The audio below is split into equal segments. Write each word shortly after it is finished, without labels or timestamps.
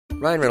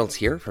Ryan Reynolds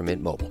here from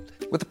Mint Mobile.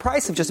 With the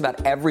price of just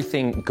about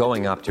everything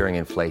going up during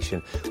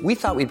inflation, we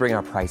thought we'd bring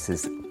our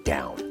prices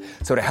down.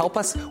 So to help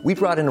us, we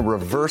brought in a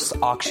reverse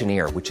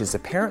auctioneer, which is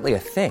apparently a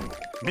thing.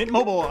 Mint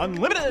Mobile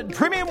Unlimited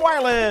Premium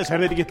Wireless. How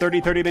to get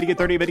 30, 30, bit to get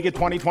 30, bit to get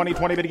 20, 20,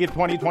 20, bit to get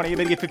 20, 20,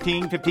 bit to get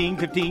 15, 15,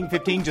 15,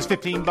 15, just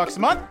 $15 a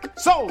month?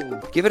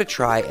 Sold! Give it a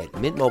try at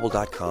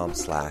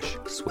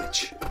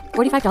mintmobile.com/switch.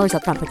 $45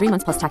 up front for 3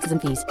 months plus taxes and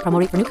fees. Promo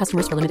rate for new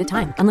customers for limited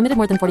time. Unlimited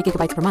more than 40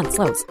 gigabytes per month.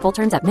 Slows full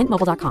terms at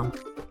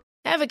mintmobile.com.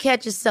 Ever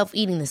catch yourself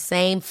eating the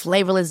same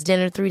flavorless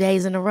dinner 3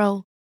 days in a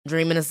row?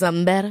 Dreaming of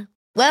something better?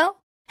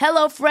 Well,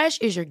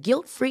 HelloFresh is your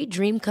guilt-free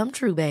dream come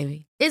true,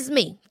 baby. It's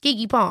me,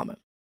 Keke Palmer.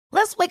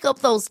 Let's wake up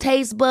those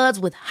taste buds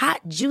with hot,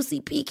 juicy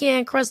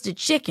pecan-crusted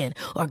chicken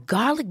or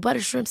garlic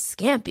butter shrimp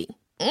scampi.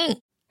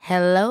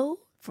 Hello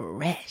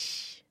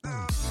Fresh.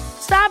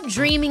 Stop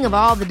dreaming of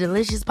all the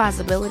delicious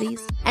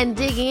possibilities and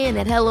dig in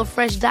at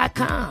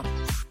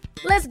HelloFresh.com.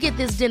 Let's get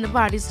this dinner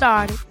party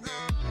started.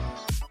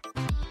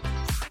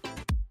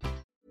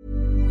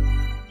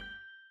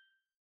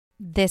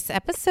 This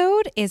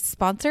episode is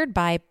sponsored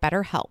by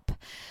BetterHelp.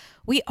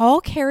 We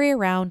all carry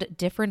around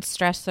different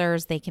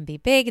stressors. They can be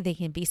big, they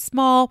can be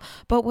small,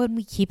 but when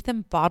we keep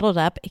them bottled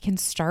up, it can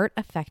start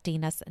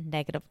affecting us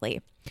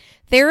negatively.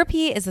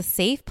 Therapy is a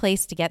safe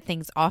place to get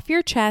things off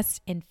your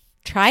chest and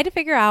try to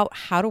figure out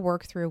how to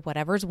work through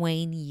whatever's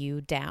weighing you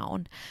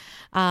down.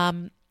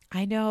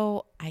 I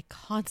know I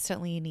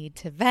constantly need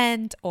to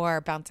vent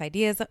or bounce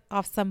ideas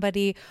off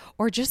somebody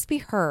or just be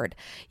heard.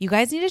 You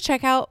guys need to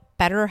check out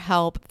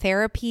BetterHelp.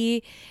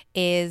 Therapy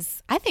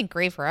is, I think,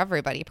 great for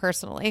everybody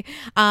personally.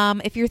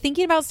 If you're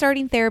thinking about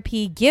starting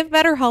therapy, give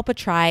BetterHelp a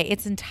try.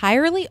 It's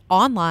entirely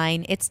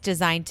online. It's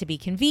designed to be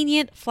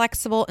convenient,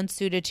 flexible, and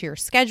suited to your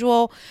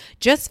schedule.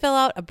 Just fill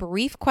out a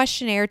brief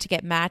questionnaire to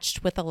get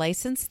matched with a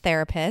licensed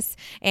therapist,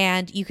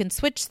 and you can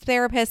switch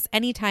therapists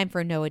anytime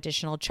for no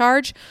additional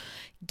charge.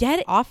 Get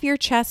it off your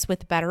chest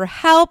with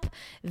BetterHelp.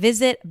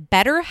 Visit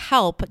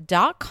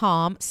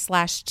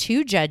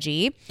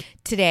betterhelp.com/2judgy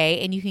today,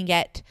 and you can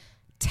get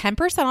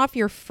 10% off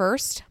your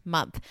first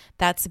month.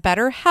 That's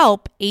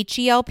BetterHelp,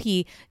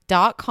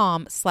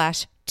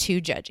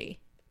 HELP.com/2judgy.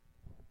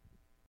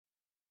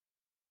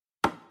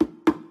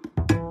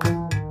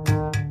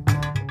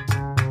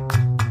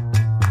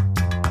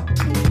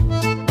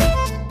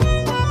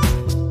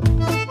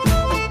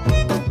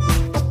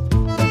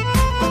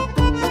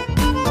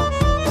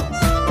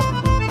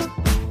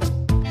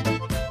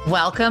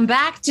 Welcome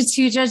back to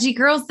Two Judgy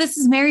Girls. This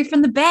is Mary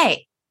from the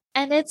Bay.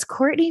 And it's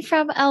Courtney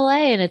from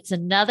LA. And it's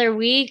another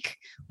week.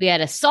 We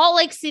had a Salt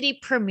Lake City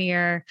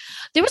premiere.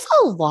 There was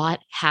a lot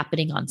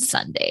happening on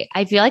Sunday.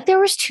 I feel like there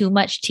was too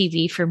much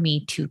TV for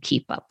me to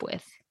keep up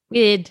with.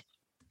 This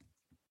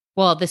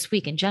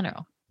week in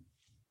general.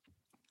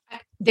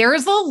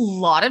 There's a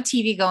lot of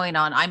TV going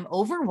on. I'm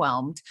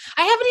overwhelmed.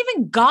 I haven't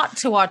even got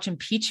to watch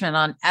Impeachment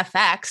on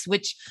FX,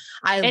 which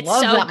I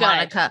love so that good.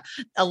 Monica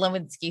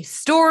Lewinsky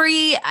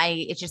story.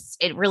 I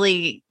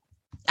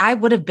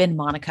would have been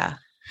Monica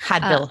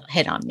had Bill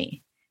hit on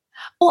me.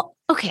 Well,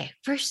 okay.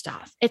 First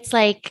off, it's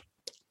like,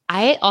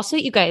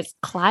 you guys,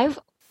 Clive,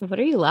 what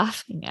are you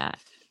laughing at?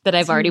 That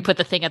I've already put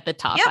the thing at the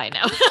top. Yep. I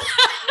know.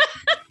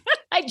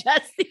 I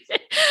just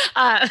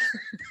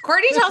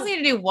Courtney tells me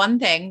to do one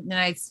thing and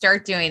I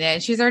start doing it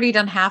and she's already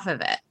done half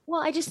of it.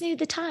 Well, I just needed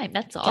the time.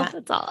 That's all.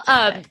 That's all.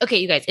 Okay,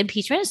 you guys,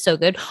 Impeachment is so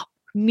good.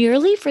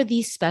 Merely for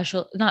these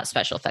not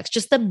special effects,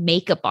 just the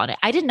makeup on it.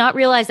 I did not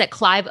realize that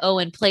Clive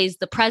Owen plays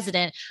the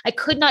president. I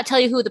could not tell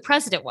you who the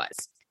president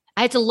was.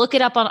 I had to look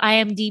it up on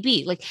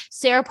IMDb. Like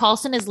Sarah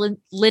Paulson is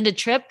Linda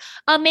Tripp.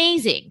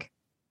 Amazing.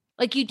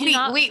 Like you do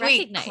not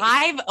recognize.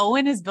 Clive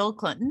Owen is Bill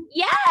Clinton?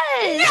 Yes.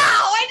 No,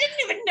 I didn't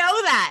even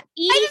know that.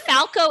 Edie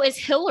Falco is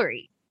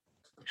Hillary.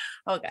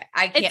 Okay.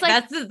 I can't. It's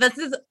like, this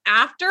is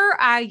after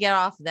I get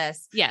off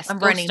this. Yes. I'm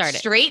running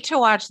straight to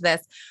watch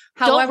this.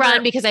 However, don't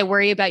run because I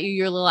worry about you.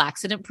 You're a little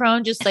accident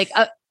prone. Just like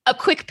a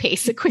quick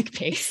pace,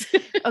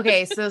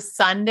 Okay. So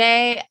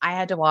Sunday I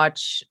had to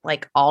watch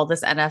like all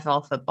this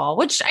NFL football,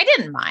 which I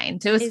didn't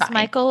mind. It was fine. Is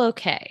Michael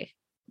okay?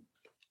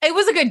 It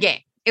was a good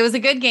game. It was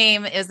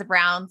the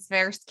Browns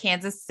versus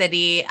Kansas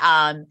City.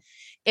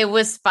 It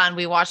was fun.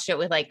 We watched it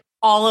with like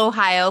all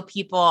Ohio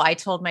people. I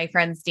told my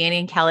friends Danny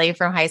and Kelly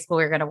from high school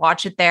we were going to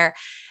watch it there.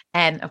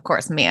 And of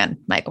course, me and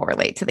Michael were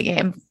late to the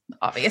game,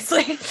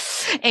 obviously.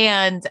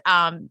 And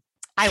I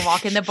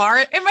walk in the bar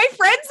and my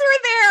friends were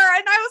there.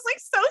 And I was like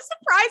so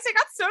surprised. I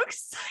got so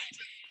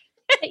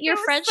excited. Your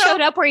friends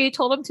showed up where you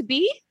told them to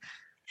be?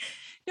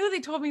 No, they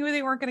told me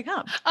they weren't going to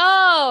come.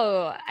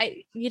 Oh,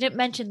 you didn't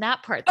mention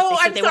that part. Oh,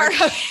 I'm sorry.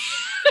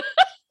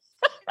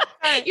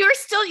 You're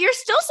still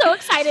so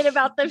excited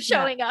about them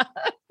showing up.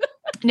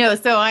 No,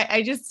 so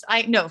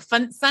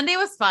fun. Sunday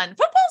was fun.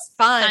 Football's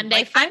fun.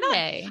 Sunday,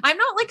 I'm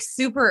not like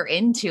super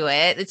into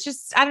it. It's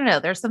just, I don't know.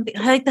 There's something,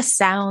 I like the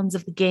sounds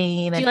of the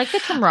game. Do you like the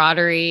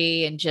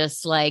camaraderie and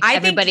just like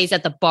everybody's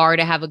at the bar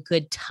to have a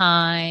good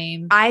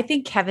time? I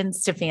think Kevin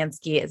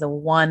Stefanski is a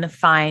one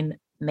fine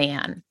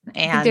man.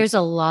 And there's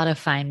a lot of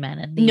fine men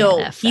in the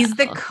NFL. He's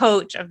the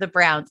coach of the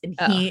Browns and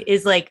he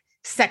is like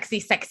sexy,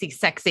 sexy,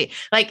 sexy.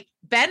 Like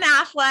Ben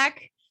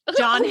Affleck,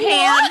 John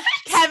Hamm,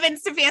 Kevin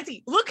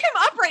Stefanski. Look him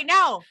up right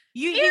now.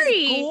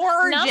 He's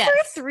gorgeous. Number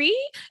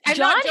 3,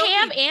 John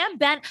Hamm and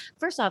Ben.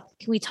 First off,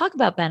 can we talk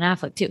about Ben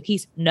Affleck too?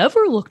 He's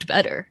never looked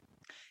better.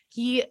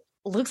 He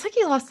looks like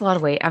he lost a lot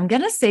of weight. I'm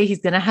going to say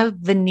he's going to have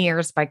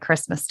veneers by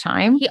Christmas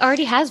time. He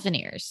already has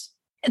veneers.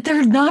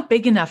 They're not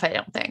big enough, I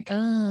don't think.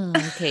 Oh,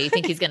 okay. You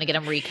think he's going to get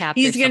them recapped?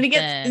 He's going to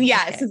get,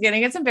 yes, he's going to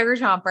get some bigger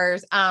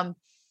chompers.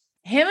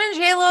 Him and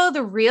J-Lo,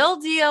 the real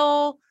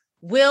deal.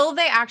 Will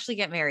they actually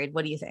get married?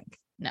 What do you think?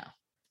 No.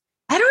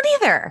 I don't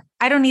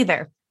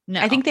either.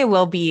 No. I think they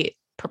will be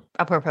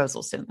a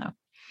proposal soon though.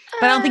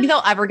 But I don't think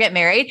they'll ever get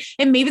married.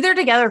 And maybe they're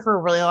together for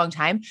a really long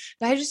time,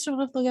 but I just don't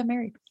know if they'll get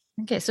married.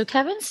 Okay. So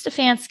Kevin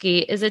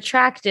Stefanski is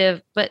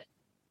attractive, but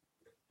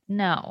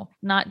no,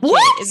 not Jay.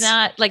 What? It's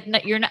not like, no,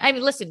 you're not. I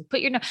mean, listen,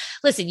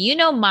 listen, you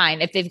know mine.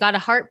 If they've got a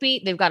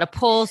heartbeat, they've got a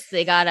pulse,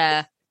 they got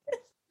a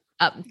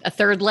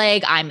third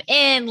leg, I'm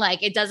in.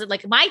 Like, it doesn't,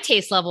 like, my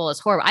taste level is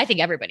horrible. I think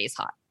everybody's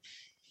hot.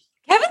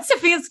 Kevin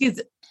Stefanski's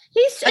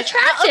he's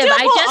attractive.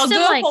 I'll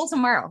do a poll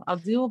tomorrow. I'll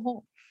do a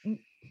poll.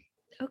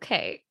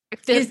 Okay.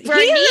 For a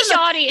niche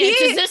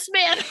audience, is this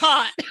man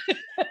hot?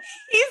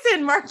 He's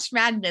in March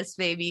Madness,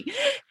 baby.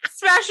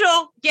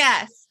 Special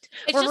guest.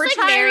 It's just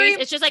like Mary's.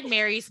 It's just like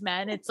Mary's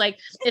Men. It's like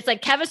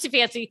Kevin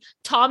Stefanski,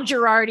 Tom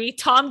Girardi,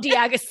 Tom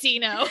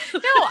D'Agostino.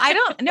 No, I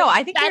don't. No,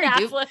 I think Ben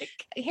Harry Affleck.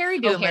 Harry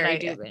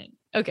Dubin.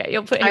 Okay,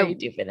 you'll put Harry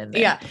Dubin in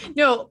there. Yeah.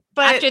 No,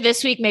 but after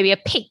this week, maybe a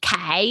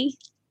PK.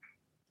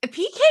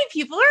 PK,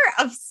 people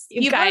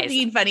are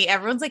being funny.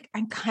 Everyone's like,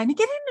 I'm kind of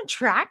getting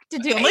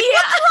attracted to him. Like,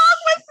 what's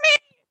wrong with me?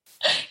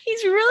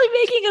 He's really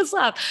making us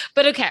laugh.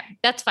 But okay,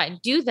 that's fine.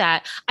 Do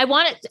that.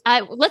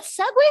 Let's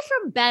segue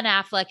from Ben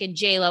Affleck and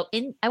J-Lo.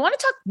 I want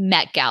to talk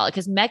Met Gala,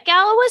 because Met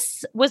Gala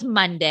was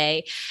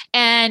Monday.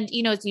 And,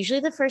 you know, it's usually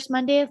the first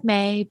Monday of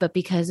May, but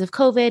because of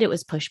COVID, it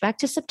was pushed back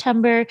to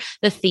September.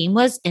 The theme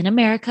was In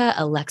America,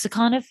 a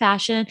lexicon of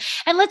fashion.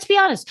 And let's be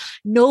honest,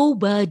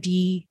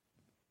 nobody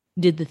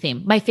did the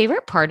theme. My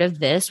favorite part of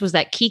this was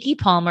that Keke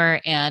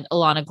Palmer and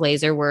Ilana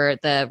Glazer were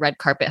the red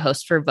carpet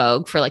hosts for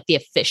Vogue, for like the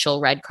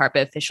official red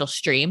carpet, official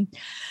stream.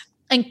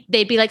 And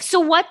they'd be like, so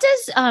what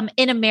does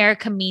In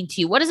America mean to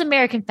you? What does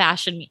American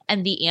fashion mean?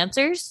 And the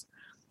answers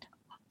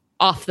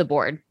off the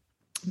board.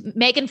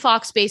 Megan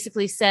Fox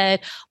basically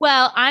said,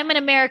 well, I'm an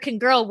American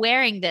girl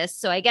wearing this,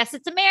 so I guess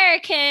it's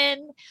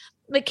American.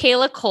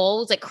 Michaela Cole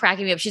was like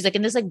cracking me up. She's like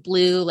in this like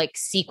blue, like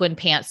sequin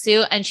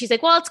pantsuit. And she's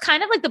like, well, it's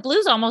kind of like the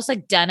blue's almost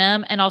like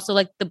denim, and also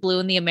like the blue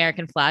in the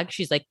American flag.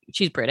 She's like,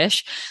 she's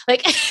British.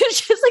 Like,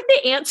 it's just like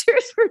the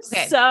answers were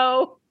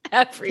so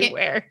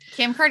everywhere.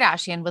 Kim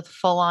Kardashian with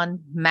full on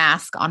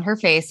mask on her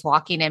face,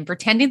 walking in,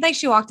 pretending like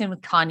she walked in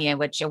with Kanye,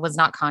 which it was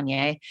not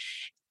Kanye.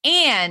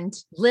 And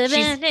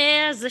living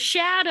as a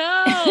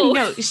shadow.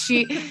 No,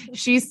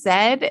 she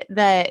said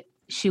that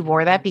she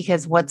wore that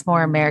because what's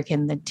more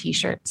American than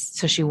t-shirts?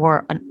 So she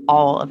wore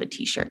all of a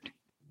t-shirt.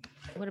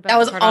 What about that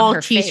was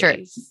all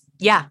t-shirts? Face?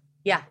 Yeah.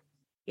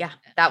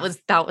 That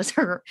was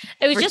her.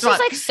 It was just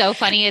like so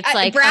funny. It's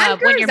like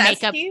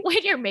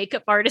when your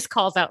makeup artist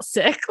calls out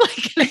sick,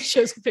 like and it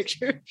shows a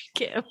picture of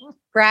Kim.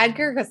 Brad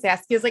Goreski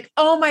is like,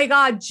 oh my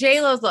God,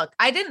 J-Lo's look.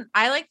 I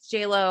liked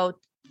J-Lo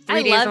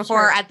 3 days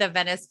before at the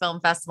Venice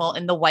Film Festival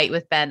in the white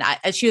with Ben.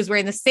 She was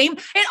wearing the same.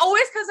 It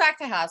always comes back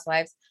to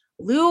Housewives.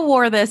 Lou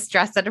wore this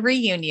dress at a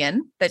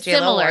reunion that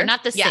J-Lo wore.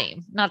 Not the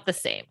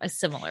same, a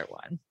similar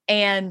one.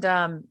 And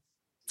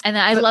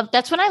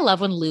that's when I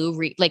love when Lou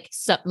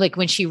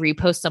when she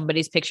reposts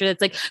somebody's picture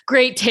that's like,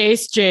 great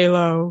taste,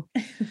 J-Lo.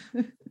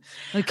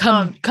 Like,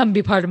 come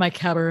be part of my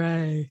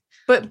cabaret.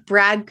 But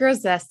Brad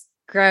Goreski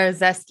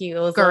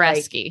was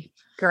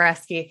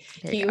Goreski.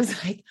 He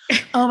was like,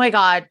 oh my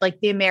God,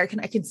 like the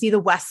American, I can see the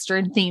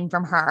Western theme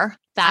from her.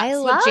 That's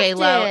what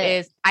J-Lo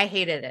is. I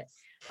hated it.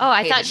 Oh,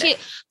 I think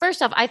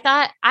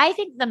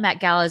the Met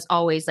Gala is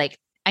always like,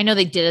 I know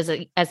they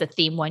did as a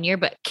theme one year,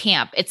 but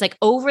camp. It's like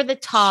over the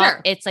top.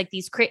 Sure. It's like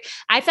these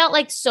I felt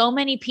like so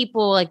many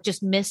people like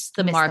just missed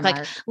the mark.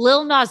 Like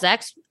Lil Nas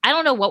X, I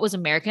don't know what was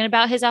American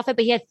about his outfit,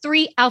 but he had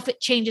 3 outfit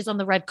changes on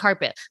the red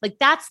carpet. Like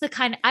that's the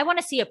kind I want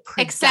to see a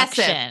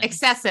production.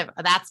 Excessive.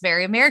 That's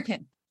very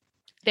American.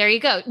 There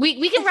you go.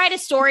 We can write a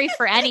story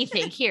for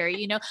anything here,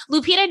 you know.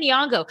 Lupita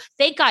Nyong'o,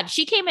 thank God,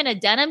 she came in a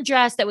denim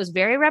dress that was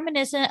very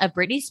reminiscent of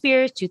Britney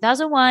Spears'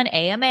 2001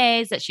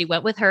 AMAs that she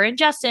went with her and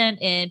Justin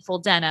in full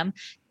denim.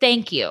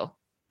 Thank you.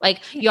 Like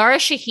Yara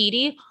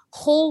Shahidi,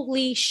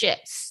 holy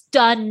shit,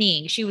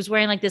 stunning. She was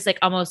wearing like this like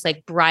almost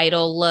like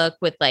bridal look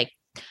with like,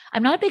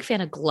 I'm not a big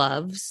fan of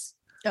gloves.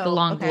 The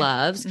long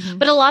gloves,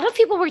 but a lot of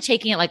people were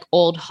taking it like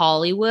old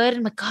Hollywood,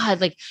 and like,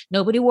 God, like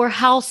nobody wore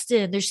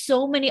Halston. There's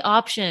so many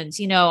options,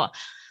 you know.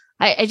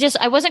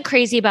 I wasn't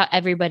crazy about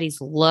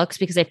everybody's looks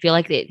because I feel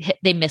like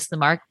they missed the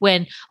mark.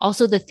 When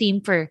also the theme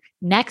for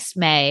next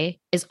May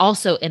is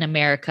also In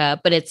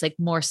America, but it's like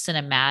more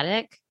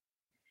cinematic.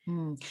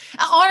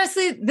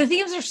 Honestly, the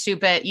themes are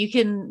stupid.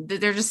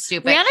 They're just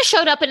stupid. Rihanna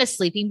showed up in a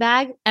sleeping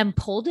bag and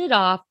pulled it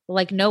off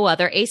like no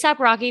other. A$AP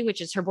Rocky, which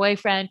is her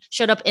boyfriend,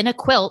 showed up in a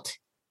quilt.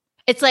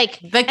 It's like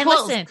The and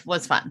quilt listen,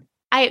 was fun.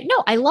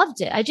 I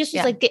loved it. I just was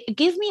Yeah. like,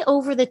 give me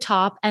over the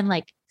top and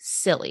like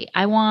silly.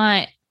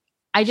 I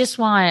just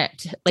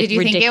want like Did you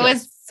think it ridiculous.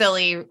 was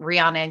silly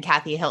Rihanna and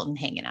Kathy Hilton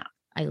hanging out?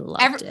 I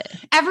loved it.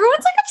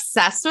 Everyone's like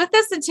obsessed with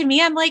this. And to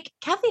me, I'm like,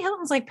 Kathy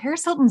Hilton's like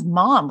Paris Hilton's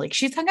mom. Like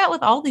she's hung out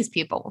with all these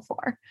people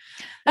before.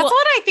 That's Well-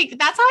 what I think.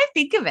 That's how I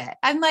think of it.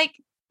 I'm like,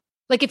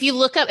 Like if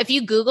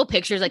you Google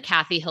pictures like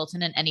Kathy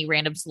Hilton and any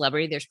random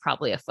celebrity, there's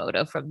probably a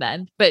photo from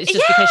then. But it's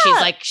just because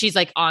she's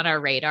like on our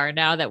radar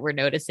now that we're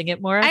noticing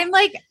it more. I'm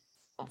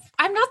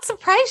not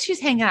surprised she's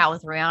hanging out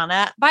with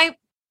Rihanna.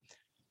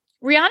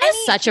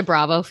 Rihanna's such a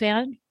Bravo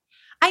fan.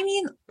 I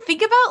mean,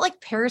 think about like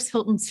Paris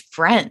Hilton's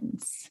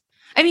friends.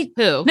 I mean,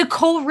 Who?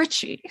 Nicole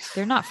Richie,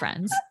 They're not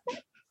friends.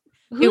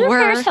 They Who are were.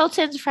 Paris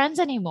Hilton's friends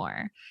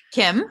anymore?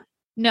 Kim.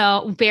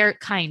 No, Bear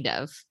kind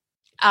of.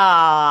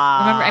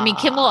 Remember, Remember, I mean,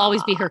 Kim will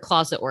always be her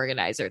closet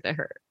organizer to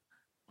her.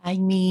 I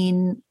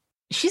mean,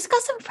 she's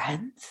got some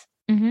friends.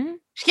 Mm-hmm.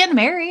 She's getting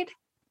married.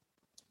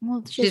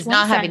 Well, She's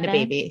not having a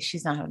baby.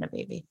 She's not having a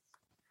baby.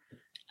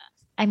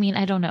 I mean,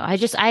 I don't know. I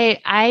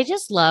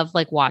just love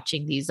like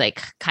watching these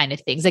like kind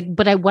of things. Like,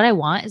 but what I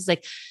want is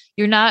like,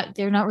 they're not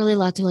really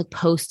allowed to like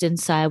post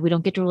inside. We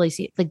don't get to really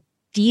see like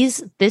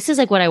this is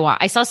like what I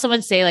want. I saw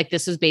someone say like,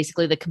 this was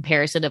basically the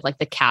comparison of like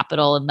the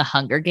Capitol and the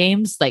Hunger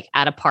Games, like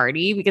at a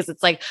party, because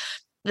it's like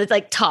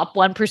top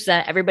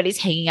 1%. Everybody's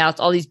hanging out. It's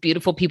all these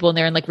beautiful people in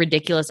there in like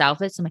ridiculous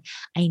outfits. I'm like,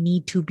 I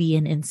need to be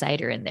an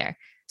insider in there.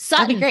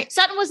 That'd be great.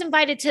 Sutton was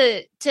invited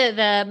to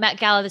the Met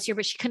Gala this year,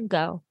 but she couldn't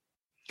go.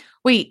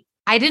 Wait,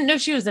 I didn't know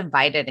she was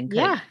invited and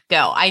couldn't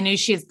go. I knew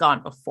she's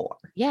gone before.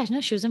 Yeah,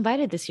 no, she was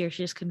invited this year.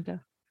 She just couldn't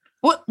go.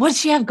 What does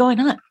she have going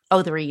on?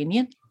 Oh, the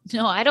reunion?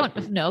 No, I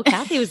don't know.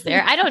 Kathy was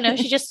there. I don't know.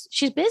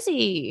 She's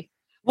busy.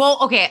 Well,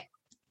 okay.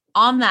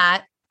 On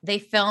that, they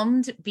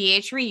filmed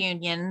BH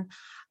reunion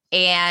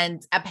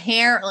and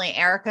apparently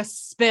Erica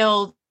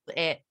spilled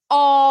it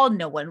all.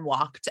 No one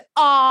walked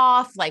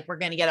off. Like we're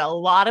going to get a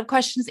lot of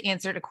questions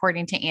answered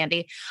according to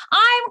Andy.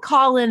 I'm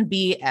calling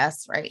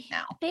BS right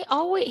now.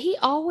 He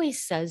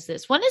always says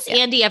this. When has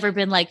Andy ever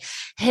been like,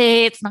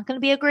 hey, it's not going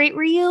to be a great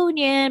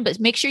reunion, but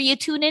make sure you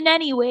tune in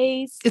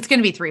anyways? It's going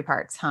to be 3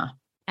 parts, huh?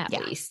 At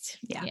least.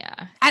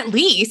 Yeah. At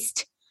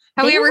least.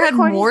 Have we ever had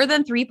more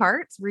than 3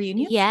 parts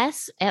reunion?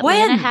 Yes.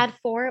 Atlanta When? had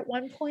 4 at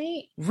one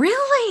point.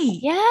 Really?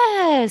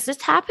 Yes.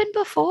 It's happened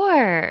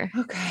before.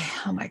 Okay.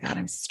 Oh my God.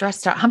 I'm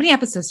stressed out. How many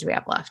episodes do we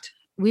have left?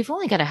 We've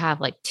only got to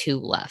have like 2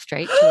 left,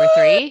 right? 2 or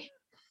 3.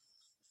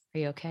 Are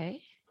you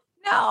okay?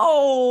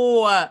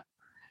 No. I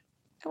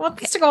want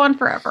this to go on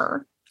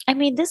forever. I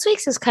mean, this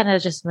week's is kind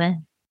of just meh.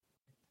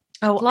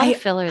 Oh, A lot of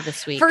filler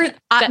this week.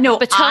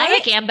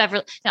 Potomac and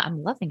Beverly. No,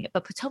 I'm loving it.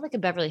 But Potomac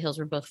and Beverly Hills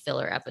were both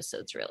filler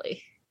episodes,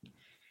 really.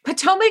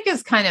 Potomac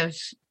is kind of.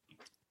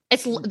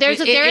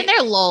 They're in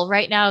their lull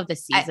right now of the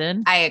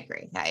season. I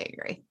agree.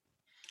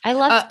 I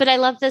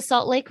love the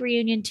Salt Lake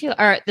reunion too,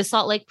 or the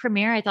Salt Lake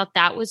premiere. I thought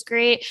that was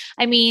great.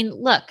 I mean,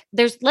 look,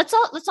 let's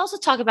also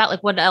talk about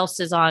like what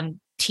else is on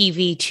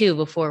TV too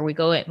before we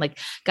go in. Like,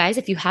 guys,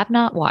 if you have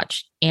not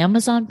watched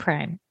Amazon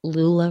Prime,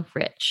 Lula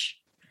Rich,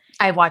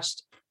 I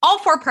watched all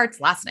 4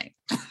 parts last night.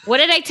 What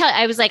did I tell you?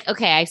 I was like,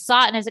 okay, I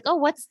saw it and I was like, oh,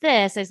 what's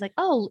this? I was like,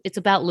 oh, it's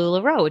about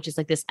LuLaRoe, which is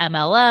like this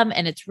MLM.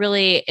 And it's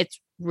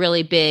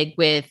really big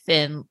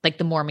within like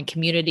the Mormon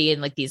community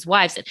and like these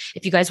wives. And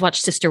if you guys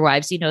watch Sister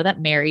Wives, you know that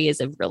Mary is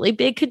a really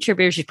big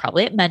contributor. She's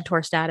probably at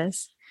mentor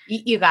status.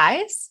 You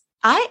guys,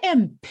 I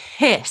am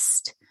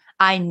pissed.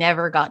 I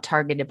never got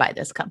targeted by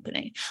this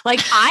company.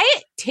 Like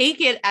I take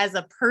it as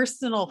a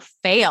personal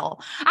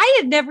fail. I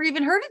had never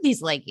even heard of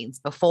these leggings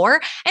before.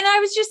 And I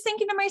was just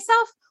thinking to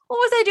myself, what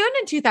was I doing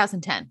in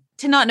 2010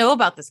 to not know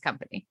about this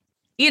company?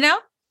 You know?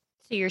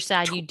 So you're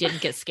sad you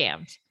didn't get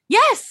scammed.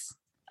 Yes.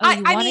 Oh,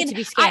 you wanted to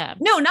be scammed.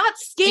 No, not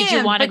scammed. Did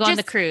you want to go on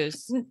just the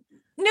cruise?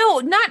 No,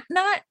 not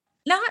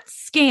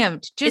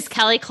scammed. Is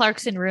Kelly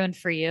Clarkson ruined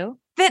for you?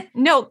 That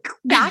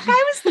guy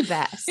was the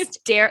best. It's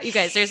Daryl. You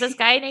guys, there's this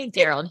guy named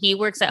Daryl, and he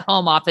works at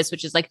Home Office,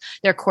 which is like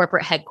their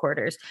corporate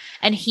headquarters.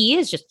 And he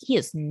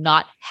is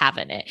not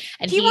having it.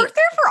 And he worked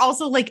there for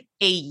also like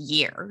a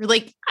year.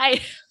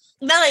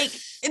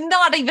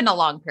 Not even a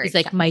long period.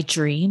 He's like, my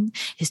dream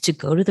is to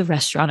go to the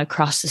restaurant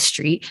across the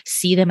street,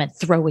 see them, and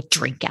throw a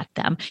drink at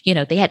them. You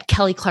know, they had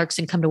Kelly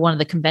Clarkson come to one of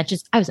the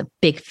conventions. I was a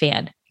big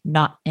fan.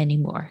 Not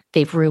anymore.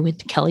 They've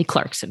ruined Kelly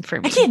Clarkson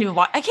for me. I can't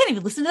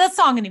even listen to that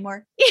song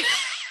anymore.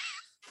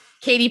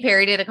 Katy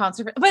Perry did a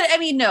concert, but I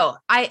mean, no,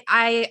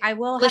 I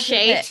will.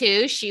 Lachey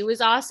too. She was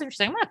awesome. She's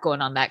like, I'm not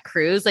going on that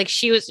cruise. Like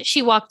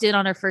she walked in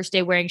on her first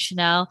day wearing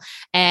Chanel,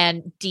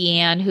 and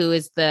Deanne, who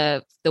is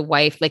the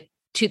wife, like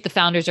the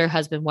founders, her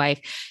husband,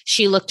 wife,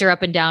 she looked her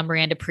up and down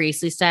Miranda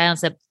Priestley style and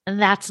said,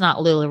 that's not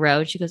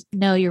LuLaRoe. She goes,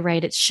 no, you're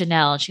right. It's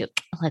Chanel. And she goes,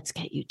 let's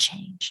get you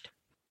changed.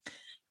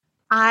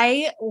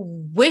 I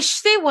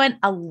wish they went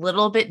a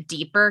little bit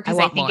deeper because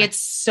I think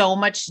it's so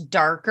much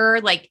darker.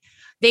 Like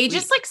they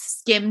just like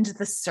skimmed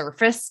the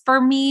surface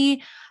for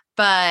me,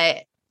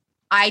 but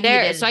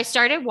So I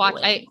started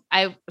watching.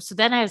 So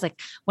then I was like,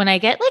 when I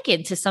get like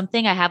into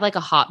something, I have like a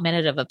hot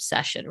minute of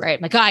obsession, right?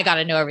 I'm like, oh, I got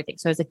to know everything.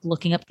 So I was like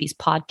looking up these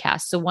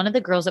podcasts. So one of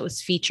the girls that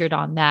was featured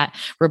on that,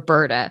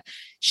 Roberta,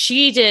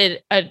 she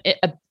did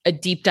a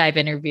deep dive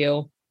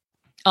interview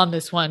on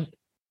this one.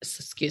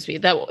 Excuse me,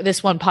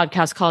 this one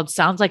podcast called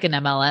Sounds Like an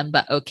MLM,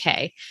 but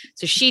okay.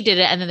 So she did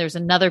it. And then there's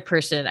another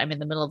person, I'm in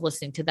the middle of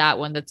listening to that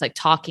one that's like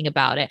talking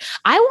about it.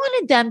 I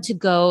wanted them to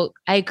go,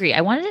 I agree.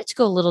 I wanted it to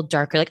go a little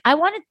darker. Like I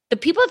wanted the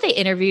people that they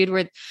interviewed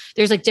were,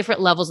 there's like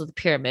different levels of the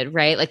pyramid,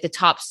 right? Like the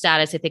top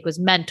status, I think, was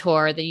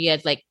mentor. Then you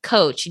had like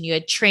coach and you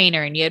had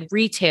trainer and you had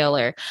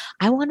retailer.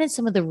 I wanted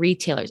some of the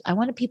retailers. I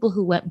wanted people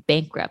who went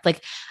bankrupt.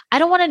 Like I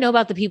don't want to know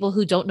about the people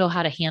who don't know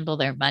how to handle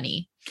their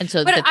money. And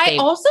so, but I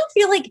also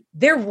feel like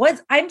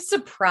I'm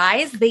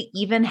surprised they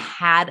even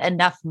had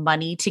enough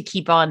money to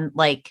keep on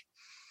like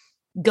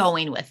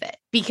going with it,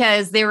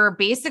 because they were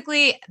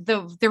basically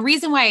the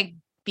reason why it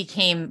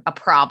became a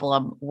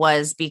problem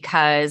was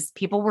because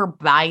people were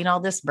buying all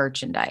this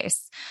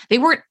merchandise. They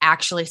weren't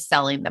actually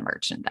selling the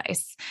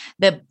merchandise.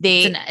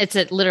 It's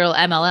a literal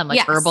MLM. Like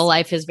yes.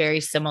 Herbalife is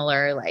very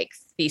similar. Like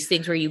these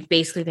things where you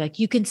basically like,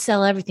 you can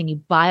sell everything. You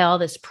buy all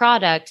this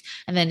product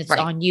and then it's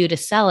on you to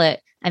sell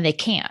it, and they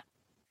can't.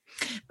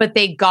 But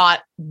they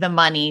got the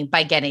money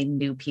by getting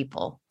new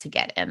people to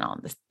get in on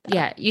this.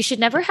 Yeah. You should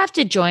never have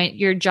to join.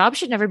 Your job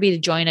should never be to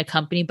join a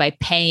company by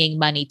paying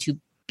money to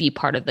be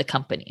part of the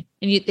company.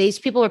 And these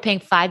people were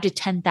paying $5,000 to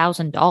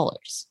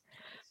 $10,000.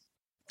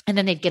 And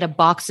then they'd get a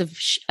box of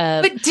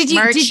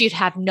merch. You'd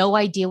have no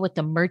idea what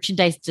the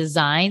merchandise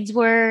designs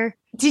were.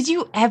 Did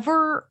you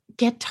ever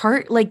get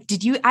Tarte? Like,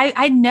 did you?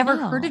 I never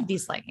heard of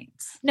these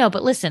leggings. No,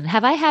 but listen,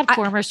 have I had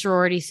former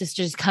sorority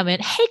sisters come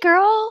in? Hey,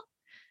 girl.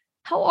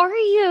 How are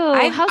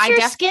you? How's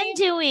your skin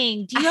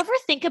doing? Do you ever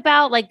think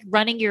about like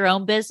running your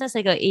own business?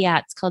 I go, yeah,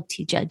 it's called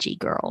TJG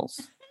Girls.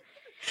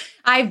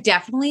 I've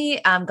definitely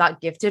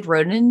got gifted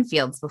Rodan &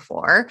 Fields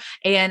before,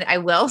 and I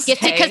will say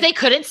gifted because they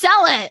couldn't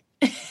sell it.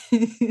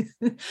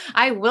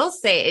 I will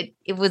say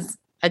it was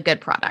a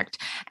good product.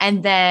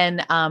 And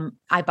then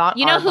I bought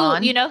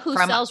who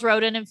sells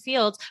Rodan &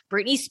 Fields?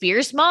 Britney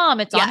Spears'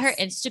 mom. It's on her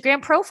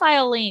Instagram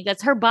profile link.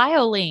 That's her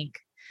bio link.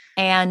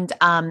 And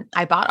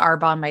I bought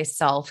Arbonne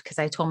myself because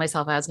I told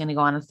myself I was going to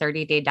go on a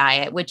 30-day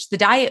diet, which the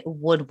diet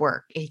would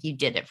work if you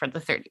did it for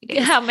the 30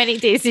 days. How many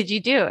days did you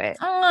do it?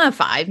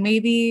 5,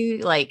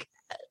 maybe. Like,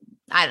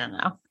 I don't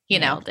know.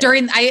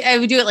 I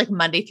would do it like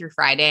Monday through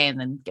Friday and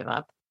then give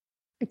up.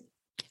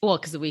 Well,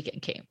 because the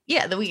weekend came.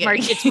 Yeah, the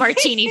weekend. It's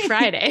Martini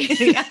Friday.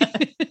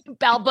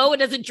 Balboa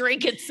doesn't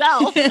drink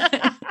itself.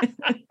 But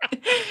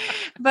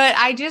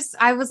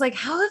I was like,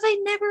 how have I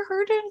never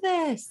heard of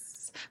this?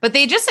 But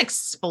they just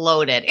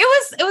exploded. It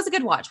was a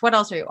good watch. What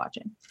else are you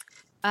watching?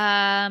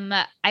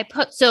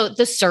 So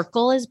The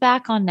Circle is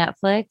back on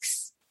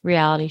Netflix,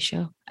 reality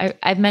show.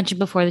 I've mentioned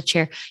before The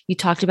Chair. You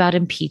talked about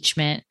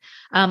impeachment.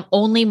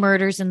 Only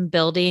Murders in the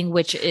Building,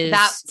 which is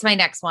that's my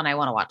next one I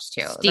want to watch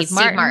too. Steve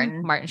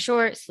Martin, Martin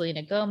Short,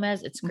 Selena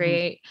Gomez. It's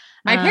great.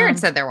 My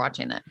parents said they're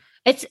watching it.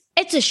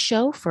 It's a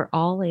show for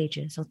all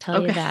ages. I'll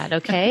tell you that.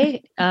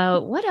 Okay.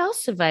 What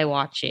else am I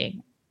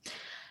watching?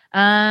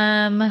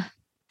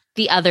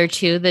 The other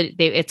two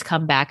that it's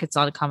come back. It's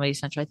on Comedy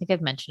Central. I think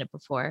I've mentioned it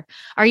before.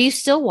 Are you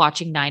still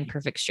watching 9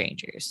 Perfect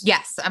Strangers?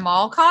 Yes, I'm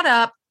all caught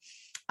up.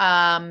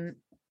 I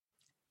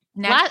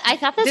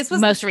thought this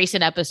most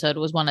recent episode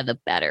was one of the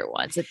better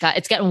ones.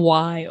 It's getting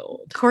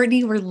wild.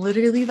 Courtney, we're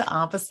literally the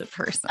opposite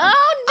person.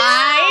 Oh no!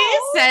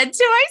 I said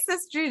to my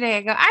sister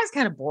today, I was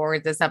kind of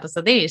bored this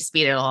episode. They need to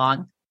speed it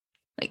along.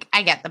 Like,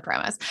 I get the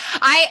premise.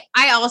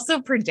 I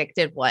also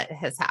predicted what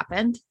has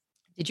happened.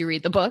 Did you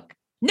read the book?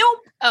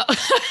 Nope. Oh.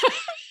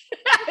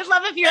 I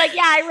love if you're like,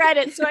 yeah, I read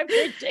it. So I'm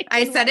predicting.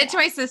 I said it to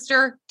my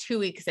sister 2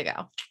 weeks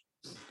ago.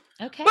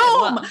 Okay. Boom.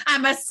 Well,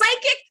 I'm a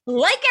psychic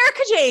like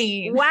Erica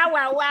Jane.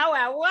 Wow.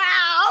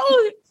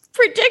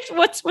 Predict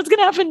what's going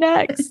to happen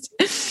next.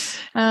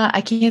 I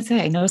can't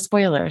say. No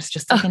spoilers.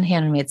 Just like in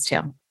Handmaid's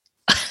Tale.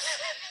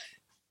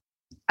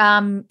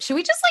 Should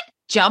we just like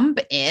jump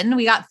in?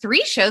 We got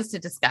 3 shows to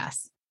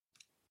discuss.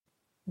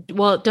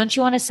 Well, don't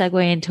you want to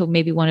segue into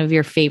maybe one of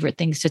your favorite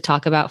things to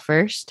talk about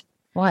first?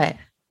 What?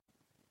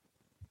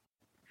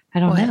 I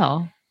don't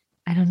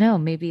know.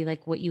 Maybe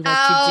like what you like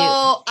to do.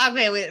 Oh,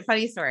 okay. Wait,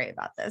 funny story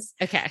about this.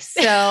 Okay.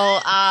 So,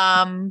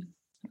 I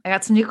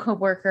got some new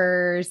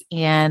coworkers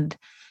and,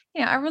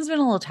 everyone's been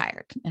a little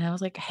tired. And I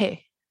was like,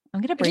 hey,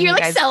 I'm going to bring you guys.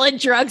 You're like selling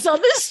drugs on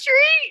the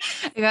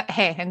street. I go,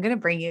 hey, I'm going to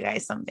bring you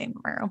guys something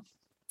tomorrow.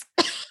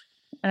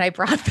 And I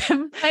brought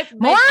them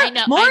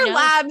more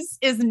labs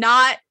is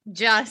not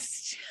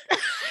just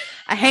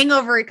a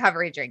hangover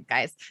recovery drink,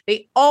 guys.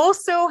 They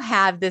also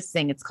have this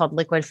thing. It's called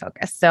Liquid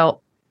Focus.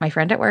 So my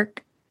friend at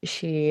work,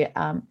 she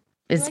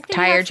is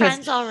tired.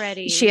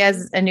 She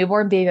has a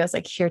newborn baby. I was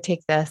like, here,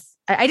 take this.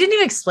 I didn't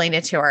even explain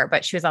it to her,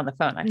 but she was on the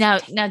phone. Now,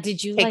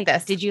 did you take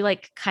this? Did you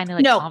like kind of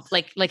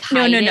like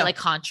hide it, like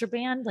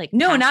contraband? Like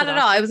no, not at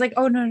all. I was like,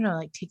 oh no,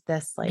 like take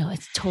this. Like no,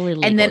 it's totally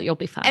legal. And then you'll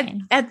be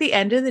fine. At the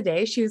end of the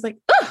day, she was like,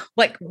 oh,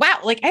 like, wow,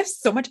 like I have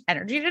so much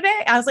energy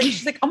today. I was like,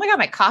 she's like, oh my God,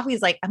 my coffee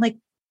is like, I'm like,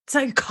 it's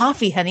not your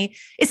coffee, honey.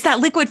 It's that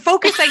liquid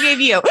focus I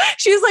gave you.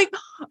 She was like,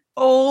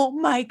 oh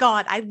my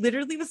God. I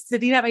literally was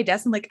sitting at my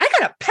desk and like, I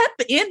got a pep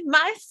in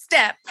my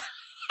step.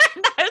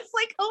 And I was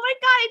like, oh my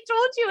God, I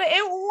told you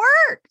it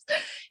works.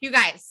 You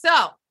guys.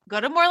 So go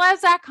to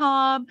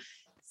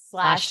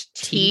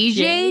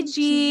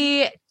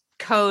morelabs.com/TJG,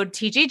 code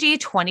TJG,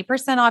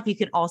 20% off. You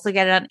can also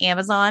get it on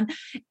Amazon.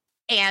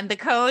 And the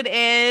code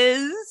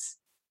is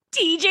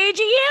TJG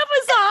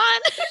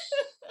Amazon.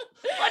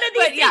 One of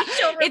these things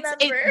you'll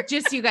remember. It's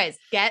just, you guys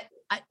I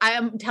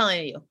am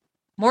telling you,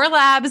 More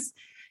Labs,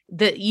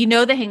 the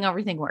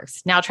hangover thing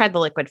works. Now try the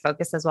liquid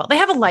focus as well. They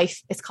have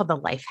it's called the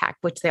Life Hack,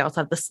 which they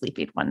also have the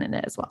sleeping one in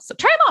it as well. So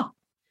try them all.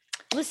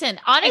 Listen,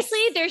 honestly,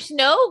 there's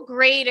no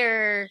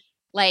greater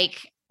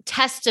like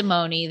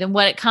testimony than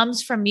what it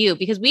comes from you,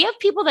 because we have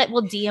people that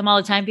will DM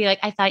all the time, be like,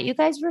 I thought you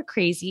guys were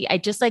crazy. I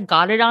just like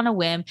got it on a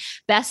whim.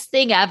 Best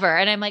thing ever.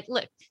 And I'm like,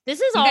 look, this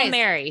is all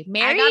Mary.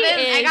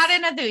 I got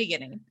in at the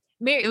beginning.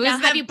 Mary,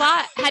 have they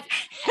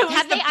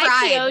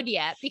IPO'd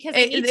yet? Because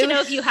I need to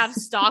know if you have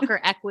stock or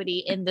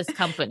equity in this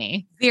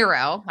company.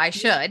 0. I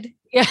should.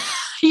 Yeah,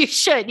 you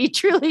should. You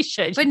truly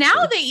should. But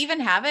now they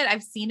even have it.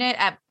 I've seen it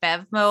at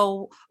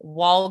Bevmo,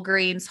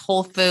 Walgreens,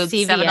 Whole Foods,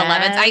 CVS.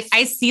 7-Elevens.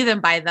 I see them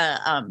by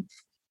the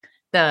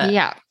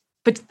yeah.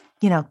 But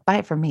buy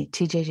it from me,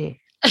 TJG.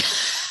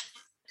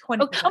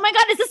 20. Oh my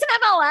God, is this an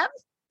MLM?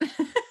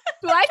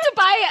 Do I have to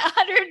buy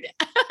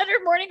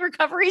 100 morning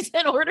recoveries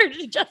in order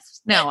to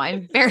just... No,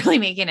 I'm barely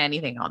making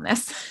anything on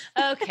this.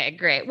 Okay,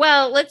 great.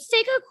 Well, let's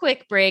take a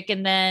quick break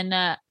and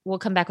then we'll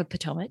come back with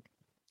Potomac.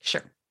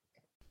 Sure.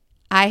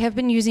 I have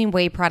been using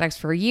Ouai products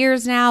for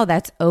years now.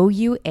 That's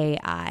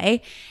OUAI.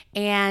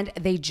 And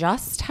they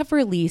just have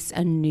released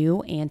a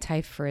new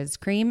anti-frizz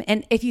cream.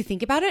 And if you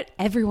think about it,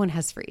 everyone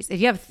has frizz. If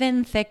you have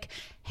thin, thick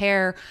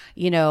hair,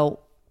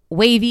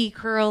 wavy,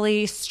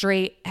 curly,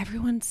 straight,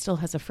 everyone still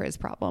has a frizz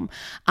problem.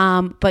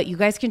 But you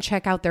guys can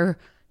check out their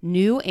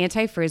new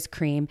anti-frizz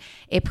cream.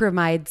 It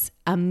provides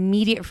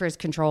immediate frizz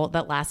control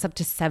that lasts up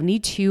to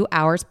 72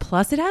 hours.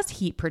 Plus it has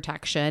heat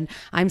protection.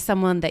 I'm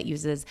someone that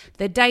uses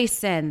the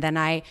Dyson, then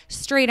I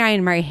straight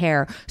iron my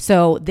hair.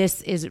 So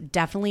this is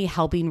definitely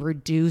helping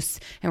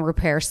reduce and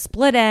repair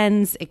split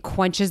ends. It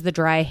quenches the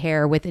dry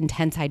hair with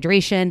intense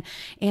hydration.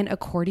 And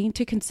according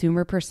to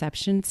consumer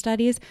perception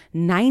studies,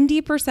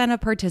 90%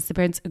 of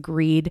participants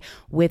agreed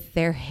with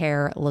their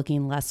hair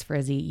looking less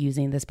frizzy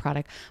using this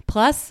product.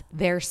 Plus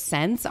their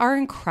scents are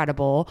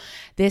incredible.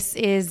 This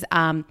is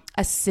a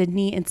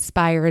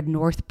Sydney-inspired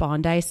North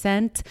Bondi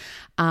scent.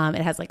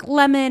 It has like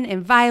lemon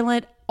and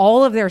violet.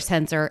 All of their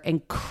scents are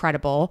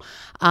incredible.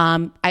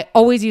 I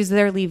always use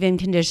their leave-in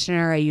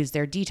conditioner. I use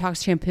their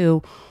detox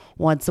shampoo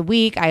once a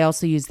week. I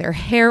also use their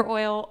hair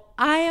oil.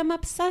 I am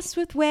obsessed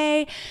with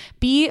Ouai.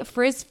 Be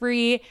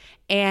frizz-free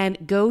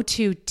and go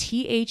to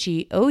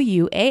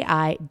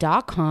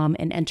THEOUAI.com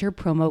and enter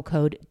promo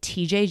code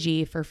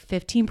TJG for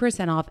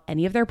 15% off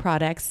any of their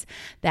products.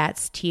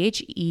 That's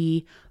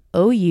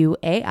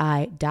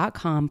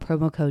THEOUAI.com,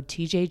 promo code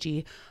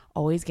TJG.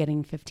 Always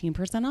getting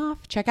 15%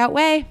 off. Check out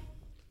Ouai.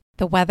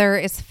 The weather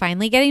is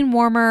finally getting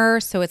warmer,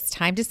 so it's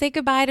time to say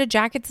goodbye to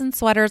jackets and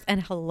sweaters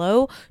and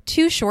hello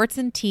to shorts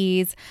and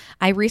tees.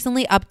 I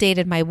recently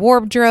updated my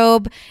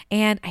wardrobe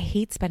and I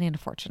hate spending a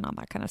fortune on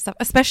that kind of stuff,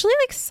 especially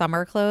like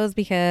summer clothes,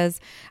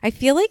 because I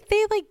feel like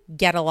they like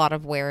get a lot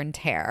of wear and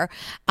tear.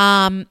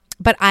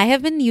 But I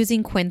have been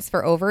using Quince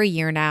for over a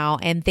year now,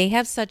 and they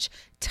have such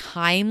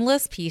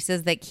timeless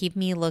pieces that keep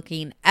me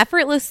looking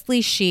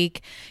effortlessly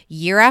chic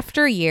year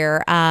after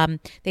year.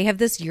 They have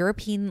this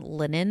European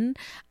linen.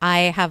 I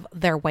have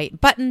their white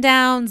button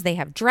downs. They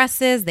have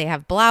dresses. They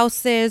have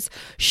blouses,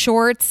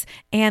 shorts,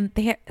 and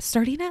they are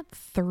starting at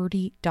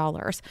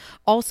 $30.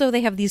 Also, they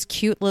have these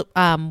cute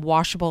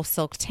washable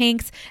silk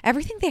tanks.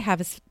 Everything they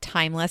have is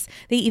timeless.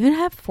 They even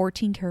have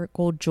 14 karat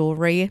gold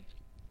jewelry.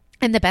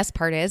 And the best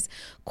part is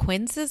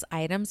Quince's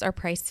items are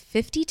priced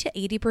 50 to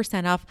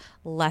 80% off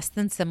less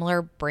than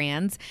similar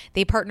brands.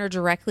 They partner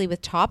directly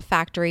with top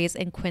factories,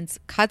 and Quince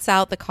cuts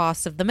out the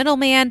cost of the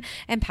middleman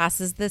and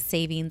passes the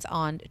savings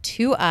on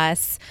to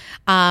us.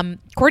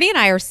 Courtney and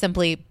I are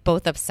simply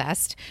both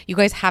obsessed. You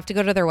guys have to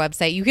go to their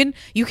website. You can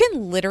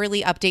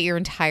literally update your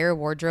entire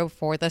wardrobe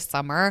for the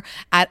summer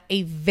at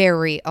a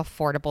very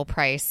affordable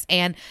price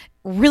and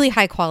really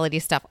high quality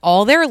stuff.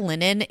 All their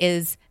linen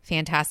is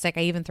fantastic.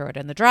 I even throw it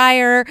in the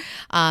dryer.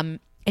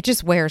 It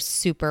just wears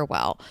super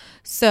well.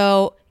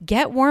 So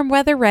get warm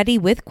weather ready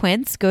with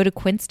Quince. Go to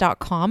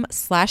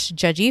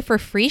quince.com/judgy for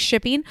free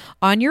shipping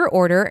on your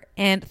order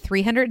and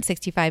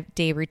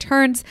 365-day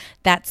returns.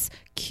 That's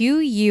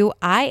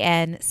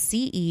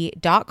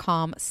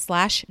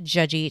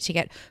QUINCE.com/judgy to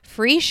get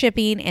free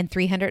shipping and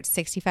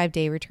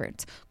 365-day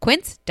returns.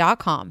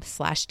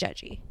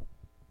 Quince.com/judgy.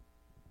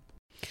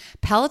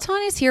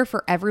 Peloton is here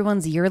for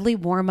everyone's yearly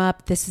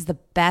warm-up. This is the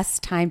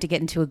best time to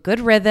get into a good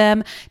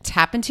rhythm,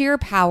 tap into your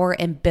power,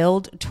 and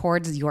build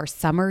towards your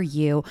summer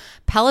you.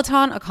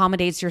 Peloton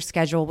accommodates your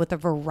schedule with a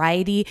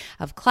variety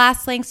of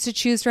class lengths to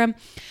choose from.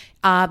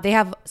 They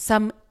have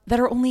some that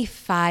are only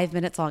 5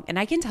 minutes long. And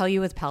I can tell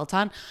you with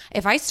Peloton,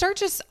 if I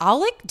start I'll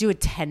like do a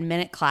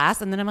 10-minute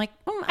class and then I'm like,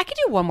 I could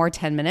do one more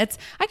 10 minutes.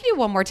 I could do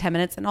one more 10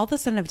 minutes. And all of a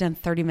sudden I've done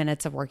 30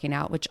 minutes of working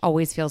out, which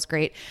always feels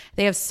great.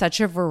 They have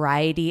such a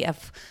variety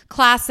of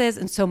classes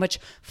and so much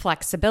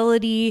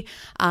flexibility.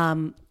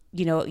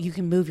 You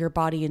can move your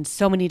body in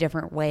so many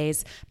different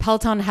ways.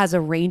 Peloton has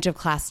a range of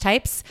class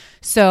types.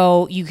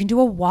 So you can do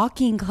a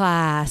walking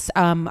class.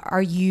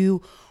 Are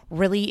you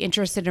really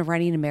interested in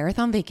running a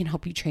marathon? They can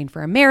help you train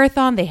for a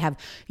marathon. They have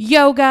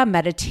yoga,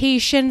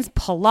 meditations,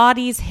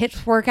 Pilates,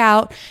 HIIT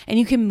workout, and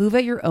you can move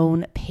at your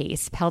own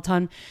pace.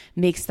 Peloton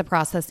makes the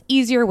process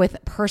easier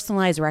with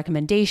personalized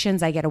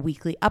recommendations. I get a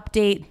weekly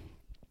update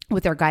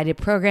with their guided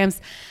programs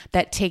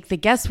that take the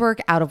guesswork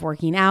out of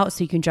working out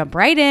so you can jump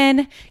right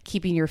in,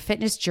 keeping your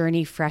fitness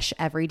journey fresh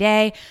every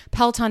day.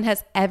 Peloton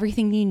has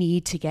everything you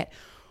need to get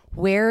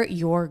where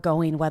you're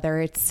going, whether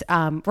it's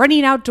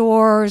running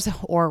outdoors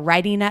or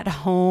riding at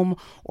home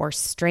or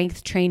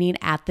strength training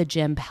at the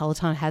gym.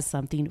 Peloton has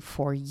something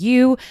for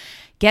you.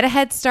 Get a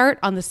head start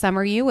on the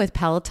summer you with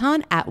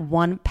Peloton at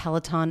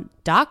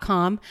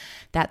onepeloton.com.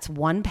 That's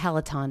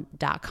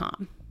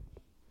onepeloton.com.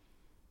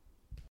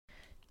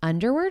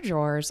 Underwear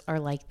drawers are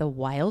like the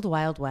wild,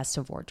 wild west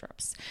of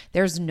wardrobes.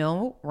 There's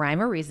no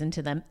rhyme or reason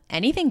to them.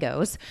 Anything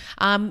goes.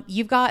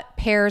 You've got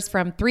pairs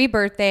from 3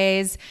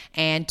 birthdays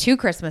and 2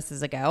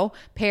 Christmases ago,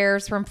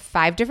 pairs from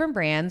 5 different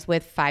brands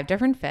with 5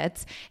 different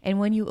fits. And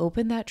when you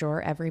open that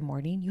drawer every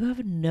morning, you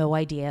have no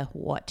idea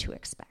what to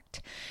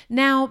expect.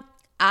 Now,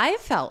 I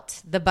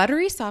felt the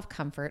buttery soft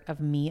comfort of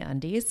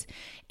MeUndies,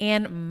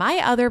 and my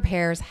other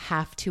pairs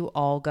have to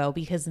all go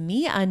because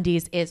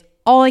MeUndies is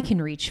all I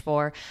can reach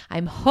for.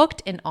 I'm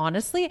hooked, and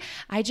honestly,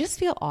 I just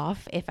feel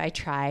off if I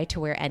try to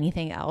wear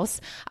anything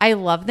else. I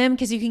love them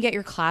because you can get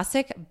your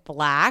classic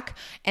black,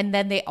 and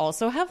then they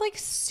also have like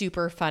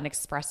super fun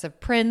expressive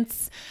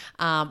prints.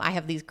 I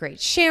have these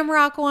great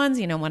shamrock ones,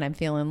 when I'm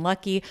feeling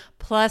lucky.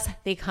 Plus,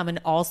 they come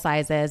in all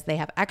sizes. They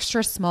have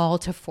extra small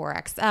to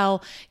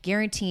 4XL,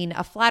 guaranteeing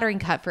a flattering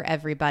cut for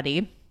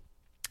everybody.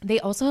 They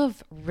also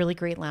have really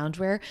great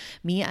loungewear.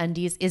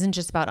 MeUndies isn't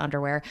just about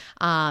underwear.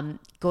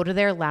 Go to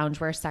their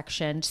loungewear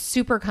section.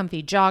 Super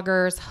comfy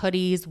joggers,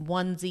 hoodies,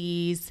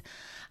 onesies.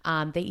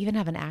 They even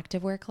have an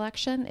activewear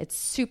collection. It's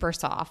super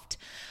soft.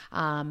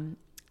 And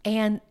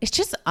it's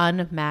just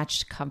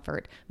unmatched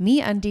comfort.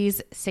 MeUndies'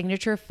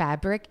 signature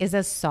fabric is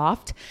as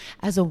soft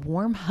as a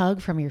warm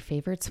hug from your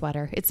favorite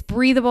sweater. It's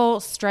breathable,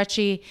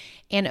 stretchy,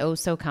 and oh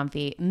so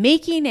comfy,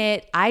 making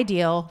it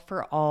ideal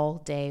for all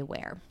day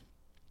wear.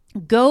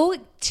 Go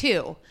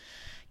to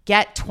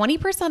get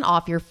 20%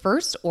 off your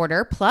first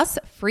order plus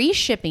free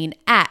shipping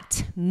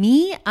at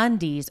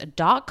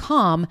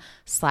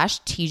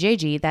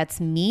MeUndies.com/TJG. That's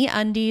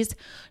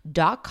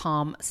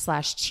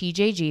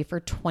MeUndies.com/TJG for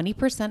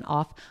 20%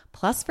 off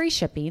plus free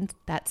shipping.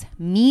 That's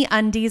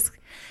MeUndies,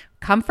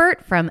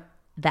 comfort from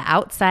the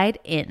outside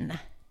in.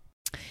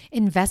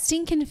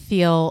 Investing can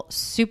feel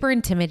super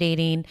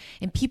intimidating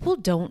and people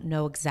don't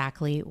know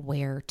exactly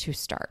where to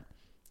start.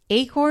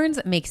 Acorns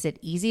makes it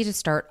easy to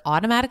start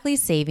automatically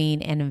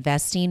saving and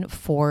investing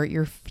for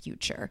your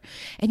future.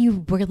 And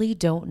you really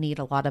don't need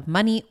a lot of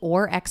money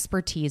or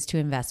expertise to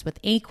invest with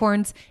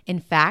Acorns. In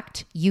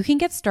fact, you can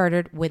get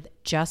started with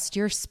just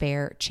your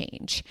spare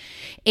change.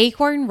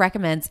 Acorn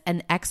recommends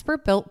an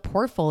expert-built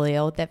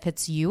portfolio that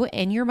fits you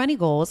and your money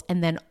goals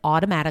and then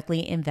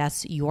automatically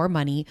invests your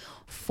money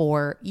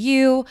for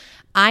you.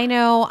 I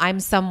know I'm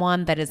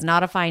someone that is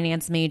not a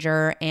finance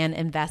major and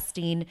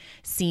investing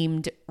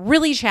seemed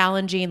really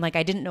challenging. Like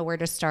I didn't know where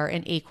to start,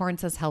 and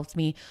Acorns has helped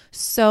me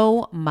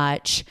so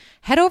much.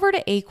 Head over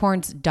to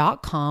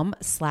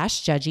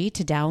acorns.com/judgy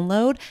to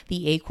download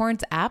the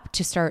Acorns app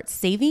to start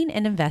saving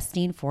and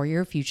investing for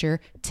your future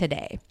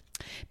today.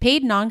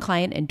 Paid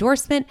non-client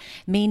endorsement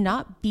may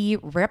not be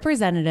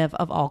representative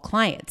of all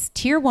clients.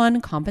 Tier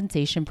 1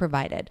 compensation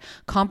provided.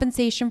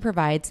 Compensation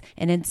provides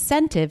an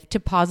incentive to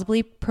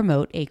positively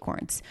promote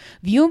Acorns.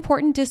 View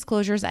important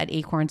disclosures at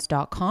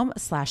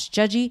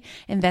acorns.com/judgy.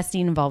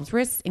 Investing involves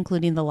risks,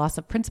 including the loss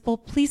of principal.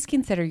 Please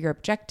consider your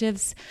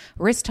objectives,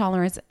 risk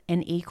tolerance,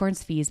 and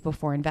Acorns fees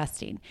before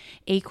investing.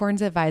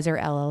 Acorns Advisor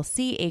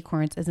LLC.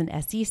 Acorns is an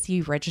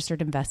SEC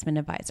registered investment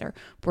advisor.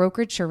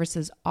 Brokerage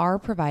services are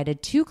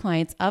provided to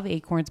clients of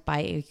Acorns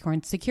by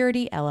Acorns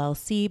Security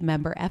LLC,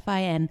 member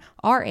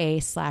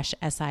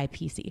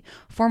FINRA/SIPC.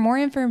 For more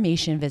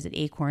information, visit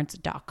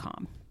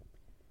acorns.com.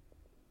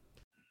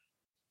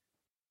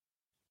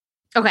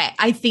 Okay,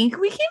 I think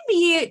we can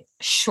be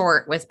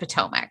short with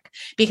Potomac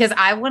because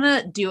I want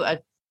to do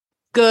a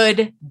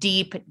good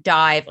deep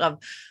dive of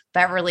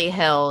Beverly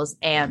Hills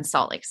and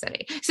Salt Lake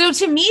City. So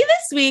to me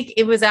this week,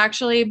 it was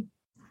actually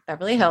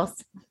Beverly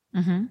Hills,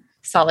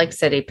 Salt Lake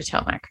City,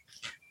 Potomac.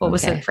 What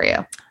was it for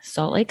you?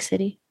 Salt Lake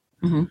City.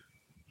 Mm-hmm.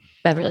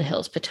 Beverly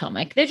Hills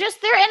Potomac. They're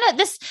in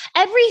this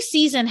every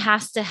season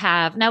has to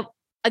have now.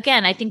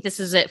 Again, I think this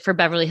is it for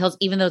Beverly Hills,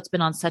 even though it's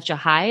been on such a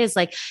high, is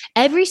like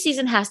every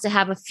season has to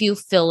have a few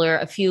filler,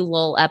 a few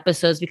lull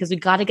episodes because we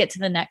got to get to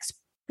the next.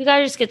 We got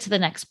to just get to the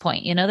next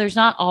point. You know, there's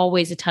not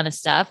always a ton of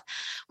stuff.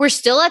 We're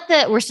still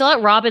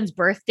at Robin's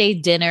birthday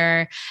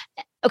dinner.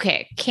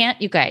 Okay.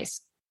 You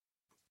guys,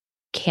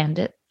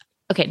 Candace.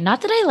 Okay. Not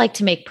that I like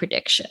to make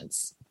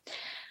predictions.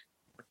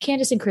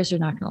 Candace and Chris are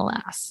not going to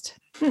last.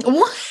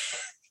 What?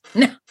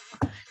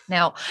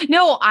 No.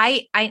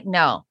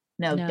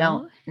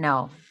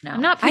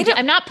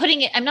 I'm not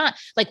putting it, I'm not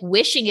like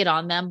wishing it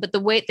on them, but the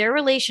way their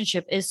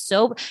relationship is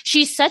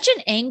she's such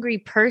an angry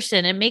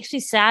person. It makes me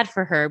sad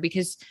for her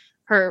because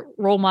her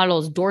role model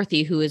is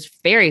Dorothy, who is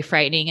very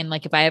frightening. And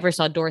like, if I ever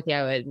saw Dorothy,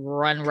 I would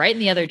run right in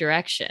the other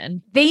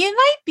direction. They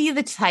might be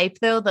the type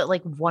though, that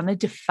like want to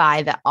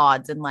defy the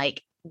odds and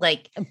like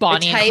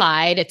Bonnie and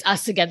Clyde, it's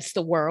us against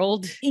the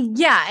world.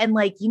 Yeah. And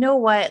like, you know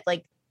what?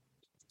 Like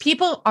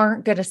people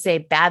aren't going to say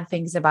bad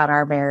things about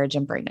our marriage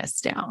and bring us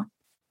down.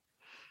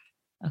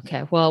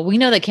 Okay. Well, we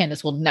know that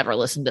Candace will never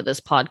listen to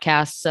this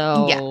podcast,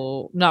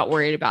 so not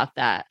worried about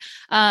that.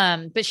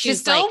 But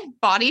she's still like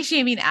body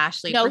shaming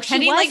Ashley, no,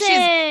 pretending like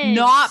she's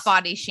not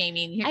body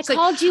shaming. I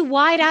called you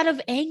wide out of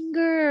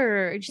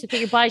anger. And she's like,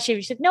 "Your body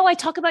shaming." She's like, "No, I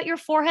talk about your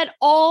forehead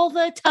all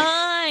the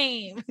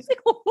time." It's like,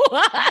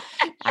 what?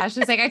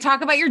 Ashley's like, "I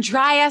talk about your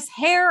dry ass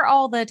hair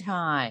all the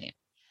time."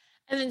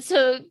 And then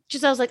so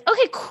Giselle's like,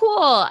 "Okay,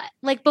 cool.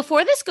 Like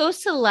before this goes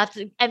to the left,"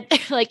 and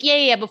like,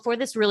 yeah. Before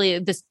this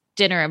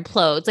dinner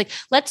implodes, like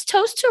let's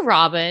toast to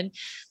Robin.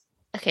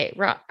 Okay,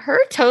 her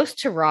toast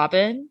to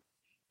Robin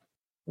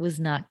was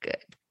not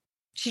good.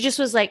 She just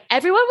was like,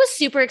 everyone was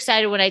super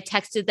excited when I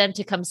texted them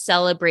to come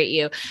celebrate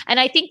you, and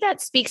I think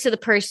that speaks to the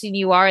person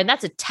you are, and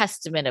that's a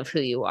testament of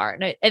who you are.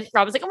 And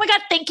Robin's like, "Oh my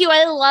god, thank you,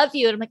 I love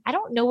you," and I'm like, I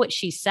don't know what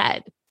she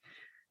said.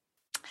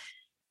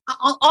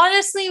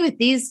 Honestly, with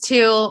these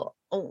two,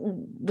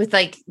 with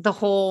like the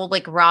whole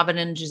like Robin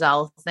and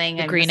Giselle thing,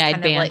 the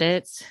Green-Eyed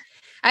Bandits.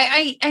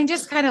 I'm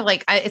just kind of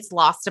like, it's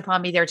lost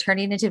upon me. They're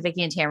turning into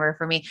Vicky and Tamara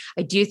for me.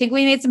 I do think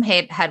we made some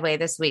headway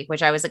this week,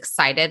 which I was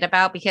excited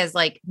about because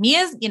like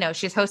Mia's,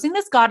 she's hosting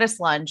this goddess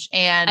lunch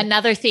and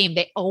another theme.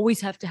 They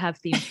always have to have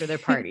themes for their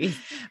party.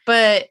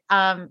 But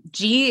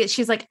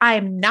she's like,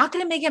 I'm not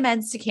going to make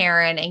amends to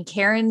Karen. And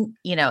Karen,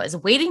 is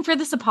waiting for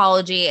this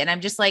apology. And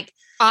I'm just like,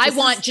 I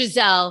want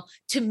Giselle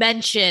to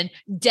mention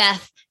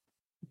death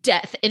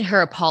in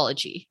her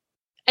apology.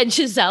 And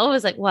Giselle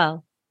was like,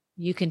 well,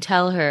 you can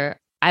tell her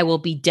I will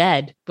be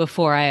dead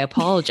before I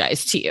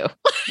apologize to you.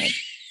 I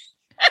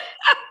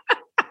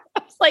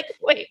was like,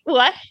 wait,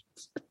 what?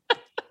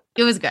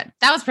 It was good.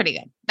 That was pretty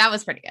good.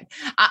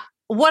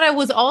 What I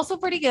was also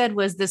pretty good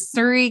was the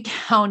Surrey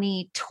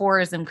County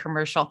tourism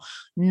commercial,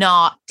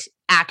 not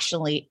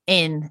actually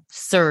in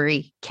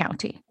Surrey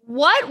County.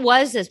 What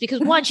was this?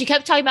 Because one, she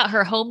kept talking about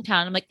her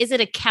hometown. I'm like, is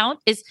it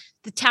is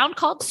the town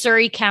called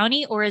Surrey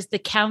County or is the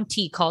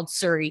county called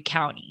Surrey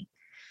County?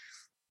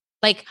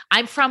 Like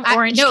I'm from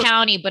Orange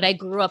County, but I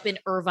grew up in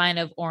Irvine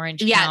of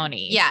Orange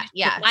County. Yeah.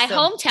 Like my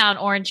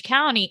hometown, Orange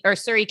County or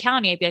Surrey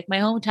County, I'd be like my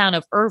hometown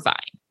of Irvine.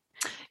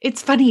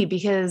 It's funny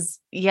because,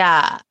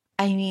 sometimes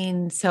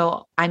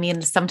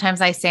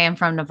I say I'm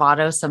from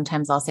Novato.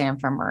 Sometimes I'll say I'm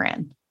from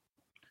Marin.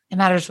 It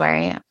matters where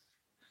I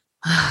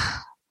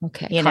am.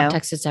 Okay.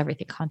 Context is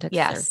everything. Context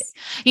is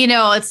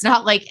everything. It's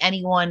not like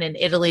anyone in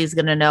Italy is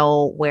going to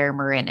know where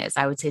Marin is.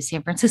 I would say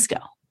San Francisco.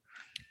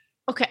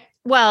 Okay.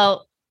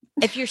 Well,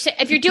 if you're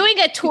doing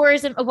a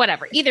tourism or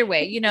whatever, either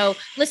way,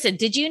 listen,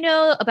 did you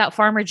know about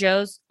Farmer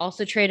Joe's,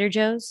 also Trader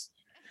Joe's?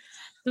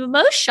 The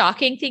most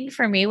shocking thing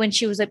for me when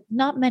she was like,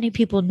 not many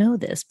people know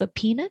this, but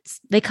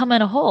peanuts, they come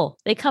in a hole.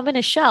 They come in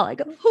a shell. I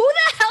go, who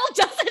the hell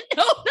doesn't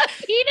know that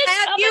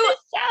peanuts come in a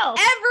shell?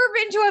 Ever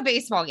been to a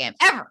baseball game?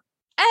 Ever.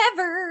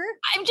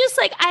 I'm just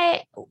like,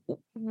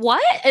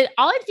 what? And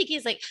all I'm thinking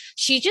is like,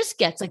 she just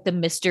gets like the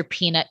Mr.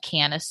 Peanut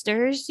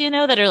canisters,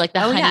 that are like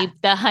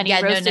the honey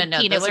roasted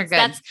peanut. Those are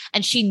good.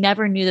 And she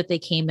never knew that they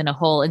came in a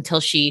hole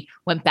until she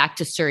went back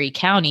to Surrey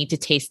County to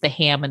taste the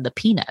ham and the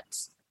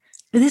peanuts.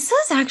 This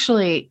is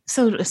actually,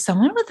 so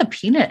someone with a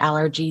peanut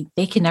allergy,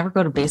 they can never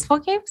go to baseball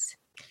games?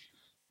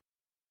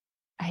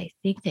 I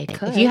think they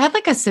could. If you had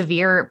like a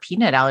severe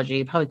peanut allergy,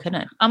 you probably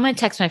couldn't. I'm going to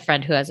text my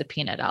friend who has a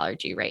peanut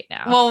allergy right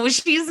now. Well,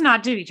 she's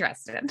not to be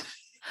trusted.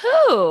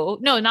 Who?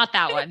 No, not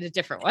that one. A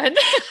different one.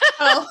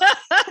 Oh.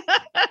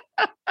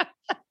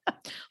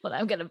 Well,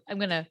 I'm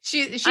gonna.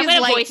 She's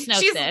light, voice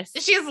note this.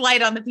 She's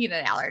light on the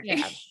peanut allergy.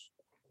 Yeah.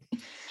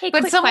 Hey,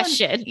 quick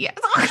question. Yes.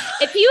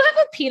 If you have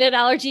a peanut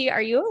allergy,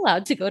 are you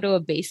allowed to go to a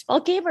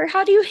baseball game, or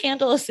how do you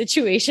handle a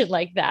situation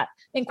like that?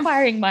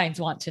 Inquiring minds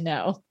want to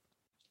know.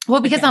 Well,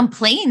 because on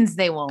planes,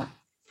 they won't.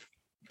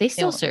 They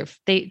still serve.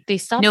 They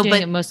stopped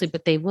doing it mostly,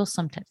 but they will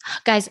sometimes.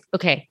 Guys,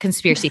 okay,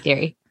 conspiracy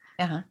theory.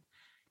 Uh-huh.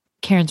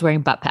 Karen's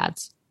wearing butt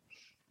pads.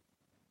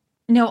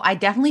 No, I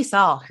definitely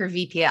saw her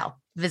VPL,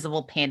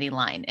 visible panty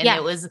line. And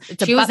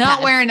she was not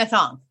pad. wearing a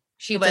thong.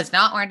 She was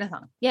not wearing a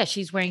thong. Yeah,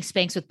 she's wearing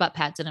Spanx with butt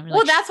pads, and I'm like,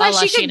 Well, that's why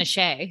she could. Sheena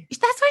Shea.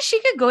 That's why she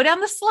could go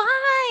down the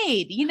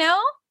slide. You know,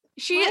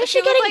 Why is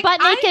she getting like, butt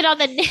naked on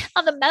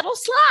the metal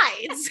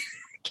slides?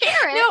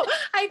 Karen. No,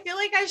 I feel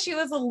like as she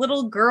was a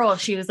little girl,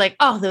 she was like,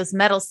 "Oh, those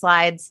metal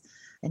slides."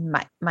 And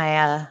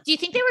my Do you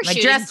think they were my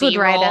shooting dress would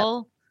ride B-roll?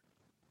 up.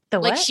 The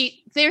Like what?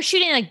 they're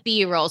shooting like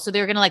B-roll, so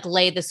they're gonna like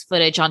lay this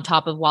footage on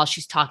top of while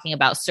she's talking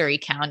about Surrey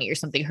County or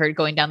something, her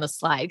going down the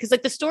slide. Because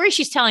like the story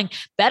she's telling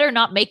better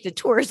not make the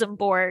tourism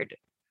board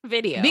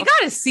video. We got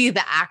to see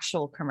the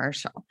actual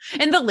commercial.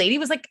 And the lady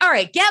was like, all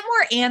right, get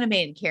more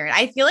animated, Karen.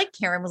 I feel like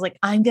Karen was like,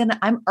 I'm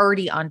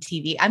already on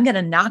TV. I'm going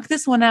to knock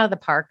this one out of the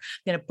park.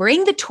 I'm going to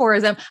bring the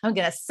tourism. I'm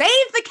going to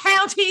save the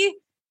county.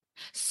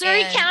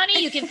 Surrey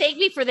County, you can thank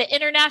me for the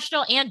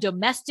international and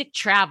domestic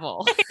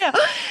travel.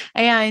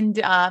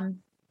 And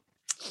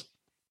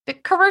the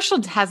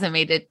commercial hasn't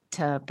made it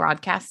to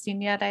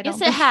broadcasting yet. I don't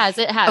Yes, it has.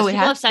 It has. Oh, it People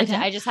have has? sent It it.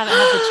 has? I just haven't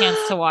had the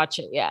chance to watch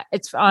it yet.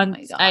 It's on. Oh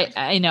my God.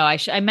 I know.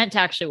 I meant to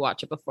actually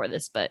watch it before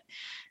this, but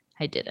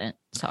I didn't.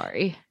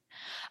 Sorry.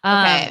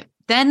 Okay.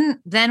 Then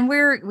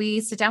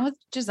we sit down with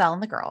Giselle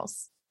and the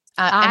girls.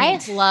 I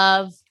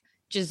love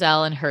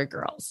Giselle and her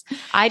girls.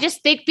 I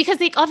just think because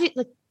they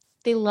obviously like,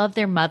 they love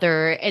their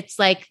mother. It's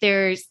like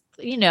there's,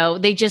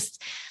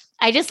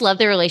 I just love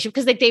their relationship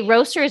because like they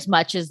roast her as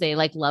much as they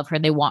like love her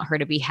and they want her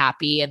to be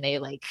happy and they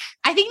like.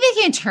 I think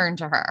they can turn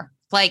to her.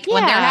 Like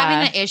when they're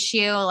having an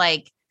issue,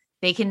 like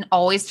they can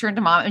always turn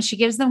to mom and she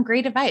gives them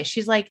great advice.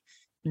 She's like,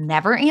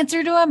 never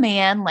answer to a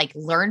man, like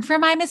learn from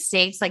my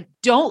mistakes. Like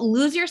don't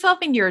lose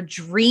yourself in your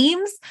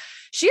dreams.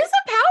 She's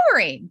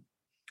empowering.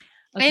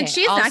 Okay, and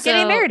she's not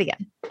getting married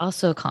again.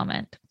 Also a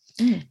comment.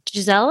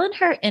 Giselle in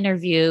her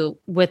interview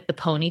with the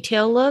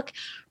ponytail look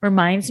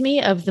reminds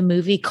me of the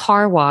movie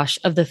Car Wash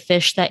of the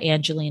fish that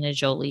Angelina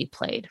Jolie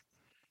played.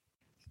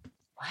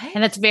 What?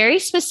 And that's very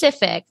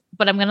specific,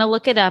 but I'm going to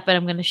look it up and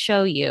I'm going to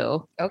show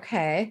you.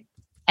 Okay.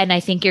 And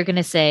I think you're going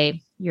to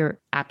say you're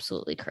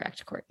absolutely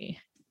correct, Courtney.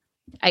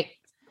 This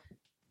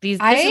is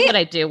what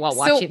I do while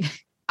watching.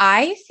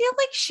 I feel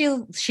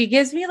like she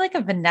gives me like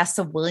a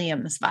Vanessa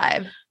Williams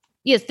vibe.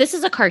 Yes, this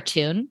is a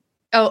cartoon.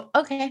 Oh,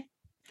 okay.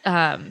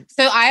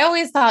 So I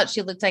always thought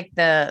she looked like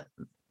okay.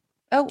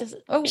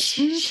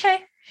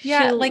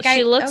 Yeah,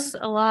 she looks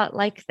a lot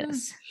like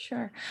this.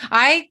 Sure.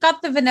 I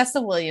got the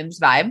Vanessa Williams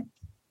vibe.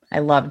 I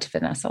loved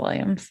Vanessa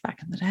Williams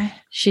back in the day.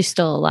 She's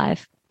still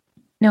alive.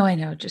 No, I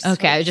know. Just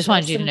okay. I just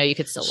wanted you to know you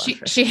could still love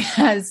her. She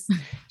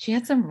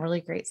had some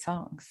really great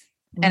songs.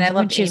 And I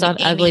loved she was on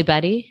Ugly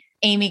Betty.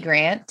 Amy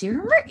Grant. Do you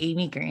remember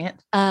Amy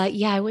Grant?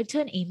 Yeah, I went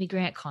to an Amy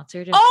Grant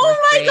concert.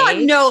 Oh my God.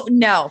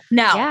 No.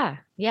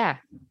 Yeah.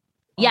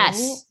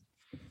 Yes.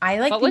 I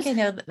I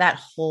know that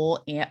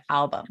whole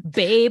album.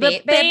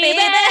 Baby.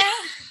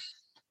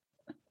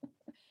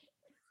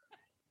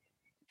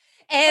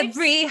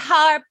 Every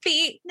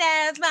heartbeat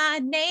knows my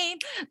name,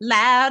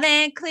 loud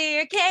and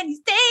clear. Can you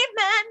say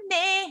my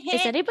name?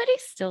 Is anybody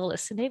still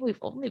listening? We've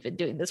only been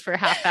doing this for a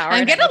half hour.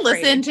 I'm gonna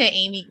listen to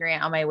Amy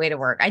Grant on my way to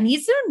work. I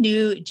need some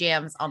new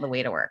jams on the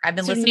way to work. I've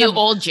been listening to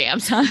old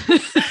jams. Huh?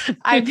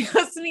 I've been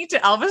listening to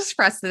Elvis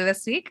Presley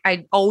this week.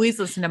 I always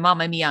listen to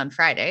Mamma Mia on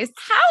Fridays.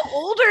 How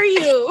old are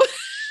you?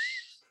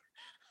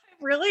 I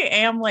really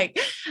am. Like,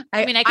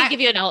 I could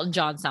give you an Elton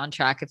John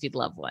soundtrack if you'd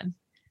love one.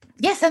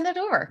 Yeah, send it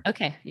over.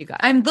 Okay, you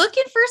got it. I'm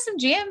looking for some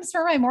jams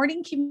for my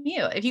morning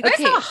commute. If you guys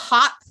have a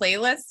hot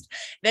playlist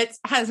that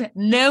has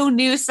no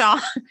new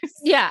songs.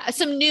 Yeah,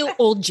 some new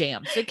old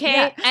jams, okay?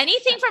 Yeah.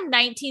 Anything from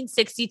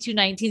 1960 to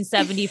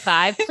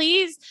 1975,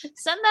 please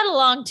send that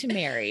along to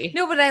Mary.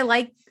 No, but I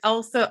like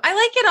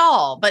it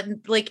all, but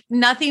like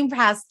nothing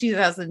past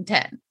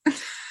 2010.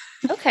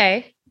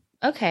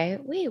 Okay.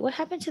 Wait, what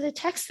happened to the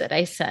text that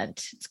I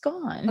sent? It's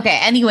gone. Okay.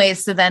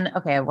 Anyways, so then,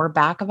 we're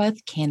back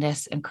with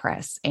Candace and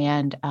Chris.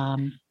 And,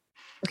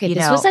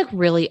 this was like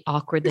really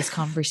awkward, this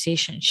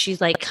conversation.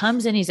 She's like,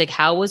 comes in, he's like,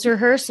 how was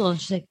rehearsal? And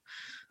she's like,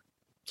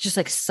 just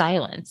like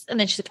silence. And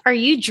then she's like, are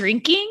you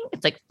drinking?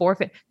 It's like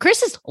 4:50.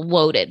 Chris is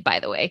loaded, by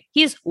the way.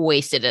 He is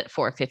wasted at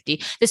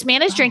 4:50. This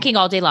man is drinking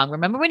all day long.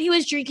 Remember when he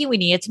was drinking, we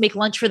needed to make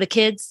lunch for the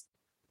kids?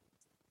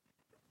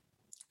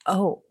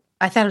 Oh,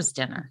 I thought it was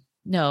dinner.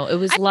 No, it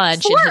was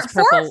lunch.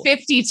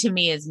 4:50 to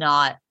me is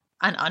not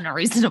an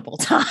unreasonable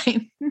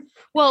time.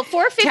 Well,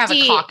 4:50 to have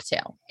a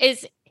cocktail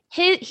is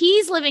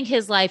he's living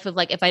his life of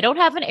like, if I don't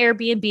have an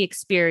Airbnb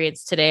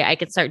experience today, I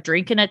can start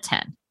drinking at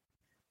 10.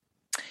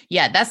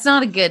 Yeah, that's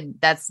not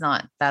good.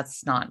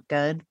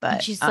 But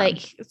and she's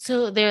like,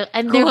 so they're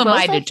who am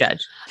I to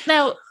judge?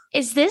 Now,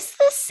 is this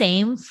the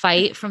same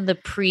fight from the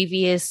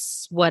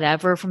previous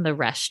whatever from the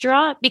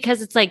restaurant?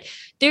 Because it's like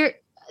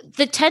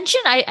the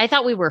tension, I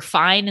thought we were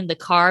fine in the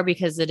car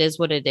because it is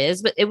what it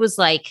is, but it was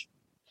like,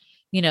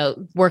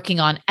 working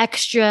on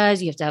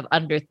extras. You have to have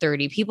under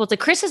 30 people.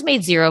 Chris has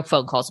made 0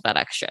 phone calls about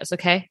extras.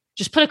 Okay.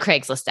 Just put a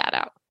Craigslist ad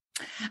out.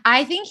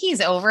 I think he's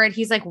over it.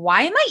 He's like,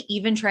 why am I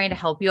even trying to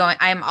help you?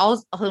 I'm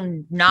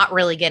also not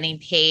really getting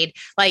paid.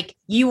 Like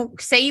you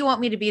say you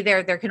want me to be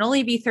there. There can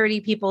only be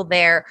 30 people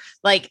there.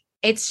 Like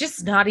it's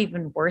just not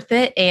even worth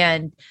it.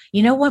 And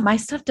you know what? My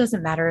stuff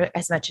doesn't matter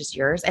as much as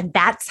yours. And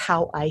that's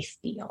how I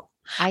feel.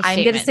 I'm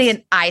going to say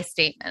an I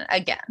statement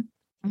again.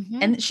 Mhm.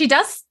 And she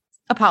does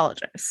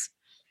apologize.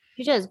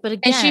 He does, but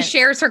again, And she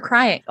shares her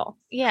cry angle.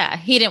 yeah,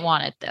 he didn't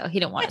want it though. He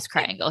didn't want his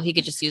triangle. He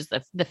could just use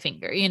the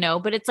finger,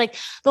 but it's like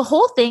the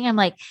whole thing. I'm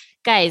like,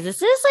 guys,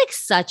 this is like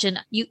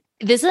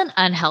this is an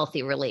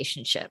unhealthy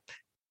relationship.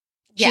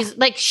 She's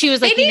like, she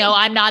was like,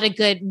 I'm not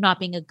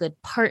being a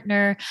good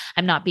partner.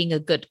 I'm not being a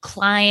good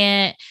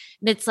client.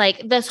 And it's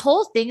like, this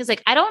whole thing is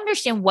like, I don't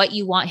understand what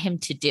you want him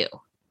to do.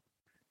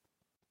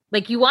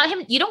 Like you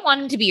don't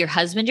want him to be your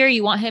husband, or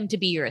you want him to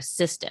be your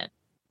assistant.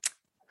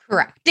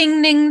 Correct.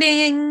 Ding, ding,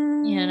 ding.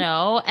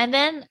 And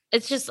then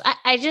it's just,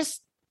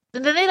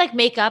 and then they like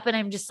make up, and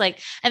I'm just like,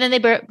 and then they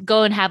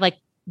go and have like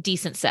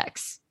decent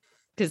sex,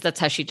 because that's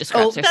how she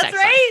describes her sex. That's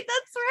right.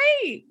 That's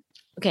right.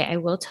 Okay. I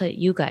will tell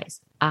you guys,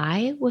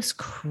 I was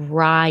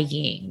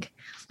crying,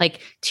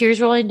 like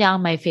tears rolling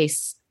down my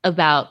face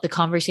about the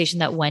conversation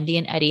that Wendy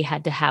and Eddie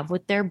had to have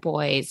with their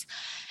boys.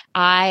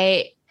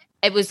 It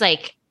was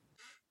like,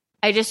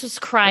 I just was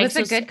crying. It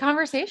was a good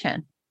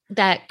conversation.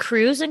 That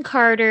Cruz and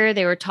Carter,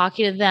 they were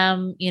talking to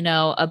them,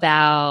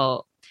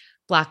 about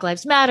Black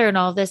Lives Matter and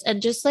all this.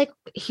 And just like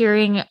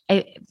hearing,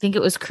 I think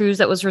it was Cruz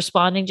that was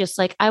responding, just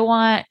like, I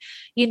want,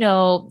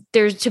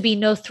 there's to be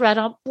no threat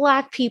on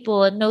Black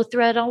people and no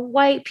threat on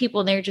white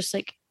people. And they're just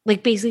like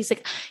basically it's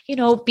like,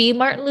 be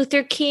Martin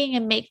Luther King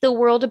and make the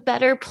world a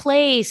better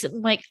place.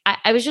 And like,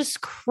 I was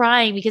just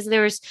crying, because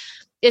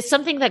it's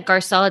something that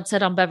Garcelle had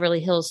said on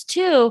Beverly Hills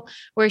too,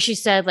 where she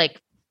said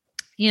like,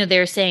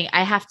 they're saying,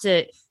 I have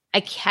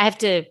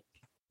to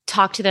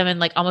talk to them and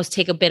like almost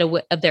take a bit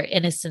of their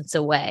innocence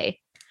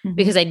away,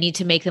 because I need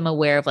to make them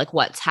aware of like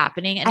what's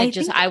happening. And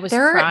I was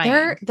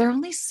crying. They're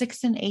only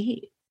 6 and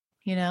 8,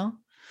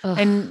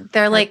 and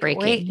they're like,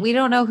 wait, we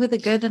don't know who the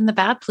good and the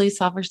bad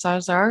police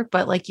officers are,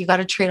 but like, you got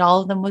to treat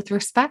all of them with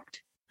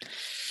respect.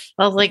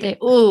 I was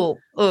like, ooh.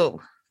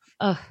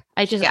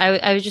 I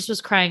just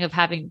was crying of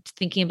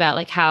thinking about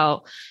like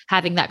how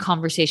having that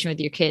conversation with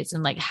your kids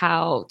and like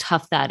how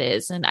tough that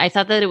is. And I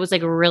thought that it was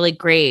like a really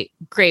great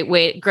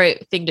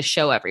thing to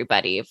show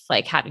everybody of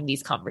like having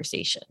these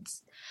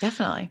conversations.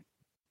 Definitely.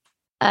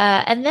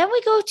 And then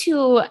we go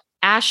to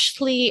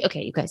Ashley.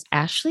 Okay, you guys,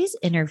 Ashley's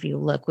interview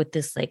look with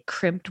this like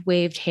crimped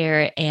waved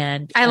hair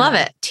and I love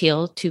it.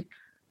 Teal too.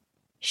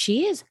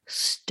 She is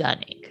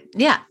stunning.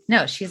 Yeah.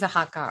 No, she's a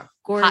hot girl.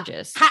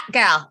 Gorgeous. Hot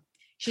gal.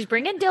 She's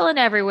bringing Dylan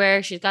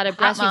everywhere. She's got a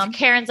breastfeed.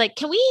 Karen's like,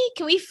 can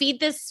we feed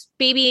this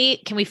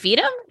baby? Can we feed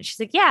him? She's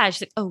like, yeah.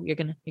 She's like, oh, you're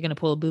gonna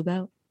pull a boob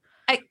out?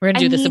 We're gonna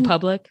do this in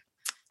public.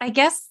 I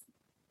guess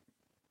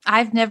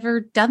I've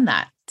never done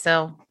that.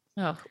 So,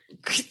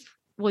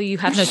 well, you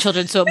have no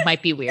children, so it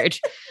might be weird.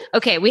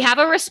 Okay, we have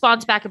a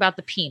response back about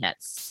the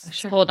peanuts.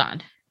 Sure. Hold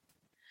on.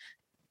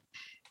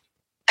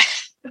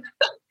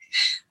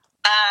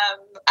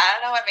 I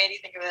don't know what made you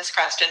think of this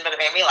question, but it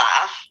made me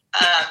laugh.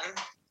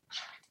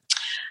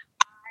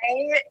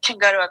 I can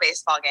go to a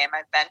baseball game.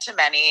 I've been to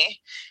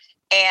many.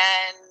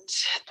 And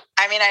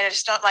I mean, I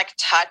just don't like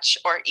touch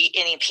or eat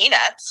any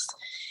peanuts.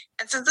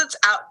 And since it's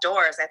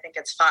outdoors, I think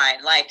it's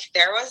fine. Like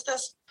there was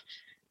this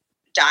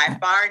dive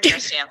bar near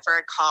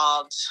Stanford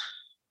called...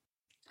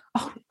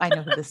 Oh, I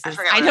know who this is.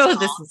 I know who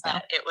this is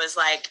now. It was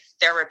like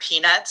there were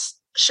peanuts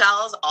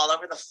shells all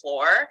over the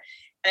floor.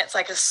 And it's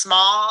like a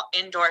small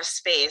indoor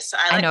space. So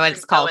I know what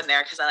it's called. Go in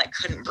there because I like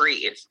couldn't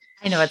breathe.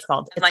 I know what it's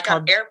called. And like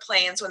on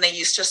airplanes, when they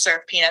used to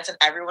serve peanuts and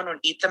everyone would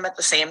eat them at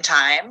the same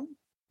time,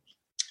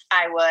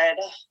 I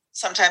would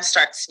sometimes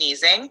start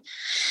sneezing,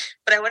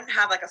 but I wouldn't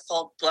have like a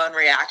full blown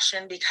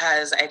reaction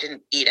because I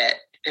didn't eat it,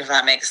 if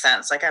that makes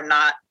sense. Like I'm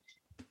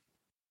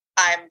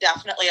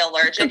definitely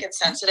allergic and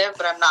sensitive,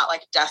 but I'm not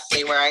like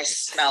deathly where I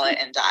smell it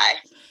and die.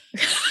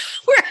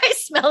 Where I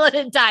smell it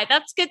and die.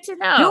 That's good to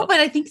know. No,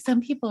 but I think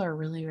some people are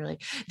really, really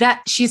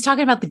that she's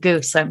talking about the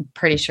Goose. I'm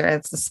pretty sure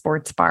it's the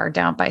sports bar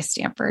down by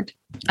Stanford.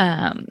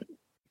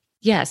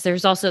 Yes,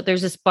 there's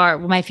this bar.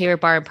 My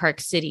favorite bar in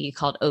Park City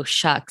called Oh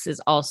Shucks is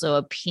also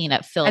a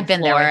peanut filled. I've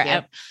been floor. there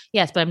with you.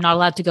 Yes, but I'm not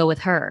allowed to go with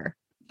her.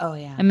 Oh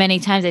yeah. And many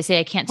times I say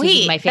I can't take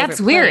you to my favorite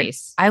that's weird.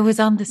 place. I was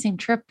on the same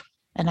trip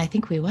and I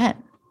think we went.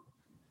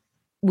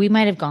 We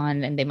might have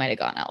gone and they might have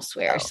gone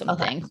elsewhere or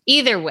something. Okay.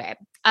 Either way.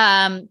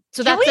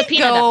 So that's the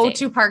peanut go update.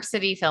 To Park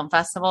City Film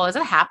Festival. Is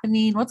it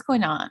happening? What's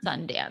going on?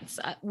 Sundance.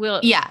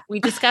 We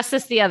discussed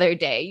this the other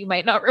day. You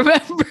might not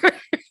remember.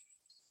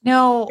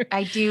 No,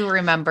 I do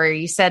remember.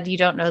 You said you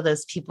don't know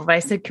those people, but I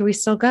said, can we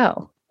still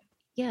go?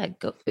 Yeah,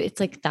 go. It's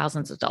like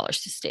thousands of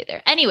dollars to stay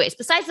there. Anyways,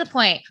 besides the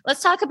point,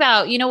 let's talk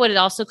about, what it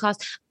also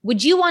costs.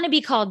 Would you want to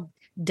be called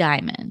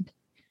Diamond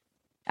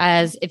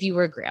as if you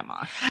were a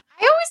grandma?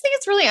 I always think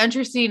it's really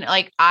interesting.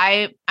 Like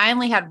I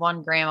only had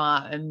one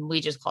grandma and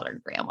we just called her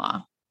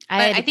grandma.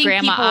 I think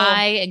Grandma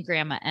I and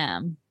Grandma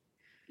M.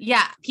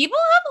 Yeah. People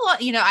have a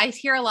lot, I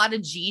hear a lot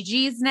of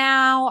Gigi's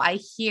now. I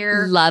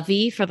hear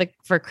Lovey for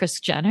Kris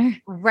Jenner.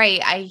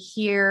 Right. I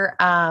hear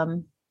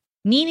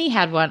Nene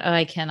had one. Oh,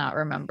 I cannot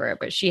remember it,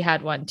 but she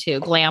had one too.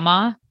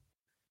 Glamma.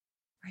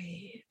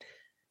 Right.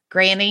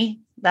 Granny.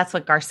 That's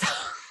what Garcelle.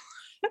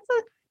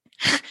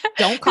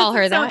 Don't call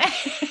her that.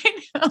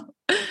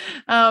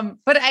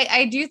 But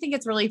I do think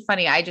it's really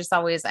funny. I just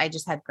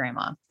had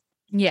grandma.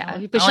 Yeah.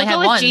 I But she'll only go had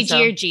with one, Gigi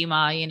so- or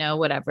Gma,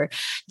 whatever.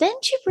 Then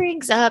she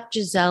brings up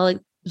Giselle's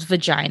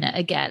vagina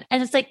again.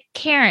 And it's like,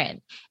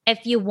 Karen,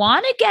 if you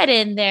want to get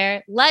in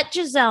there, let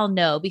Giselle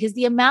know, because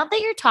the amount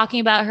that you're talking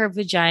about her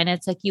vagina,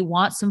 it's like you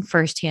want some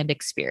firsthand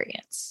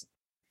experience.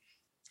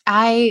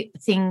 I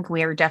think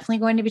we're definitely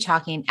going to be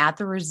talking at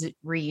the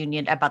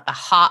reunion about the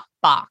hot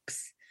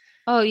box.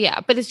 Oh yeah.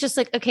 But it's just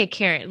like, okay,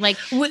 Karen, like,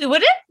 Would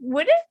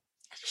it?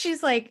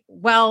 She's like,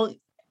 well,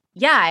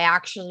 yeah, I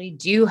actually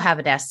do have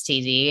an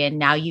STD and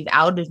now you've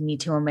outed me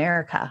to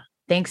America.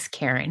 Thanks,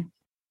 Karen.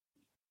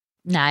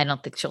 nah, I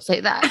don't think she'll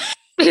say that.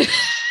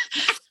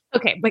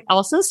 Okay. But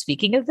also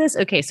speaking of this,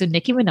 okay. So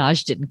Nicki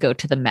Minaj didn't go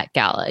to the Met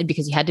Gala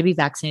because you had to be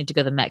vaccinated to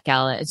go to the Met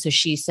Gala. And so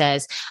she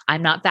says,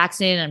 I'm not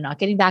vaccinated. I'm not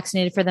getting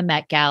vaccinated for the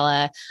Met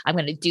Gala. I'm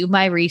going to do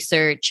my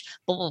research,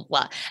 blah, blah,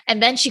 blah.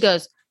 And then she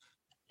goes,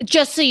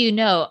 just so you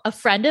know, a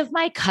friend of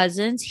my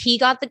cousin's, he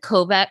got the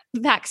COVID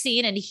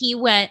vaccine and he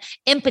went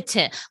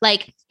impotent.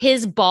 Like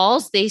his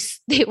balls, they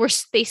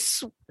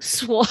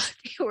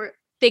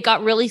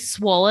got really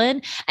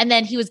swollen, and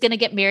then he was going to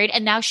get married,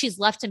 and now she's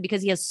left him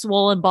because he has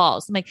swollen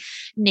balls. I'm like,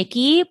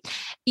 Nikki,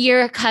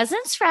 your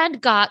cousin's friend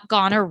got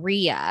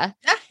gonorrhea.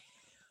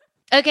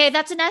 Okay,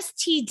 that's an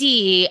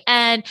STD,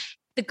 and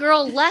the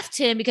girl left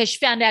him because she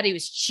found out he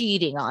was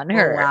cheating on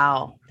her. Oh,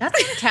 wow.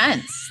 That's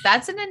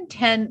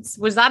intense.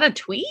 Was that a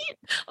tweet?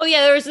 Oh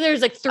yeah,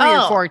 there's like 3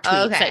 or 4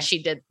 tweets okay. that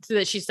she did,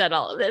 that she said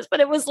all of this, but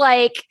it was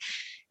like,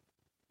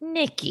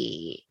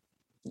 Nikki.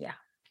 Yeah.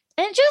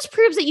 And it just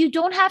proves that you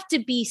don't have to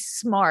be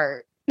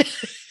smart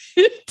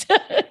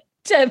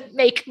to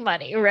make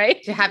money,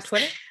 right? To have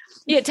Twitter?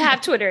 Yeah, to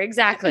have Twitter,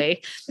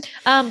 exactly.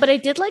 But I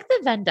did like the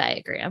Venn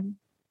diagram.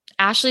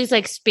 Ashley's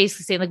like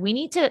basically saying, like, we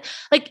need to,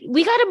 like,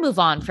 we got to move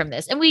on from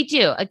this. And we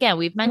do. Again,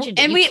 we've mentioned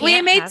and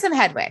we made some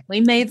headway. We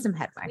made some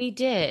headway. We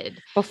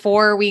did.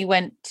 Before we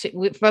went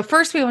to, but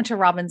first we went to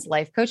Robin's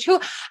life coach, who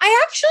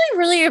I actually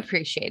really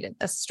appreciated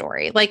this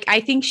story. Like, I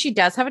think she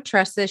does have a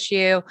trust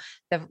issue.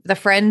 The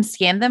friend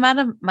scammed them out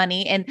of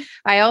money. And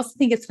I also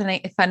think it's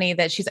funny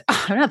that she's,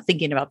 oh, I'm not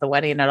thinking about the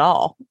wedding at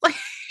all. Like,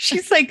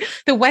 she's like,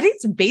 the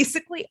wedding's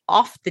basically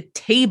off the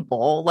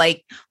table.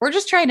 Like, we're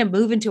just trying to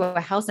move into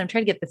a house and I'm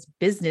trying to get this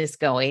business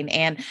going.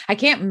 And I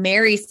can't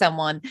marry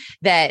someone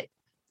that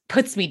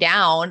puts me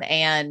down,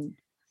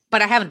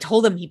 but I haven't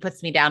told him he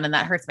puts me down, and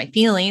that hurts my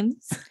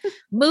feelings.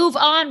 Move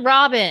on,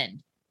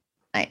 Robin.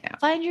 I know.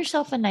 Find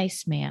yourself a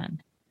nice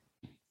man.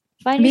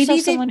 Find yourself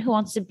someone who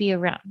wants to be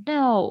around.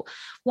 No,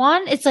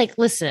 Juan, it's like,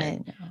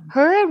 listen,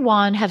 her and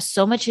Juan have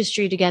so much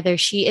history together.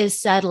 She is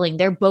settling.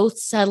 They're both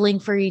settling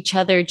for each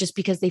other just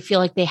because they feel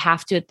like they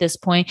have to at this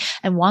point.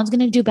 And Juan's going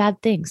to do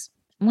bad things.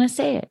 I'm going to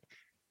say it.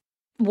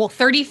 Well,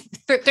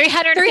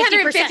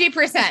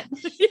 350%.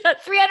 Yeah,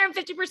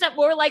 350%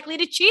 more likely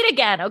to cheat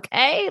again.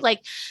 Okay.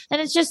 Like,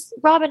 and it's just,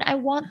 Robin, I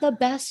want the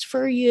best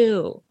for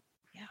you.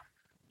 Yeah.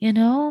 You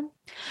know?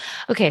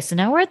 Okay. So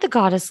now we're at the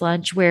goddess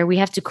lunch where we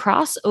have to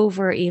cross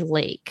over a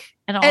lake.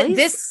 And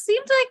this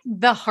seemed like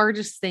the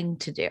hardest thing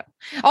to do.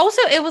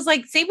 Also, it was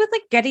like, same with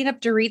like getting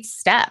up Dorit's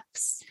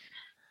steps.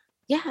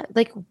 Yeah.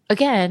 Like,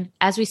 again,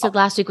 as we said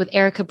last week with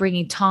Erica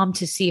bringing Tom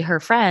to see her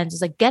friends,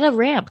 it's like, get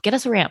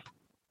us a ramp.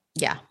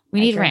 Yeah. We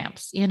need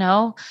ramps, you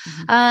know?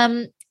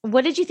 Mm-hmm.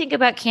 What did you think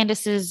about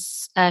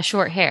Candace's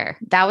short hair?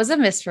 That was a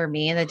miss for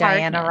me. The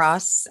Diana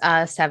Ross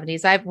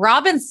 70s.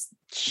 Robin's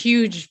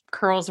huge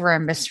curls were a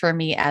miss for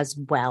me as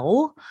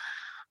well.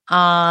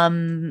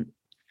 I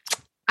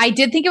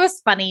did think it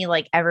was funny.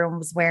 Like, everyone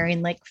was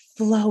wearing like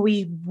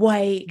flowy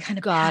white kind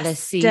of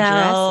goddessy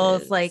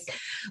dresses, like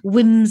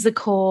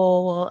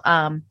whimsical.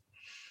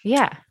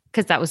 Yeah,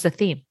 because that was the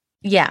theme.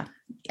 Yeah.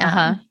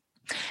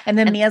 And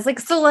then Mia's like,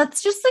 so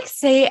let's just like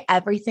say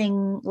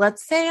everything.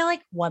 Let's say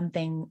like one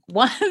thing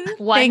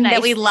thing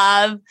that we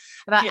love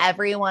about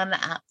everyone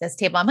at this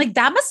table. I'm like,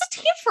 that must have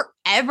taken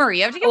forever.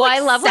 You have to get I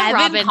love when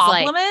Robin's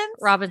compliments.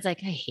 Robin's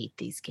like, I hate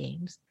these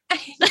games. I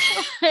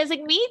was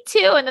like, me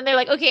too. And then they're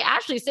like, okay,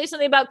 Ashley, say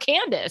something about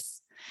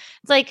Candace.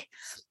 It's like,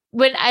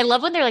 I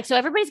love when they're like, so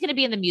everybody's going to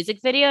be in the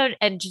music video.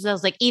 And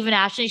Giselle's like, even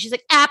Ashley. She's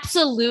like,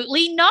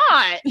 absolutely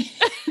not.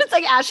 It's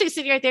like Ashley's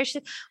sitting right there. She's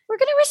like, we're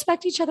going to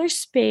respect each other's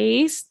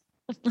space.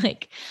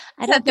 Like,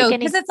 I don't think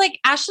because it's like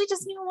Ashley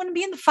doesn't even want to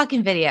be in the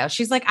fucking video.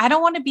 She's like, I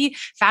don't want to be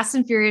Fast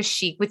and Furious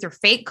chic with your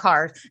fake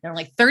cars and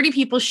like 30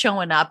 people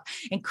showing up.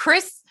 And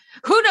Chris,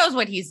 who knows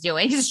what he's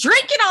doing? He's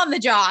drinking on the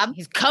job.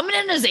 He's coming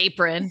in his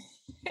apron,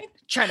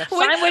 trying to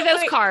find where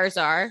those cars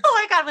are. Oh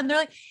my God. When they're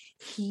like,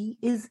 he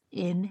is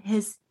in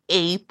his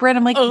apron.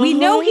 I'm like, we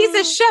know he's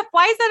a chef.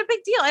 Why is that a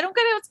big deal? I don't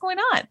get what's going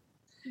on.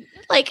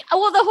 Like,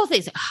 well, the whole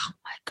thing's like, oh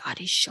my God,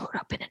 he showed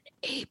up in an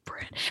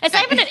apron. It's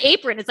not even an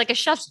apron. It's like a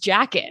chef's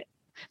jacket.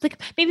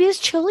 Like, maybe it's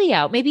chilly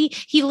out. Maybe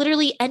he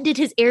literally ended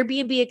his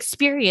Airbnb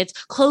experience,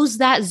 closed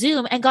that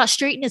Zoom, and got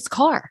straight in his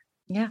car.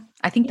 Yeah,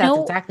 I think that's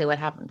exactly what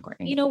happened,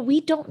 Courtney.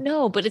 We don't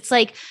know, but it's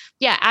like,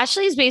 yeah,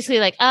 Ashley is basically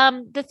like,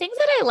 the things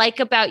that I like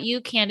about you,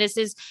 Candace,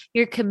 is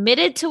you're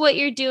committed to what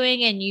you're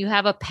doing and you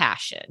have a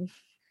passion.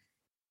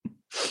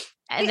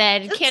 And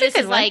then Candace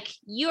is like,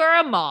 you're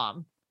a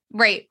mom.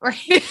 Right.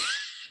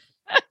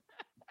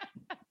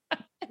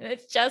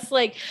 It's just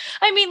like,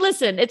 I mean,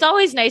 listen, it's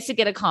always nice to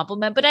get a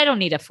compliment, but I don't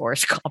need a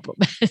forced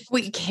compliment.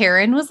 Wait,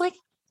 Karen was like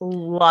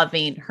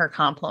loving her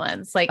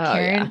compliments. Like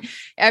Karen,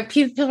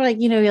 people are like,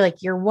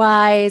 you're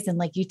wise and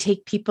like you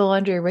take people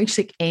under your wing. She's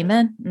like,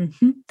 amen.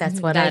 Mm-hmm.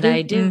 That's what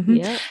I do. Mm-hmm.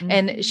 Yeah. Mm-hmm.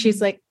 And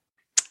she's like,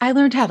 I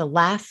learned how to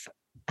laugh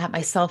at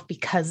myself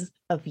because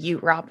of you,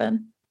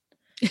 Robin.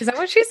 Is that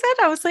what she said?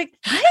 I was like,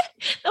 what?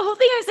 The whole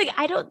thing, I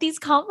was like, these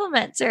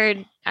compliments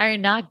are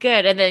not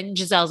good. And then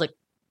Giselle's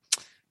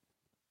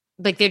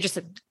like they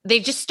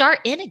just start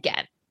in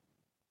again.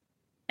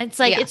 It's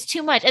like, it's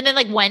too much. And then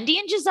like Wendy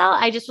and Giselle,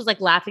 I just was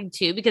like laughing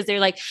too, because they're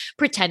like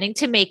pretending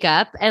to make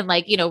up. And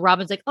like,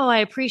 Robin's like, oh, I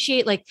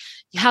appreciate like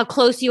how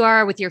close you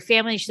are with your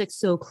family. And she's like,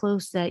 so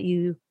close that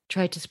you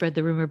tried to spread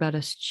the rumor about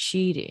us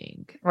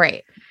cheating.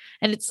 Right.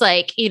 And it's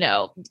like,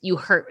 you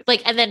hurt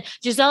like, and then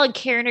Giselle and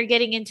Karen are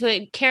getting into it.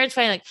 And Karen's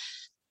finally like,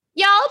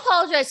 yeah, I'll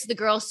apologize to the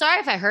girls. Sorry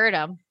if I hurt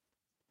them.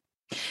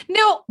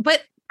 No,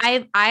 but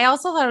I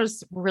also thought it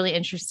was really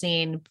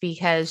interesting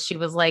because she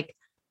was like,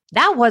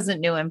 that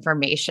wasn't new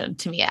information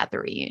to me at the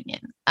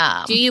reunion.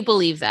 Do you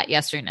believe that?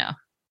 Yes or no?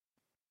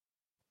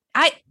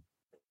 They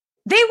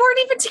weren't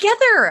even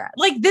together.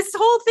 Like this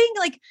whole thing,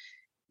 like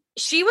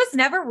she was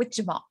never with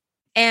Jamal.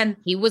 And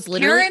he was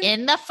literally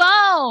in the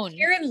phone.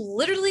 Karen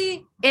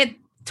literally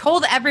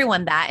told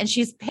everyone that. And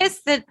she's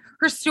pissed that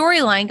her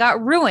storyline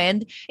got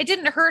ruined. It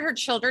didn't hurt her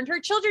children. Her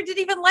children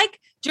didn't even like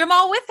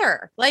Jamal with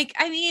her. Like,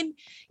 I mean,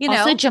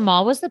 also,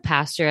 Jamal was the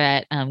pastor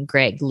at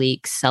Greg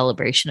Leake's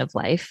Celebration of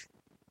Life.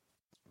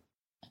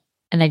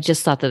 And I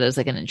just thought that was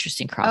like an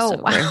interesting crossover.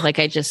 Oh, wow. Like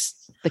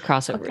the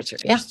crossovers are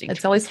interesting. Yeah,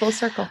 it's always full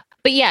circle.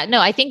 But yeah,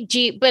 no, I think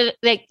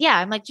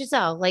I'm like,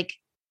 Giselle, like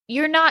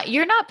you're not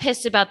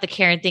pissed about the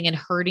Karen thing and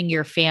hurting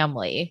your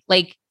family.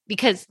 Like,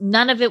 because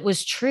none of it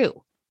was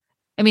true.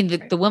 I mean,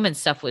 the woman's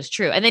stuff was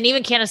true. And then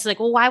even Candace is like,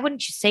 well, why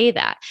wouldn't you say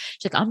that?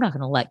 She's like, I'm not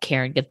going to let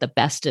Karen get the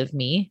best of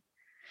me.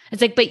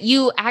 It's like, but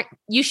you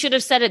should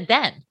have said it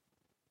then.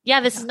 Yeah,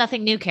 this is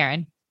nothing new,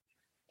 Karen.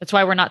 That's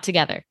why we're not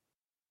together.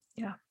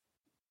 Yeah.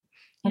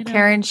 Well,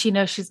 Karen, she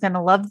knows she's going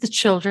to love the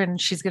children.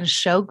 She's going to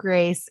show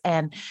grace.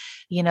 And,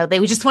 they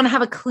would just want to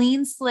have a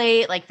clean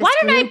slate. Like, why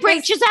didn't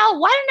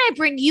I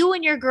bring you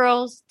and your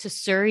girls to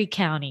Surrey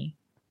County,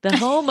 the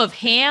home of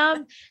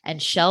ham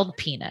and shelled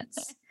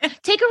peanuts?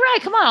 Take a ride.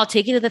 Come on. I'll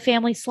take you to the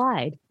family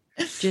slide.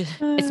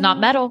 It's not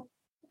metal.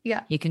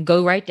 Yeah. You can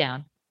go right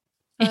down,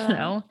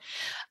 but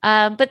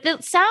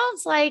it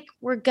sounds like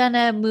we're going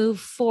to move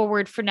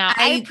forward for now.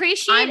 I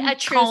appreciate a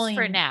truce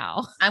for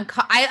now.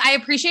 I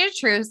appreciate a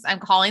truce. I'm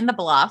calling the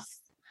bluff.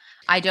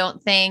 I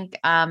don't think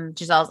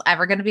Giselle's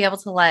ever going to be able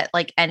to let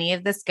like any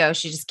of this go.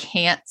 She just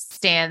can't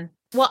stand.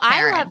 Well,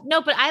 Karen.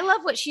 I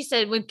love what she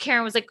said when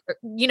Karen was like,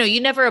 you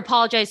never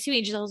apologized to me.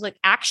 And Giselle was like,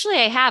 actually,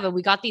 I have. And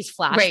we got these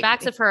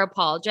flashbacks of her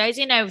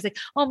apologizing. I was like,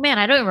 oh man,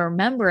 I don't even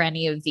remember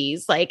any of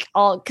these, like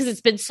all, because it's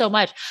been so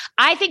much.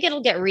 I think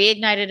it'll get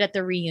reignited at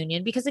the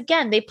reunion because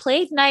again, they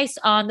played nice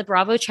on the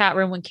Bravo chat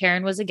room when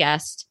Karen was a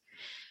guest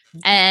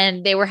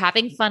and they were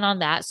having fun on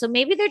that. So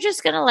maybe they're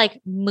just going to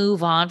like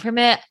move on from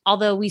it.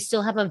 Although we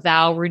still have a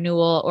vow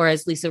renewal, or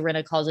as Lisa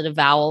Rinna calls it, a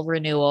vowel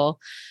renewal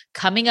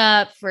coming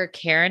up for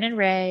Karen and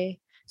Ray.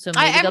 So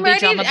maybe there'll be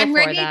drama before that. I'm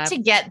ready to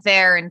get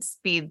there and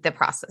speed the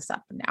process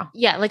up now.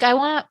 Yeah, like I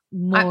want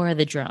more of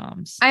the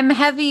drums. I'm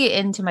heavy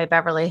into my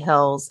Beverly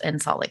Hills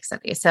and Salt Lake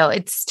City. So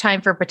it's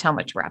time for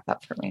Potomac to wrap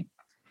up for me.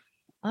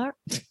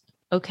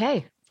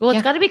 Okay. Well,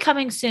 it's got to be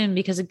coming soon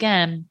because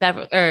again,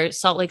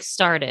 Salt Lake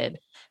started.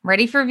 I'm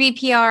ready for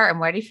VPR.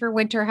 I'm ready for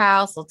Winter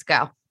House. Let's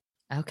go.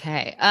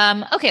 Okay.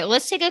 Okay,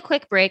 let's take a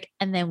quick break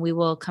and then we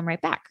will come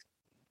right back.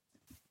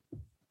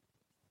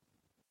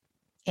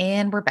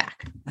 And we're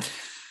back.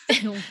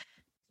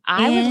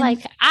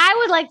 I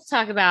would like to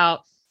talk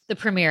about the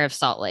premiere of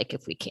Salt Lake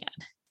if we can.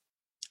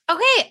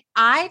 Okay,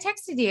 I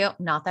texted you.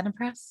 Not that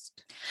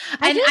impressed.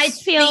 I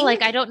feel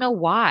like I don't know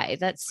why.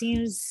 That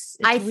seems.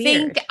 I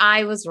think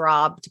I was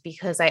robbed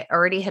because I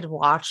already had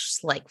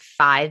watched like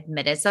 5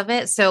 minutes of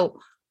it. So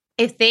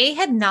if they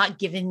had not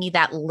given me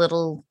that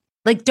little,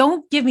 like,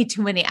 don't give me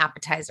too many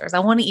appetizers. I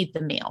want to eat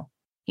the meal.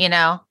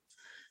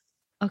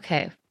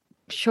 Okay,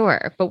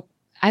 sure, but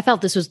I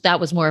felt that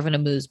was more of an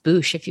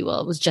amuse-bouche, if you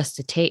will. It was just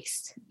a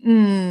taste.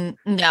 No,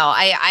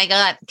 I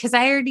got, because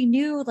I already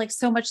knew like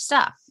so much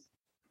stuff.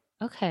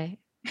 Okay.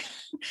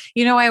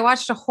 I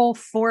watched a whole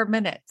 4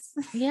 minutes.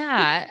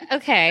 Yeah.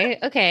 Okay.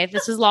 Okay.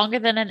 This is longer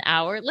than an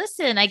hour.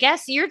 Listen, I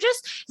guess you're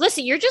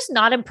just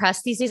not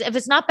impressed these days. If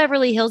it's not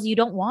Beverly Hills, you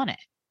don't want it.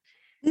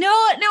 No,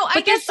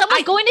 I guess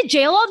someone's going to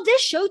jail on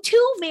this show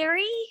too,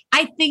 Mary.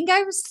 I think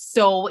I was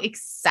so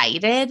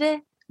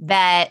excited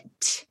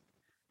that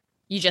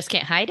you just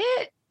can't hide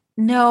it.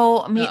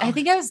 No, I mean, I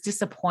think I was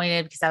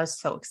disappointed because I was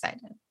so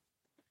excited.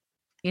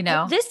 you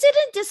know? This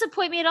didn't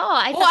disappoint me at all.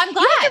 I'm glad. You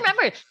have to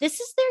remember, this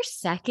is their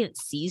second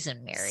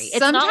season, Mary. It's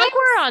not like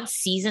we're on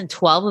season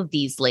 12 of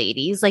these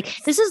ladies.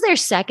 Like, this is their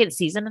second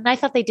season, and I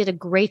thought they did a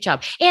great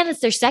job. And it's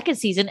their second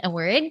season, and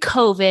we're in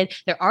COVID.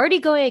 They're already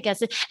going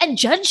against it. And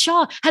Jen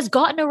Shah has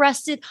gotten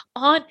arrested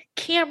on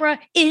camera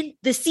in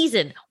the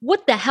season.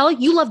 What the hell?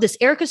 You love this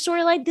Erica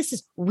storyline? This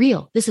is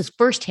real. This is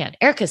firsthand.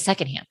 Erica's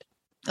secondhand.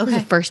 Okay.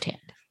 This is firsthand.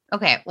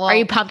 Okay. Well, are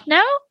you pumped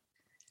now?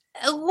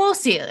 We'll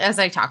see as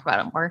I talk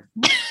about it more.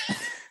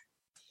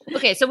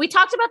 Okay, so we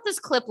talked about this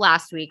clip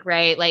last week,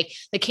 right? Like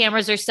the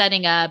cameras are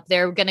setting up.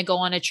 They're going to go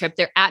on a trip.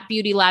 They're at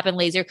Beauty Lab and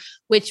Laser,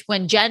 which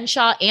when Jen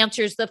Shah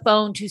answers the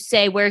phone to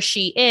say where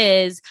she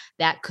is,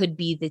 that could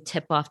be the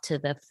tip off to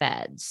the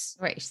feds.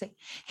 Right. She's like,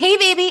 hey,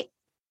 baby.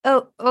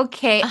 Oh,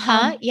 okay.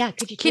 Yeah.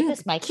 Could you keep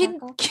this mic? Can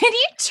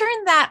you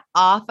turn that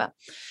off?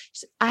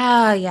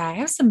 Yeah, I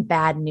have some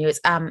bad news.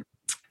 I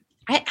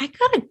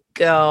gotta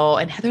go.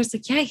 And Heather's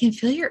like, yeah, I can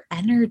feel your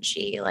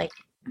energy. Like,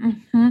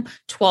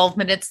 12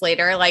 minutes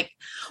later, like,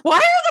 why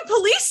are the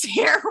police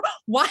here?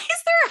 Why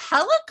is there a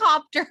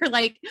helicopter?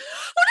 Like,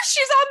 what if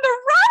she's on the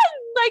run?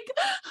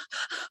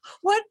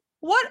 Like,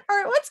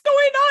 what's going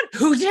on?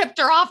 Who tipped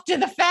her off to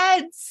the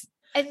feds?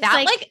 And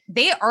that like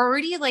they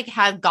already like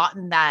had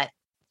gotten that.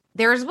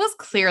 There was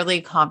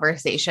clearly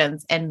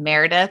conversations, and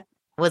Meredith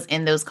was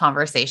in those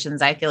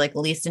conversations. I feel like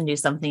Lisa knew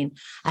something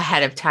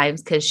ahead of time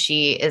because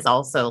she is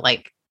also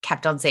like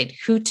kept on saying,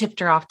 who tipped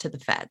her off to the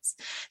feds?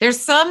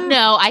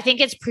 No, I think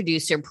it's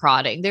producer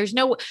prodding.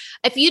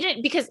 If you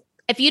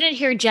didn't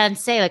hear Jen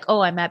say like,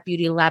 oh, I'm at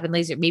Beauty Lab and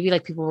Laser, maybe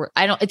like people were,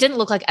 it didn't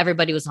look like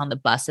everybody was on the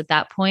bus at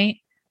that point.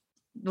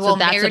 Well, so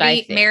that's what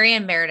I think. Mary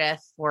and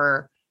Meredith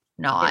were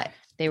not.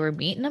 They were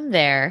meeting them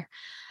there.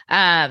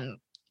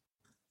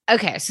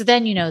 Okay. So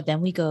then,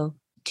 then we go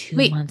 2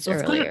 months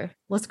earlier.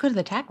 Let's go to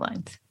the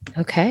taglines.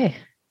 Okay.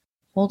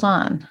 Hold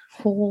on.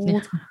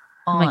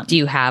 Like, do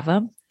you have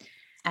them?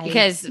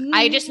 Because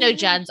I just know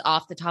Jen's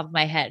off the top of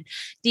my head.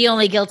 The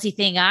only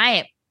thing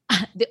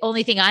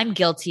I'm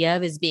guilty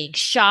of is being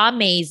Shaw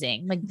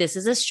amazing. Like, this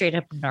is a straight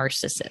up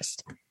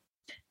narcissist.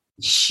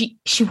 She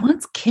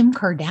wants Kim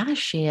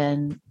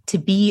Kardashian to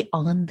be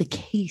on the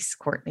case,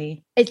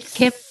 Courtney. It's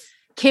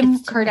Kim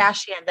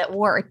Kardashian that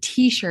wore a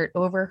t-shirt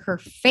over her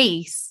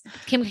face.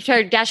 Kim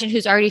Kardashian,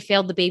 who's already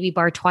failed the baby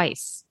bar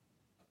twice.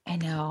 I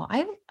know.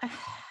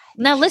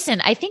 Now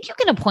listen, I think you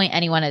can appoint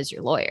anyone as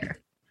your lawyer.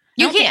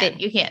 You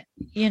can't.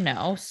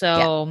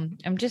 So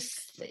I'm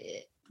just,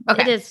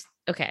 okay. It is,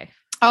 okay.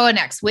 Oh,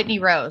 next, Whitney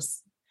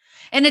Rose.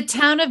 In a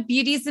town of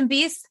beauties and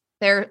beasts,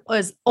 there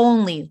was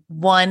only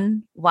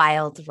one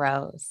wild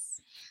rose.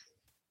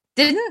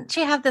 Didn't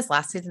she have this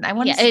last season? I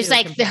wanted to. It was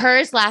like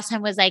hers last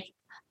time was like,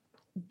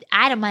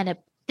 I don't mind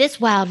this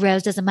wild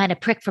rose doesn't mind a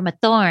prick from a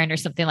thorn or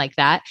something like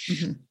that.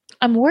 Mm-hmm.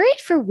 I'm worried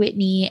for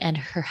Whitney and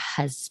her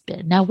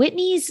husband. Now,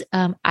 Whitney's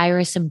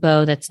Iris and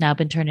Beau that's now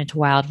been turned into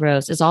Wild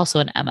Rose is also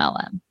an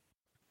MLM.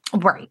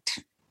 Right.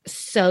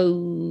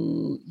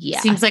 So, yeah.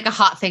 Seems like a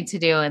hot thing to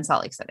do in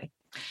Salt Lake City.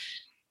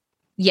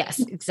 Yes,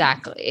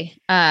 exactly.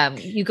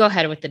 You go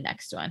ahead with the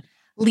next one.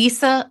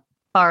 Lisa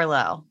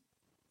Barlow.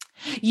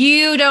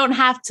 You don't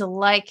have to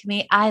like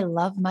me. I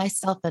love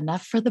myself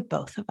enough for the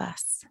both of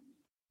us.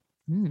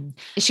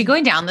 Is she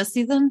going down this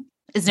season?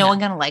 Is no one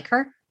going to like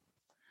her?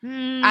 Her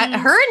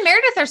and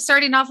Meredith are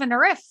starting off in a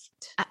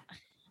rift.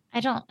 I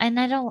don't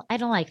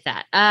like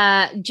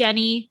that.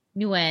 Jenny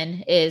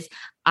Nguyen is,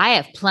 I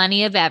have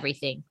plenty of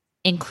everything,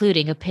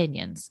 including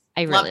opinions.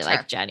 I really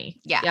like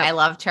Jenny. Yeah, yep. I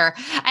loved her.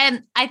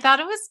 And I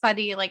thought it was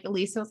funny. Like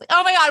Lisa was like,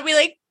 oh my God, we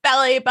like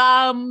belly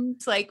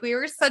bumped. Like we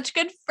were such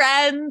good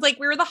friends. Like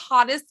we were the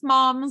hottest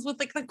moms with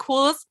like the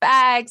coolest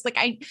bags. Like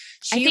I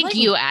think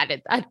you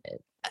added that.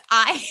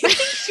 I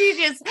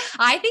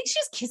think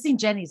she's kissing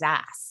Jenny's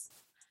ass.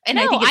 And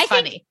I think it's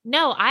funny.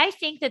 I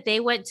think that they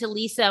went to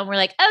Lisa and were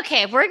like,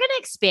 okay, if we're going to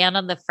expand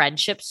on the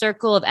friendship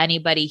circle of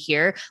anybody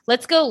here,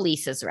 let's go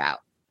Lisa's route.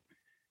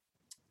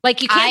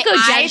 Like you can't go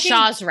Jen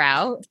Shah's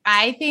route.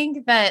 I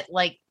think that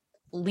like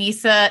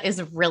Lisa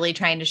is really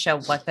trying to show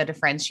what good of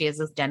friends she is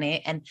with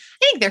Jenny. And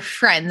I think they're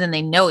friends and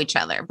they know each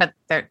other, but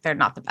they're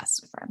not the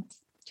best of friends.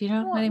 Do you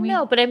know what I mean?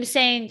 No, but I'm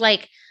saying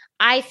like,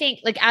 I think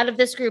like out of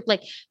this group,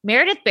 like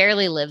Meredith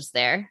barely lives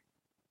there.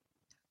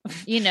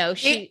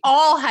 They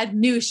all had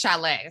new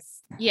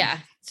chalets. Yeah.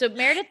 So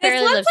Meredith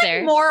barely lives like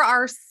there. More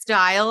our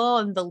style,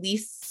 and the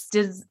least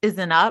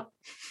isn't up.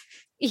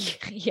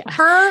 Yeah.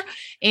 Her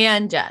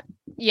and Jen.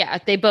 Yeah,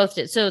 they both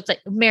did. So it's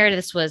like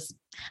Meredith's was,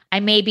 I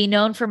may be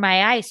known for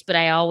my ice, but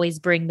I always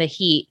bring the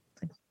heat.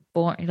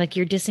 Like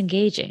you're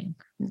disengaging.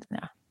 No.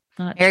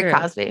 Not Mary true.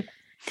 Cosby.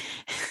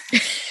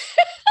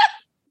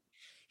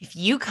 If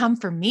you come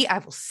for me, I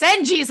will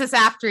send Jesus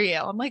after you.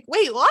 I'm like,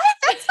 wait, what?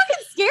 That's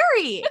fucking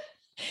scary.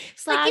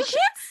 Like, you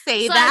can't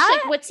say that.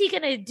 Like, what's he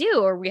gonna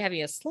do? Are we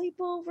having a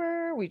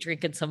sleepover? Are we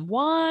drinking some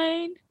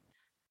wine?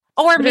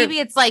 Or maybe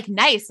it's like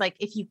nice. Like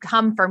if you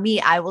come for me,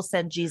 I will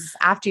send Jesus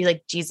after you.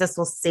 Like Jesus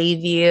will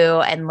save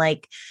you, and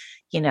like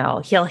he'll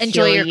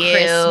enjoy heal your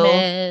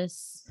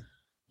Christmas.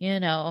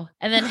 And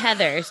then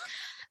Heather's.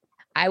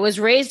 I was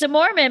raised a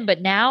Mormon,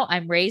 but now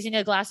I'm raising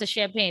a glass of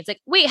champagne. It's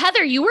like, wait,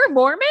 Heather, you were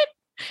Mormon?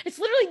 It's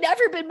literally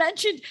never been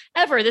mentioned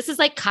ever. This is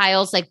like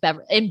Kyle's like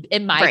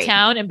in my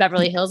town in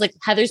Beverly Hills. Like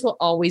Heather's will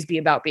always be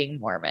about being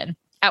Mormon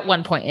at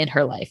one point in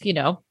her life, you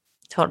know?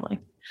 Totally.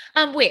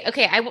 Wait,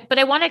 okay. But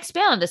I want to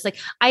expand on this. Like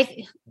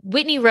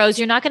Whitney Rose,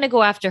 you're not going to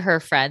go after her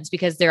friends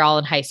because they're all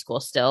in high school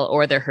still,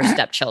 or they're her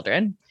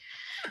stepchildren.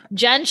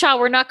 Jen Shaw,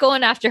 we're not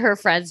going after her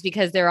friends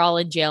because they're all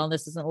in jail and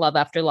this isn't love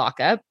after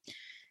lockup.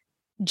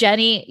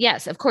 Jenny,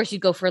 yes, of course you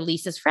go for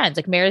Lisa's friends.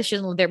 Like Mary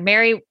shouldn't live there.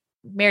 Mary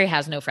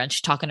has no friends.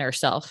 She's talking to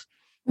herself.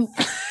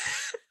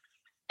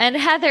 And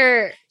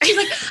Heather, she's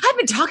like, I've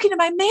been talking to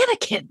my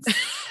mannequins.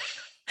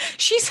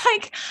 She's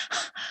like,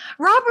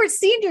 Robert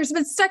Senior's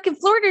been stuck in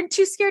Florida and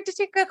too scared to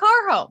take a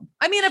car home.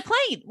 I mean, a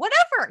plane,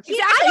 whatever.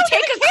 Exactly.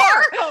 Take a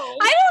car home.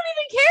 I don't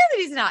even care that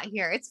he's not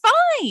here. It's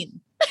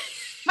fine.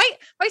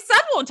 My son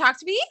won't talk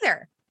to me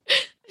either. We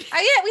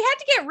had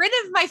to get rid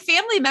of my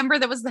family member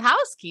that was the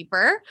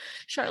housekeeper.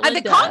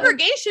 The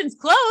congregation's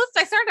closed.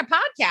 I started a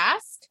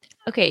podcast.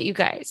 Okay, you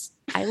guys,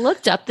 I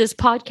looked up this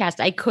podcast.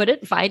 I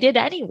couldn't find it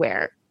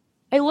anywhere.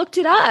 I looked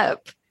it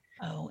up.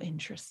 Oh,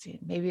 interesting.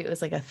 Maybe it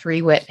was like a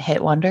 3-wit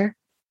hit wonder.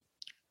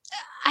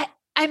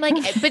 I'm like,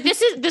 but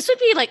this would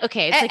be like,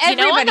 okay, it's like, you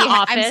know, in the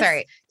office. I'm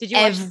sorry. Did you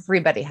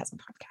Everybody has a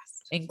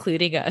podcast,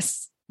 including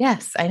us?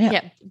 Yes, I know.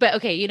 Yeah, but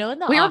okay, you know, in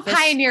the we office, were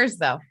pioneers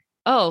though.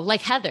 Oh,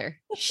 like Heather.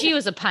 She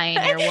was a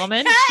pioneer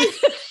woman.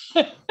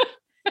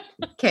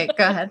 Okay,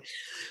 go ahead.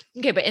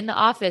 Okay, but in the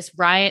office,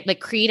 Ryan, like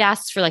Creed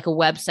asks for like a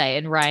website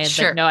and Ryan's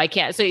like, no, I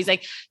can't. So he's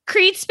like,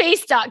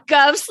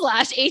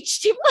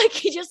 creedspace.gov/HTML. Like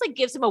he just like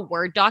gives him a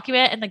Word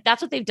document. And like,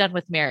 that's what they've done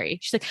with Mary.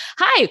 She's like,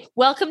 hi,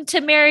 welcome to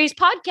Mary's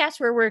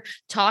podcast where we're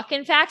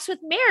talking facts with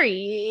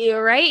Mary.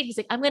 Right. He's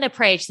like, I'm going to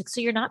pray. She's like,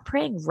 so you're not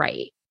praying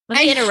right. Let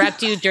me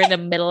interrupt you during the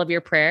middle of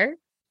your prayer.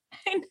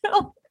 I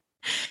know.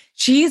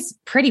 She's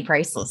pretty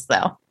priceless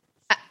though.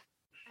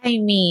 I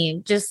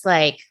mean, just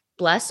like,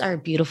 bless our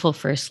beautiful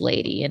first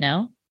lady, you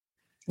know?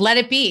 Let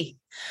it be.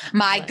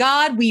 My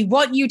God, we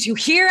want you to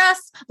hear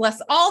us. Bless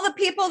all the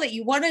people that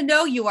you want to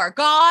know you are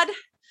God.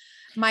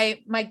 My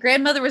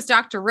grandmother was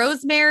Dr.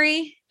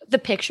 Rosemary. The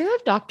picture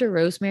of Dr.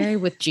 Rosemary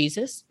with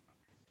Jesus.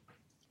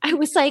 I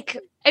was like,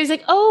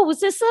 oh, was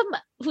this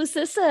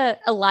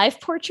a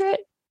live portrait?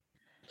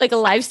 Like a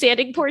live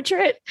standing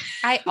portrait?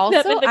 I also,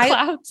 in the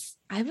clouds.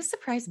 I was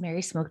surprised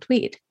Mary smoked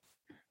weed.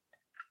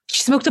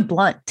 She smoked a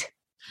blunt.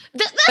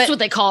 That's what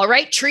they call it,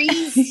 right?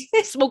 Trees,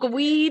 smoke a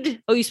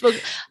weed. Oh, you smoke.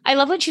 I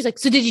love when she's like,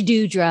 so did you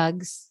do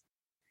drugs?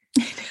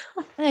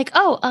 Like,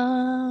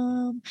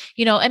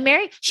 you know, and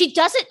Mary, she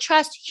doesn't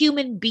trust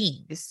human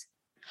beings.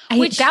 That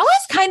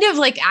was kind of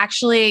like,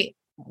 actually,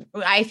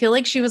 I feel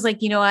like she was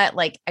like, you know what?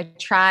 Like I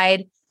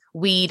tried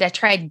weed. I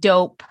tried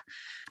dope.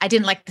 I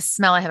didn't like the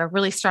smell. I have a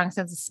really strong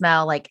sense of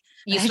smell. Like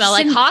you smell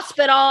like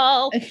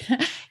hospital.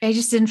 I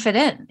just didn't fit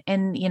in.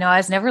 And, you know, I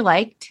was never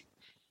liked.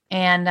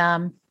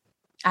 And,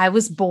 I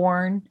was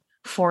born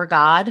for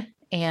God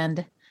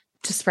and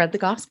to spread the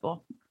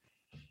gospel.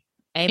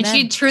 Amen. And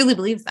she truly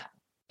believes that.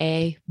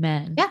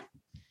 Amen. Yeah.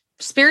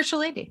 Spiritual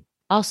lady.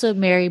 Also,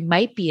 Mary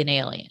might be an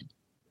alien.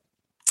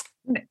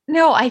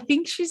 No, I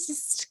think she's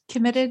just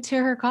committed to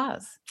her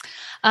cause.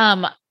 So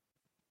and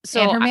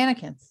her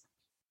mannequins.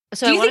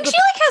 So do you think she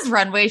like has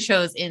runway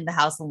shows in the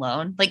house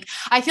alone? Like,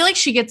 I feel like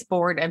she gets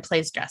bored and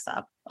plays dress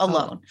up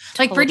alone.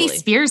 Like Britney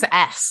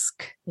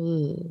Spears-esque.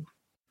 Ooh.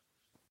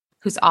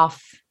 Who's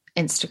off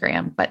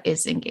Instagram, but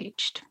is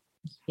engaged.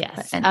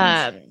 Yes.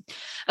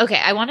 Okay.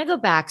 I want to go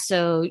back.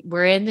 So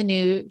we're in the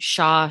new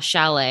Shaw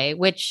Chalet,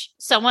 which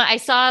someone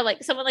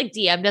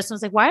DM'd us and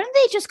was like, why aren't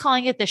they just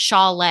calling it the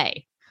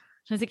Chalet?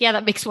 I was like, yeah,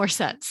 that makes more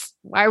sense.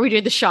 Why are we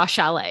doing the Shaw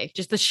Chalet?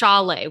 Just the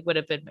Chalet would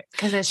have been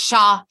because it's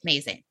Shaw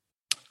amazing.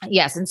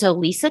 Yes. And so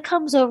Lisa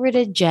comes over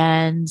to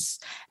Jen's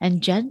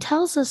and Jen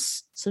tells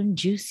us some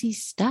juicy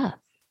stuff.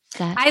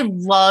 I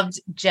loved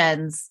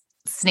Jen's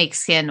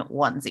snakeskin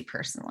onesie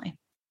personally.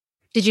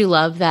 Did you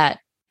love that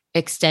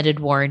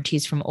extended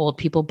warranties from old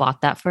people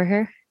bought that for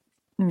her?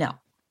 No,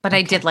 but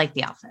I did like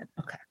the outfit.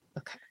 Okay.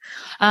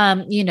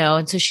 You know,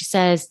 and so she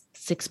says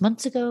 6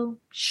 months ago,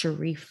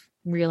 Sharif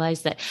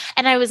realized that.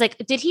 And I was like,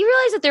 did he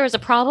realize that there was a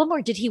problem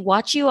or did he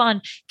watch you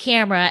on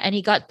camera and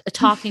he got a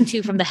talking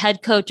to from the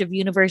head coach of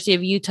University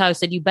of Utah who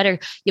said, you better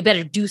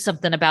do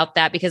something about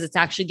that because it's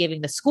actually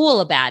giving the school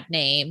a bad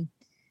name.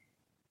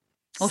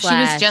 Well, she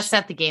was just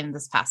at the game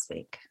this past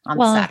week on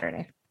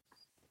Saturday.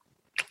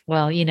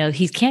 Well, you know,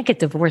 he can't get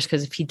divorced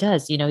because if he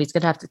does, you know, he's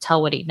going to have to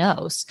tell what he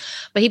knows.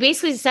 But he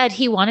basically said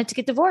he wanted to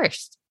get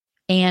divorced.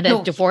 And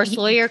a divorce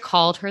lawyer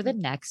called her the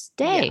next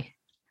day.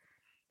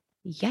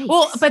 Yeah. Yikes.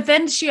 Well, but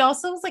then she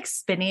also was like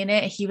spinning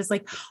it. He was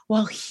like,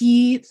 well,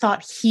 he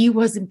thought he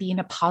wasn't being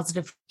a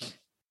positive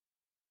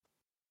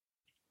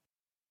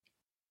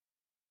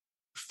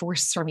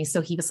force for me.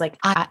 So he was like,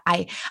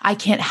 I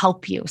can't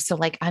help you. So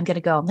like, I'm going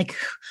to go. I'm like,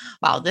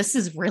 wow, this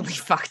is really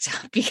fucked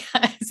up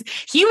because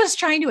he was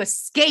trying to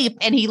escape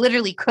and he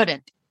literally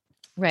couldn't.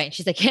 Right.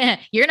 She's like, yeah,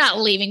 you're not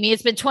leaving me.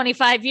 It's been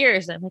 25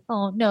 years. I'm like,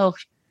 oh no,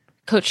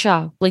 Coach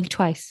Shaw, blink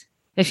twice.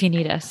 if you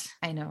need us.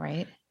 I know,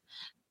 right?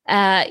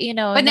 But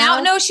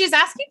now she's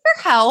asking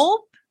for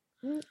help.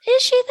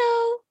 Is she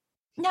though?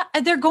 No,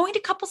 they're going to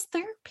couples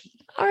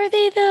therapy. Are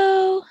they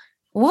though?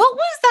 What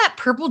was that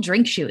purple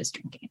drink she was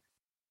drinking?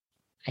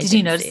 Did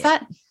you notice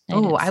that?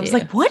 Oh, I was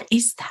like, what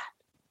is that?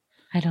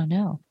 I don't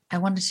know. I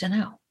wanted to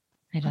know.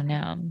 I don't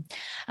know.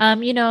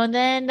 And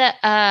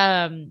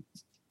then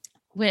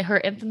with her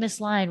infamous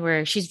line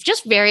where she's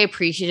just very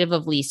appreciative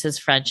of Lisa's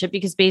friendship,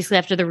 because basically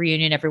after the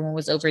reunion, everyone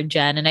was over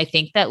Jen. And I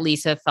think that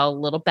Lisa felt a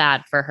little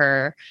bad for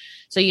her.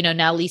 So,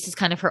 now Lisa's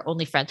kind of her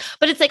only friend,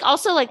 but it's like,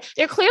 also like,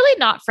 they're clearly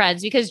not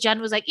friends, because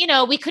Jen was like,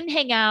 we couldn't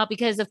hang out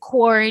because of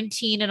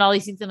quarantine and all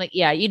these things. I'm like,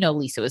 yeah,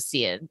 Lisa was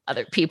seeing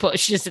other people.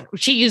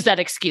 She used that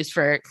excuse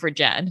for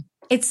Jen.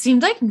 It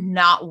seemed like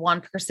not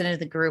one person in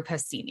the group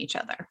has seen each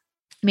other.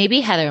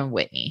 Maybe Heather and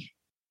Whitney,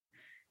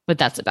 but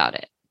that's about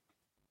it.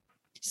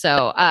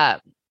 So,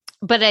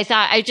 but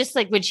I just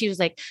like when she was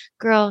like,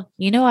 girl,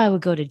 I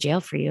would go to jail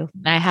for you.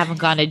 And I haven't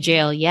gone to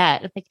jail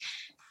yet. Like,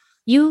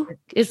 you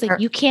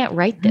can't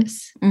write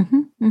this.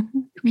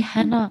 You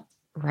cannot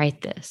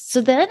write this.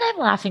 So then I'm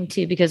laughing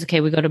too, because,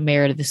 okay, we go to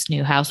Meredith's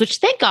new house, which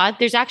thank God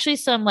there's actually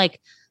some, like,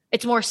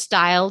 it's more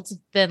styled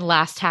than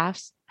last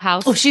house.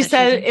 Oh, she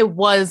said it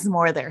was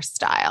more their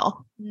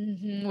style.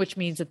 Which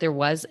means that there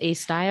was a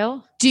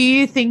style. Do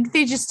you think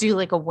they just do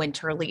like a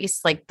winter lease?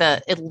 Like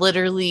it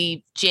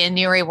literally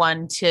January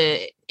 1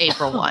 to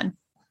April 1?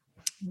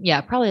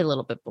 Yeah, probably a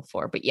little bit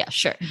before, but yeah,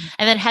 sure.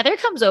 And then Heather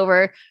comes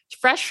over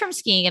fresh from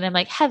skiing, and I'm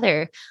like,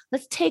 Heather,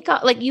 let's take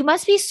off. Like, you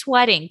must be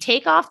sweating.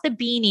 Take off the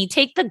beanie.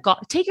 Take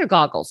your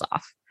goggles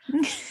off.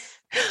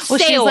 Well,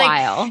 stay a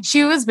while.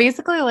 She was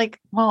basically like,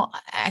 well,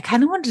 I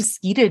kind of wanted to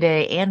ski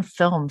today and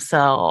film,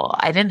 so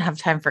I didn't have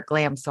time for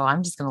glam, so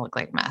I'm just going to look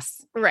like a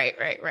mess. Right.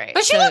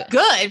 But she looked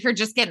good for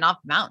just getting off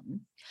the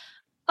mountain.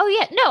 Oh,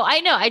 yeah. No, I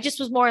know. I just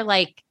was more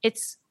like,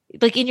 it's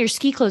like in your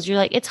ski clothes, you're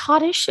like, it's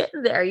hot as shit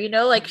in there,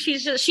 like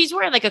she's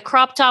wearing like a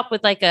crop top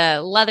with like a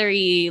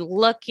leathery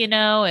look,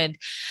 and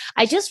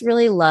I just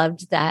really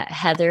loved that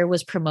Heather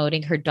was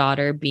promoting her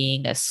daughter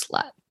being a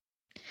slut.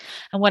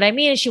 And what I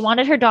mean is she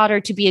wanted her daughter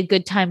to be a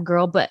good time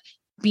girl, but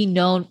be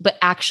known, but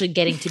actually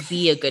getting to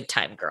be a good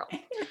time girl.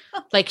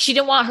 Like, she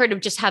didn't want her to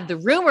just have the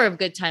rumor of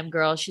good time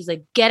girl. She's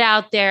like, get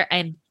out there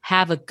and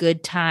have a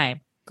good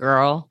time,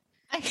 girl.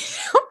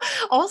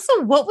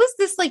 Also, what was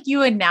this like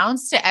you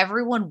announced to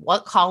everyone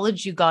what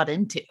college you got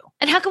into?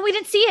 And how come we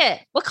didn't see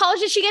it? What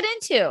college did she get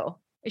into?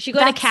 Is she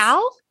going to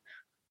Cal?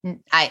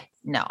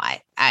 No,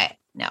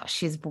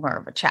 she's more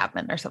of a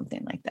Chapman or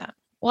something like that.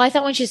 Well, I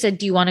thought when she said,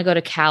 do you want to go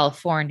to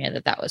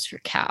California, that was for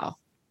Cal.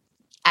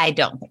 I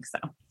don't think so.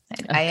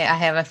 Okay. I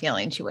have a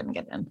feeling she wouldn't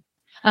get in.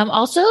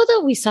 Also,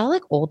 though, we saw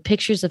like old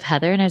pictures of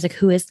Heather, and I was like,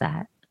 who is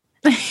that?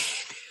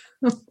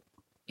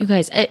 You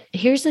guys,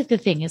 here's like the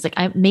thing is like,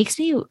 it makes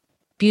me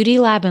Beauty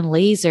Lab and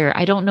laser.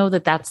 I don't know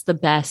that that's the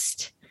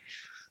best.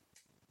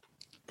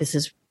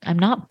 I'm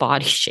not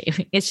body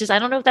shaming. It's just, I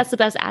don't know if that's the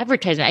best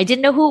advertisement. I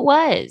didn't know who it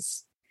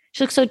was.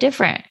 She looks so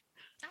different.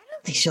 I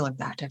don't think she looked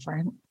that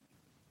different.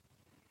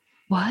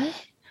 What?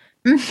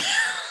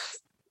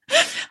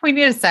 We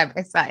need a side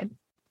by side.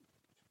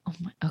 Oh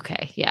my,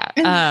 okay.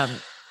 Yeah.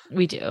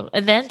 We do.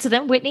 And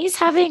then Whitney's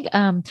having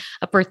a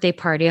birthday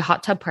party, a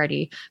hot tub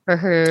party for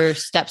her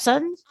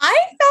stepson. I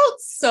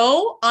felt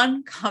so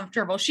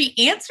uncomfortable. She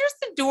answers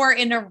the door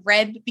in a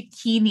red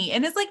bikini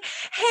and is like,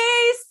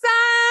 hey,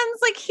 sons,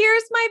 like,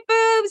 here's my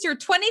boobs. You're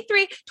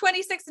 23,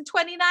 26, and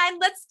 29.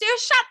 Let's do a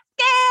shot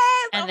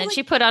game. And then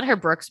she put on her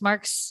Brooks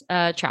Marks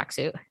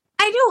tracksuit.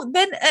 I know.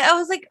 Then I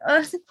was like,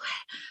 what?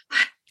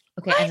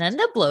 Okay, and then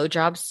the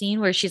blowjob scene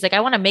where she's like, I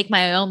want to make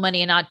my own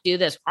money and not do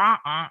this. It's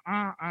like,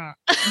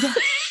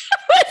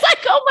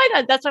 oh my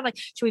God. That's why I'm like,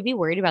 should we be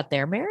worried about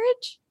their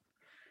marriage?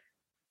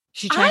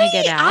 She's trying to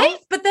get out.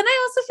 But then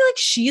I also feel like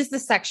she's the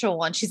sexual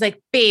one. She's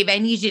like, babe, I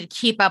need you to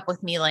keep up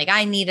with me. Like,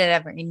 I need it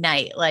every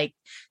night. Like,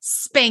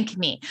 spank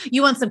me.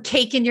 You want some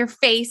cake in your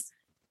face?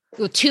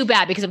 Well, too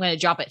bad, because I'm going to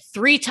drop it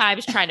 3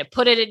 times trying to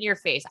put it in your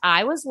face.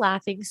 I was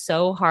laughing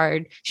so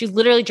hard. She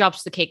literally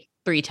drops the cake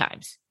 3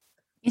 times.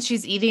 And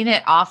she's eating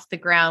it off the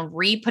ground,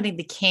 re-putting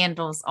the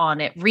candles on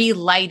it,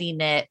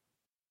 relighting it.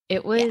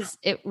 It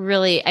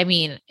really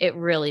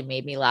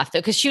made me laugh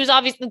though. Cause she was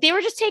obviously, they were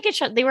just taking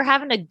shots. They were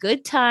having a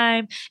good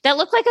time. That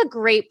looked like a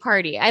great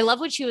party. I love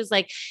when she was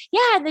like,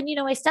 yeah. And then,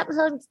 my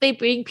stepsons, they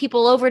bring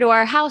people over to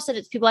our house and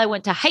it's people I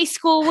went to high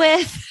school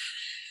with.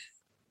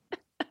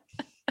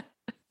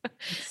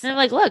 And I'm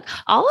like, look,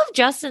 all of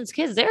Justin's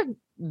kids, they're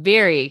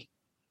very,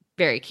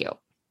 very cute.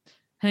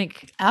 I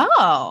think.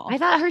 Oh, I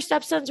thought her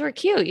stepsons were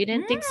cute. You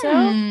didn't think so?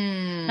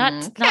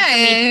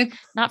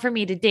 Not for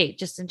me to date.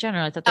 Just in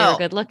general, I thought they were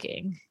good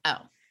looking. Oh,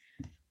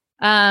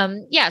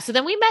 yeah. So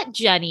then we met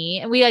Jenny,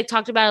 and we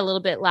talked about it a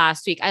little bit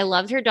last week. I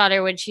loved her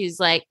daughter when she's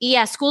like,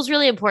 "Yeah, school's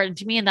really important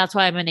to me, and that's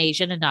why I'm an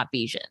Asian and not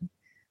Bijan."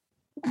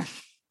 I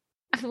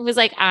was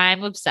like,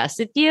 "I'm obsessed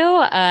with you.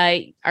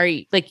 Are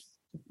you like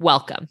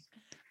welcome?"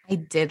 I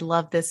did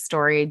love this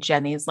story.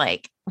 Jenny's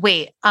like,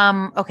 wait,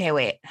 okay,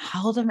 wait,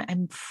 how old am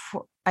I?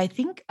 I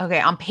think, okay,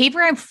 on paper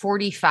I'm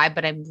 45,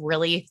 but I'm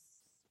really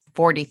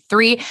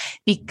 43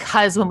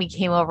 because when we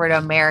came over to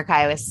America,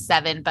 I was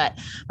 7, but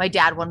my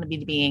dad wanted me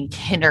to be in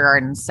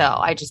kindergarten. So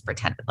I just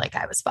pretended like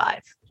I was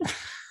 5.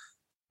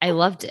 I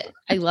loved it.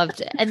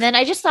 And then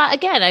I just thought,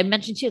 again, I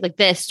mentioned too, like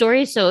the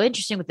story is so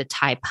interesting with the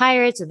Thai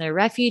pirates and their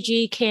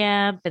refugee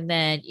camp. And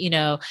then,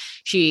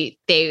 they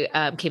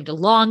came to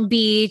Long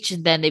Beach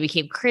and then they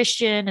became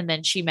Christian. And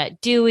then she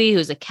met Dewey,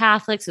 who's a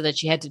Catholic. So that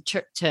she had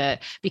to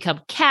become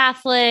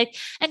Catholic.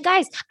 And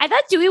guys, I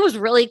thought Dewey was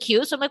really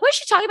cute. So I'm like, what is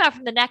she talking about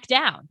from the neck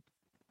down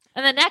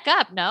and the neck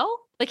up? No,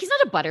 like he's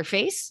not a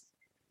butterface.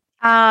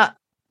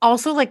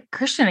 Also like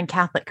Christian and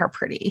Catholic are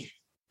pretty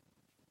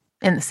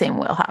in the same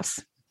wheelhouse.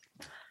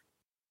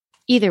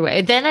 Either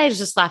way. Then I was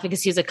just laughing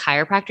because he was a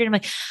chiropractor. And I'm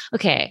like,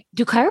 okay,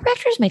 do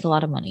chiropractors make a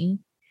lot of money?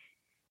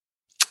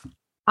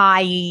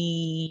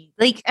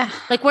 Like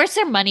where's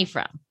their money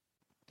from?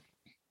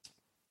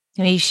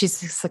 Maybe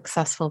she's a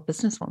successful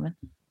businesswoman.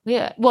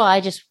 Yeah.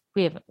 Well,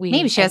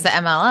 maybe she has the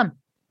MLM.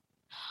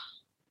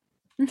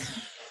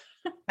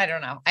 I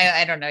don't know.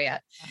 I don't know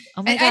yet.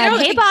 Oh my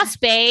God. Hey, boss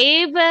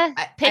babe.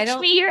 Pitch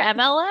me your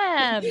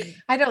MLM.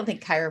 I don't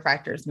think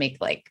chiropractors make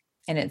like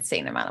an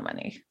insane amount of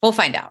money. We'll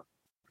find out.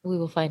 We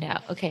will find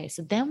out. Okay.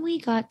 So then we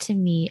got to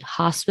meet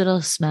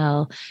hospital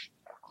smell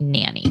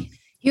nanny.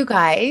 You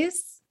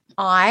guys,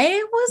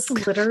 I was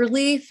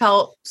literally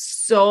felt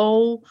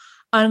so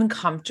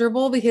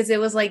uncomfortable because it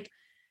was like,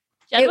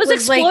 Jen was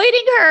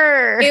exploiting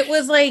her. It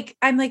was like,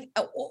 I'm like,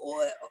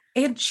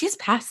 and she's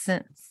passed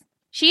since.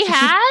 She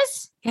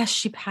has? Yes,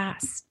 she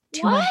passed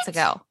 2 months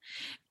ago.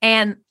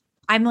 And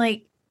I'm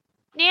like,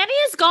 Nanny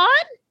is gone?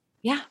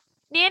 Yeah.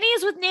 Nanny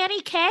is with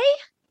Nanny K?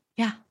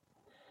 Yeah.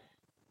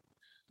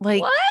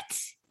 Like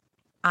what?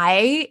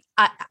 I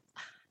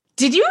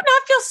did you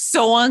not feel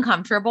so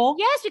uncomfortable?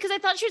 Yes, because I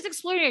thought she was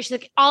exploring her. She's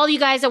like, all you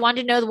guys, I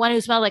wanted to know the one who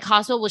smelled like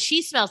hospital. Well,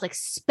 she smells like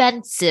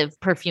expensive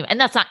perfume. And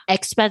that's not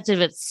expensive,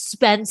 it's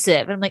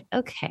expensive. And I'm like,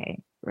 okay,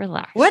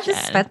 relax. What's Jen.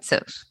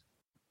 expensive?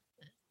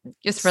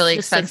 Just really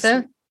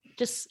expensive?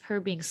 Just her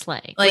being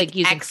slang. Like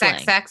using XXX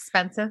slang.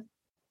 Expensive?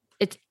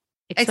 It's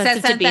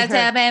expensive to be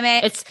her.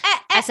 It's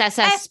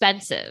SSS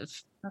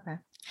expensive. Okay.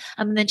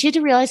 And then she had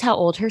to realize how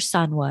old her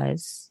son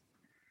was.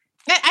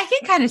 I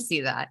can kind of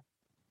see that.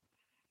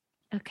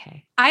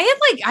 Okay.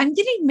 I'm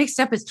getting mixed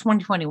up as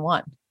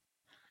 2021.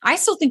 I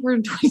still think we're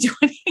in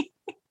 2020.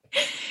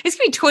 It's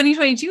going to be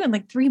 2022 in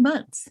like 3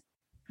 months.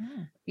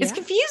 It's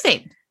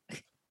confusing.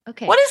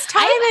 Okay. What is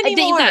time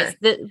anymore? You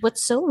guys,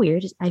 what's so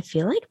weird is I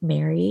feel like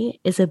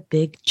Mary is a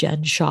big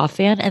Jen Shaw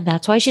fan, and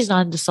that's why she's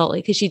not into Salt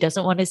Lake because she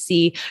doesn't want to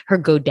see her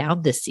go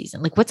down this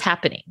season. Like, what's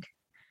happening?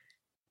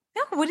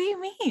 No, what do you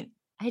mean?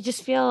 I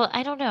just feel,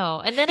 I don't know.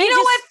 And then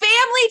what?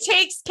 Family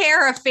takes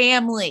care of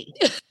family.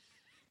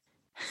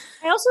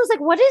 I also was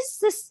like, what is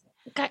this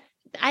guy?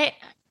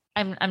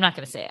 I'm not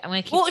going to say it. I'm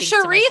going to keep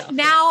Sharif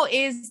now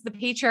is the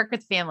patriarch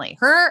of the family.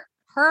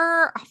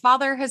 Her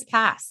father has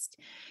passed,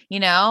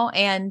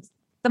 and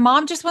the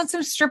mom just wants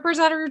some strippers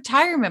at her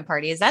retirement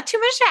party. Is that too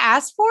much to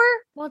ask for?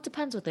 Well, it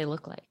depends what they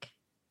look like.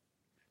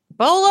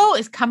 Bolo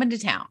is coming to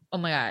town. Oh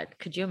my God.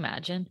 Could you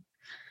imagine?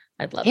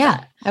 I'd love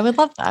that. I would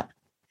love that.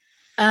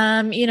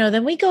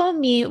 Then we go and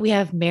meet, we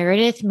have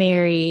Meredith,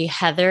 Mary,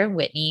 Heather, and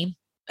Whitney.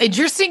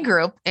 Interesting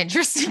group.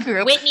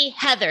 Whitney,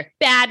 Heather,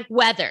 bad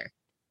weather,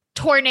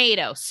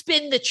 tornado,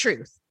 spin the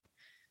truth.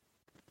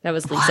 That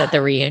was Lisa at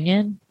the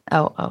reunion.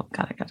 Oh,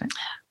 got it. Okay.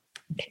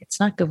 It's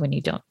not good when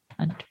you don't.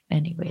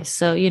 Anyways.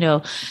 So,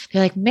 they're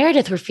like,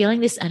 Meredith, we're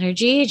feeling this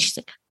energy. And she's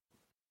like,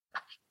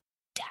 my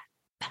dad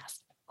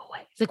passed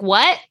away. It's like,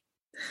 what?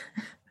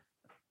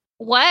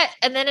 What?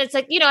 And then it's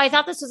like, I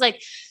thought this was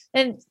like,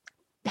 and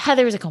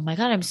Heather was like, oh my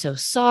God, I'm so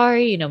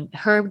sorry.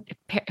 Her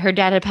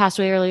dad had passed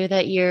away earlier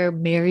that year.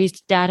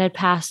 Mary's dad had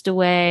passed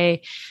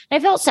away. And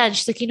I felt sad.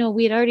 She's like,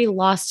 we had already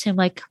lost him,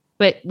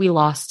 but we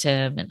lost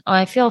him. And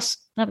I feel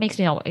that makes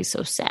me always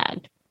so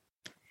sad.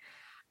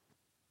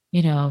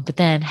 But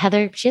then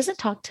Heather, she hasn't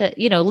talked to,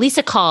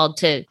 Lisa called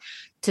to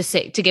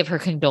give her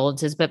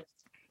condolences, but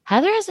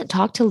Heather hasn't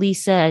talked to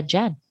Lisa and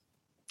Jen.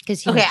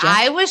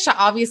 I was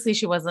obviously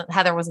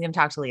Heather wasn't going to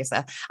talk to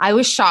Lisa. I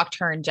was shocked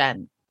her and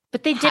Jen.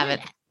 But they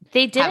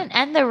didn't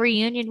end the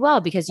reunion well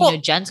because,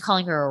 Jen's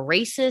calling her a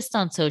racist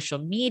on social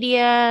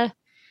media.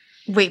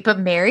 Wait, but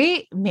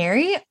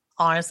Mary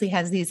honestly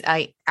has these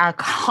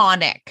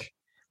iconic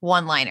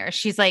one-liners.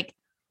 She's like,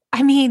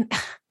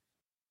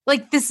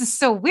 like, this is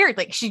so weird.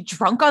 Like, she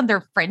drunk on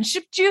their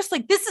friendship juice.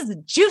 Like, this is a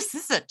juice.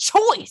 This is a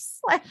choice.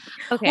 Like,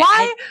 okay,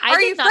 why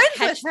are you friends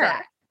with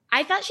her?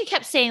 I thought she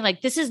kept saying,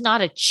 like, this is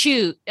not a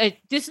choose.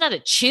 This is not a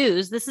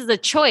choose. This is a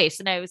choice.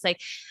 And I was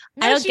like,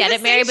 I don't get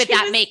it, Mary, but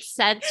that makes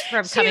sense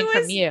from coming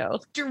from you.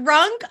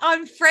 Drunk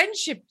on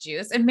friendship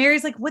juice. And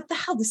Mary's like, what the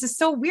hell? This is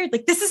so weird.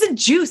 Like, this isn't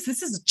juice.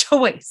 This is a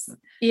choice.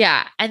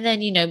 Yeah. And then,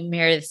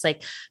 Meredith's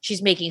like,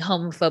 she's making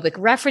homophobic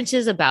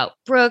references about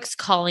Brooks,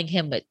 calling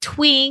him a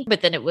twink.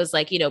 But then it was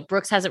like,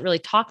 Brooks hasn't really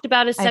talked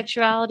about his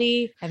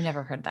sexuality. I've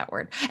never heard that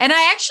word. And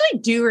I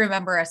actually do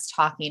remember us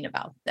talking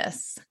about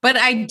this, but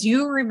I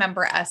do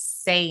remember us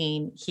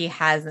saying he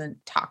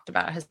hasn't talked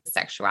about his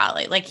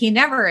sexuality. Like, he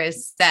never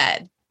has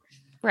said,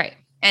 Right.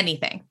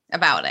 anything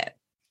about it.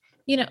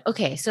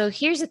 Okay, so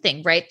here's the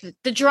thing, right?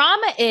 The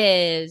drama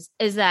is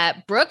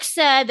that Brooke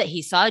said that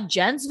he saw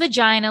Jen's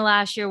vagina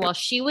last year while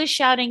she was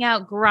shouting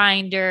out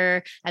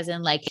Grindr, as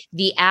in like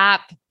the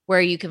app where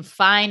you can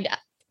find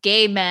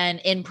gay men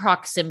in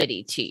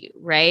proximity to you,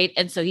 right?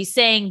 And so he's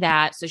saying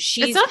that. So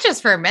It's not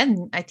just for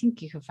men. I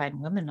think you can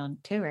find women on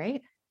too,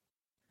 right?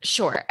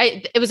 Sure.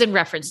 It was in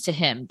reference to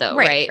him though,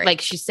 right? Like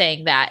she's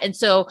saying that. And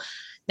so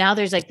now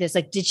there's like this,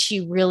 like, did she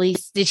really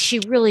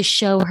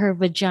show her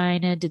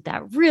vagina? Did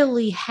that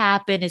really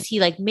happen? Is he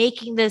like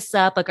making this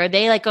up? Like, are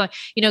they like going,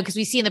 because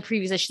we see in the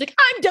previews that she's like,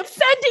 I'm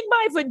defending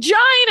my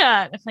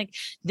vagina. And I'm like,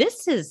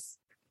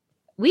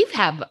 we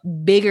have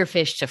bigger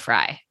fish to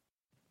fry.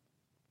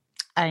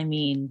 I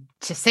mean,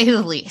 to say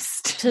the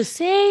least. To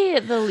say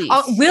the least.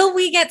 Will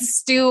we get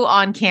Stu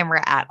on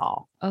camera at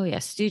all? Oh, yeah.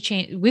 Stu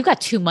changed. We've got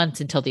 2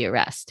 months until the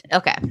arrest.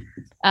 Okay.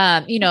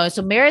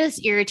 So Meredith's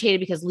irritated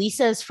because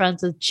Lisa is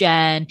friends with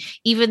Jen,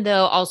 even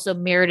though also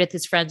Meredith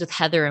is friends with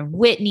Heather and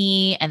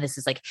Whitney. And this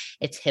is like,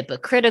 it's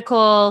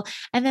hypocritical.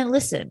 And then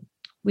listen,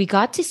 we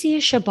got to see a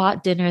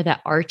Shabbat dinner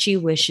that Archie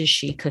wishes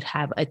she could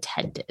have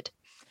attended.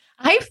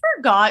 I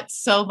forgot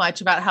so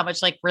much about how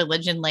much like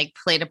religion like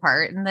played a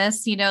part in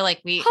this,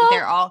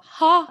 they're all,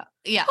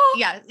 yeah.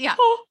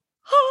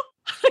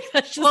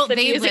 Well,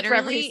 they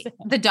literally,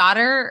 the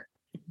daughter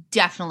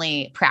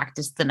definitely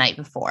practiced the night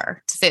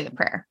before to say the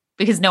prayer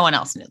because no one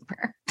else knew the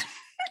prayer.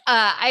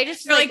 I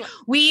just like,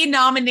 we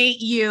nominate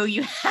you.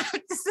 You have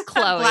to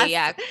Chloe. bless.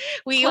 Yeah.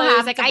 We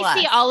have like,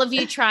 I see all of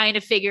you trying to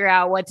figure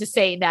out what to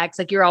say next.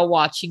 Like you're all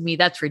watching me.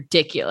 That's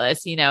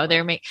ridiculous.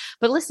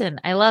 But listen,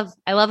 I love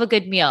a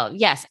good meal.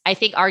 Yes. I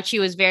think Archie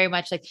was very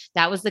much like,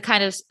 that was the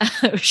kind of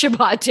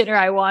Shabbat dinner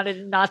I wanted,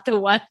 and not the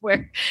one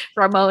where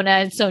Ramona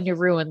and Sonia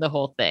ruined the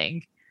whole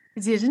thing.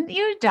 Didn't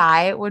you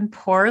die when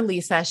poor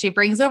Lisa, she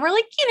brings over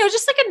like,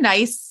 just like a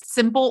nice,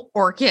 simple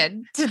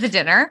orchid to the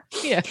dinner.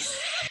 Yeah.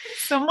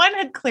 Someone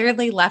had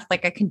clearly left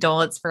like a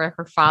condolence for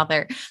her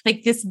father,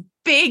 like this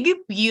big,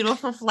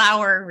 beautiful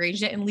flower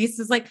arrangement. And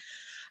Lisa's like,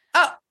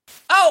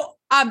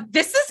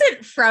 this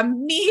isn't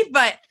from me,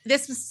 but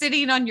this was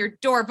sitting on your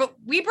door, but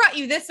we brought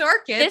you this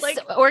orchid. This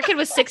orchid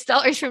was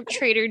 $6 from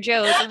Trader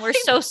Joe's. And we're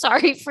so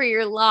sorry for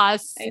your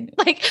loss.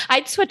 Like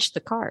I'd switch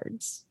the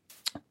cards.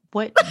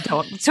 What?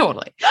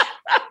 Totally.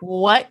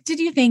 What did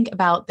you think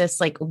about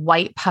this like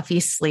white puffy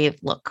sleeve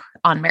look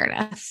on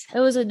Meredith? It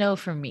was a no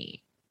for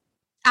me.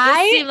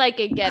 I seemed like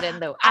a get in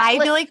though. I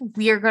feel like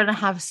we're going to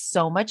have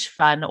so much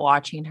fun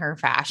watching her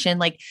fashion.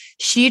 Like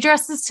she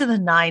dresses to the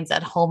nines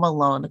at Home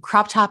Alone, the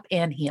crop top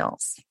and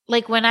heels.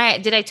 Like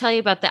did I tell you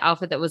about the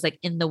outfit that was like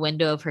in the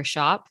window of her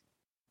shop?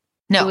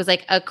 No, it was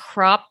like a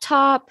crop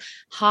top,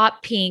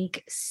 hot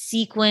pink,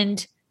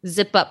 sequined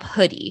zip up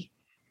hoodie.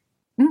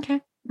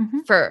 Okay. Mm-hmm.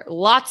 For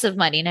lots of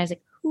money. And I was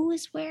like, who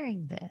is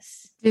wearing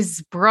this?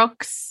 Does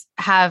Brooks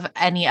have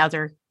any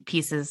other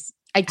pieces?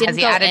 I didn't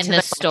go in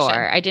the store.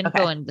 Collection? I didn't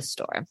go in the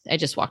store. I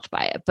just walked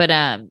by it. But,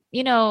 and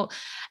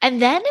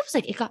then it was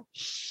like, it got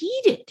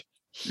heated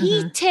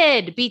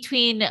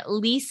between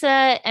Lisa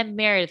and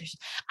Meredith.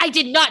 I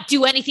did not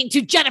do anything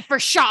to Jennifer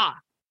Shaw.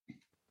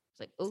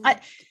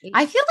 Like,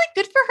 I feel like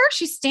good for her.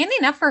 She's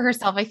standing up for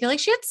herself. I feel like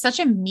she had such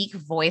a meek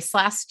voice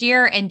last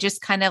year and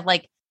just kind of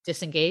like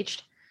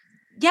disengaged.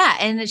 Yeah.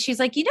 And she's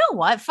like, you know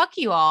what? Fuck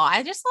you all.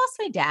 I just lost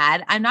my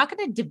dad. I'm not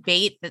going to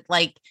debate that.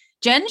 Like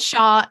Jen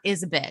Shaw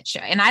is a bitch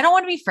and I don't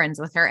want to be friends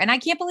with her. And I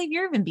can't believe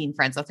you're even being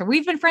friends with her.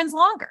 We've been friends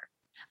longer.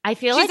 I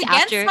feel she's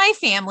like against my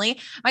family.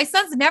 My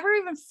son's never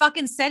even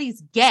fucking said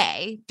he's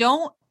gay.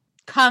 Don't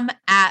come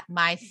at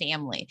my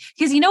family.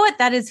 Because you know what?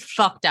 That is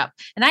fucked up.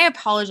 And I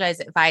apologize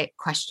if I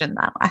questioned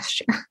that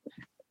last year.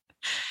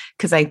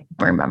 Because I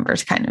remember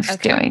kind of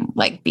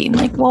being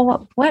like,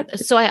 well, what?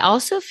 So I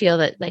also feel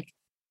that like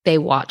they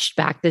watched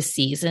back this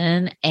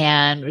season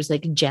and was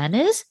like, Jen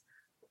is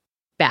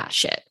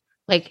batshit.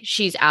 Like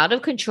she's out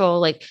of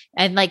control. Like,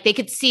 and like they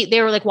could see, they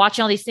were like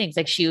watching all these things.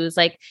 Like she was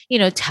like,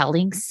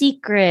 telling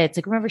secrets.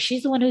 Like, remember,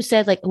 she's the one who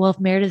said like, well, if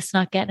Meredith's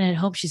not getting it at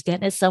home, she's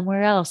getting it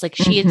somewhere else. Like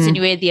she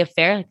insinuated the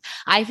affair. Like,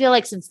 I feel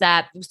like since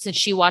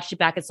she watched it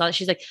back and saw it,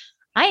 she's like,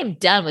 I am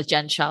done with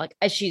Jen Shaw. Like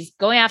as she's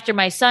going after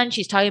my son,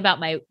 she's talking about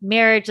my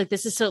marriage. Like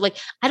this is so like,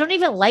 I don't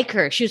even like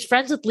her. She was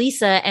friends with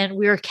Lisa and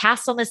we were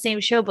cast on the same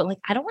show, but like,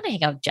 I don't want to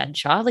hang out with Jen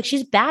Shaw. Like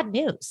she's bad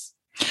news.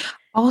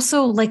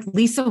 Also, like,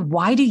 Lisa,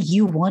 why do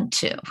you want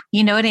to?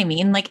 You know what I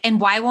mean? Like,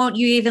 and why won't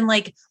you even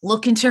like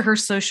look into her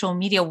social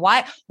media?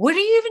 What are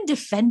you even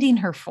defending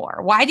her for?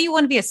 Why do you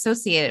want to be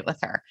associated with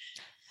her?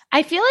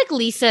 I feel like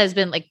Lisa has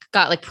been like,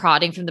 got like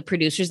prodding from the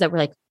producers that were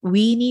like,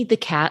 we need the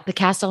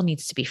cast all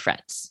needs to be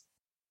friends.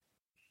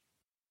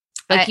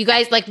 Like you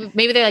guys, like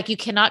maybe they're like, you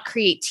cannot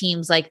create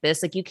teams like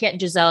this. Like you can't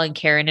Giselle and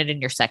Karen it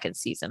in your second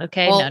season.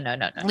 Okay. Well,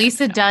 no.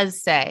 Lisa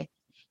does say,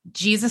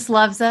 Jesus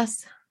loves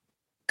us.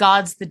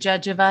 God's the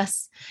judge of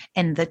us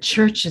and the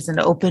church is an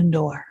open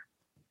door.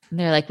 And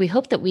they're like, we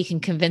hope that we can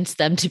convince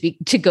them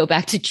to go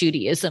back to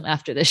Judaism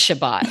after this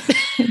Shabbat.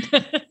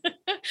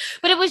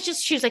 But it was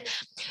just, she was like,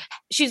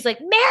 she's like,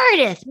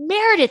 Meredith,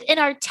 in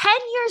our 10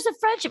 years of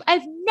friendship,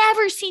 I've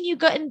never seen you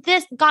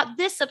got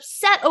this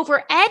upset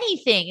over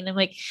anything. And I'm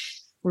like,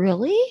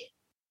 really?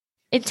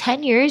 In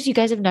 10 years, you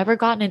guys have never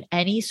gotten in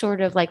any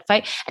sort of like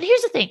fight. And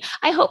here's the thing.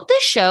 I hope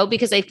this show,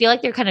 because I feel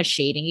like they're kind of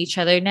shading each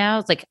other now.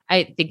 It's like,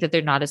 I think that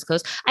they're not as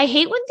close. I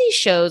hate when these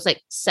shows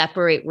like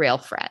separate real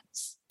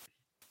friends.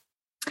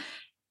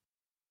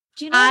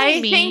 Do you know what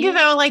I mean? think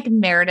though, like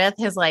Meredith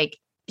is like,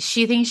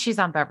 she thinks she's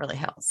on Beverly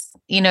Hills.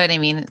 You know what I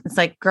mean? It's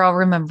like, girl,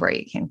 remember where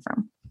you came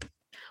from.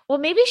 Well,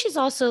 maybe she's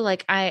also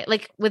like,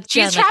 with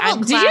Jen, She's like,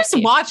 traveled. Did you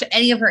just watch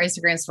any of her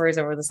Instagram stories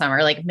over the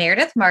summer? Like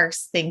Meredith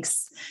Marks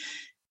thinks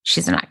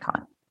she's an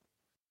icon.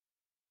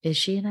 Is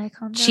she an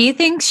icon? Though? She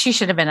thinks she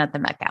should have been at the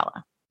Met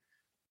Gala.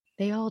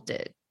 They all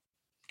did.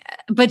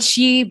 But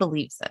she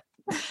believes it.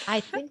 I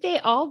think they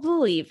all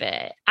believe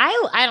it. I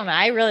don't know.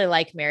 I really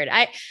like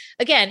Meredith.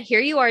 Again, here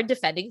you are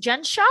defending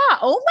Jen Shah.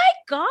 Oh my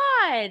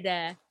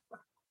God.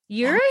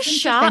 You're a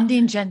Shah.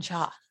 Defending Jen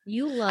Shah.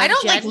 You love I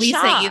don't Jen like Lisa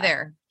Shah.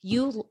 either.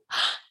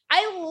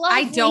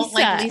 I don't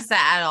like Lisa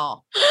at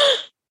all.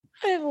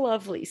 I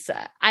love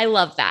Lisa. I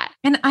love that.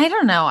 And I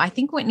don't know. I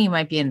think Whitney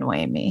might be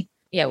annoying me.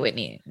 Yeah,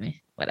 Whitney,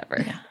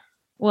 whatever. Yeah.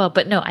 Well,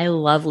 but no, I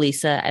love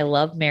Lisa. I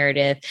love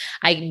Meredith.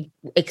 I'm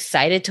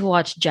excited to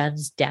watch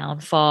Jen's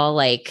downfall.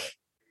 Like,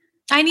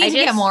 I need to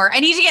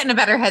get in a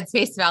better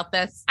headspace about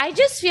this. I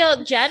just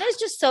feel Jen is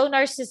just so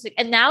narcissistic.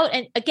 And now,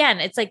 and again,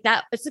 it's like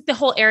that. It's like the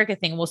whole Erica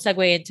thing. We'll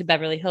segue into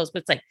Beverly Hills,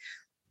 but it's like,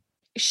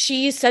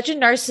 she's such a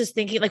narcissist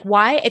thinking like,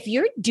 why, if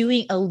you're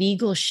doing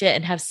illegal shit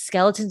and have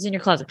skeletons in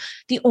your closet,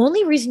 the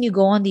only reason you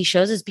go on these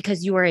shows is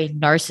because you are a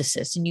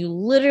narcissist and you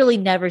literally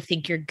never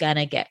think you're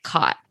gonna get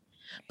caught.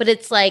 But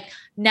it's like,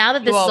 now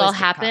that this has all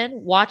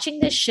happened, watching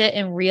this shit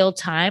in real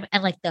time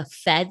and like the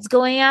feds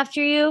going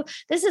after you,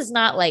 this is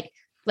not like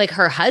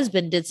her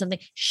husband did something.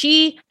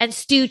 She and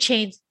Stu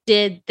Chains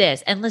did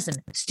this. And listen,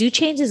 Stu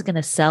Chains is going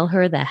to sell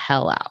her the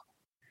hell out.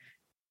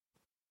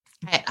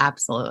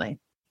 Absolutely.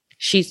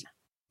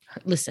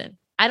 Listen,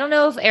 I don't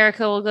know if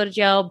Erica will go to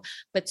jail,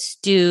 but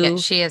Stu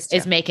she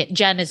is making,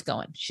 Jen is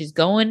going. She's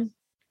going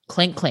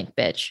clink, clink,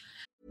 bitch.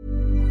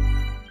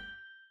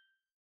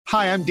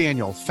 Hi, I'm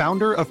Daniel,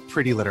 founder of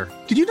Pretty Litter.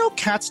 Did you know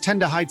cats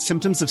tend to hide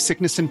symptoms of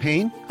sickness and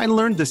pain? I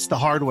learned this the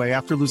hard way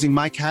after losing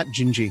my cat,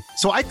 Gingy.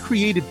 So I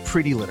created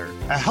Pretty Litter,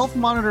 a health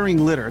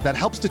monitoring litter that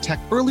helps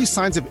detect early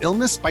signs of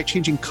illness by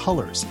changing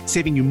colors,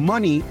 saving you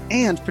money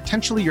and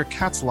potentially your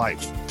cat's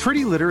life.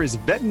 Pretty Litter is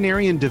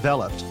veterinarian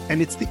developed, and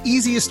it's the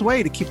easiest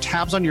way to keep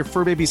tabs on your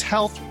fur baby's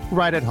health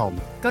right at home.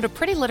 Go to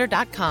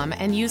prettylitter.com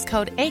and use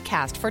code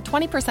ACAST for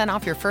 20%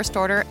 off your first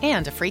order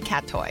and a free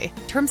cat toy.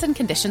 Terms and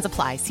conditions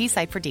apply. See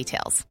site for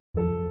details.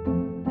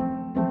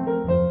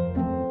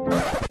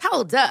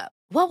 Hold up.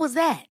 What was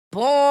that?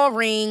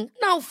 Boring.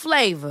 No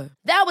flavor.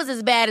 That was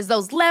as bad as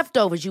those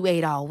leftovers you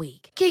ate all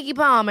week. Keke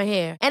Palmer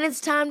here, and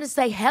it's time to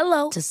say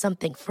hello to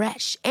something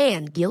fresh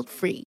and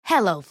guilt-free.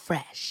 Hello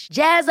Fresh.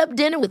 Jazz up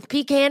dinner with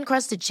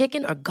pecan-crusted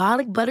chicken or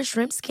garlic butter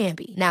shrimp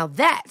scampi. Now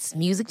that's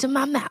music to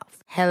my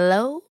mouth.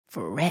 Hello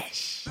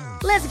Fresh.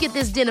 Let's get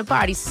this dinner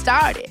party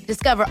started.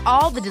 Discover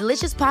all the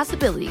delicious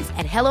possibilities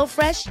at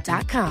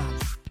hellofresh.com.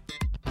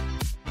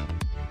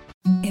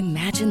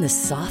 Imagine the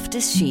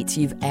softest sheets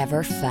you've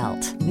ever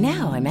felt.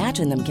 Now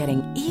imagine them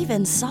getting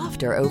even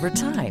softer over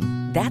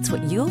time. That's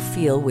what you'll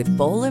feel with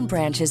Boll &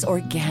 Branch's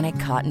organic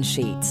cotton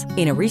sheets.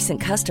 In a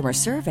recent customer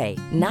survey,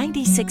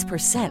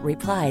 96%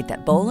 replied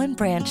that Boll &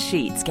 Branch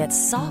sheets get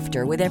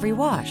softer with every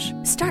wash.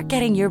 Start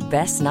getting your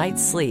best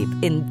night's sleep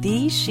in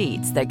these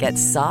sheets that get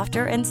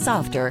softer and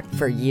softer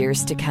for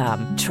years to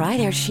come. Try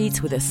their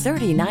sheets with a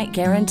 30-night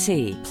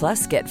guarantee.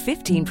 Plus, get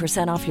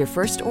 15% off your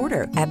first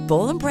order at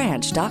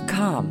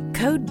bollandbranch.com.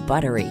 Code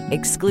BUTTERY.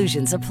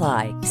 Exclusions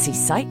apply. See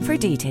site for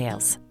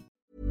details.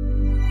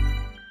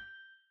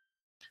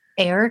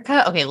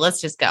 Erica. Okay,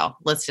 let's just go.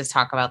 Let's just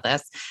talk about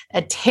this.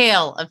 A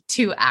tale of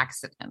two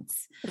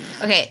accidents.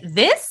 Okay,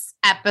 this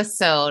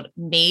episode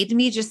made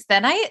me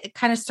then I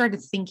kind of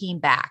started thinking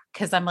back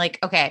because I'm like,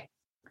 okay,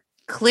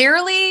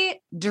 clearly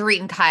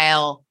Dorit and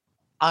Kyle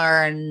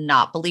are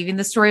not believing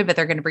the story, but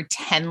they're going to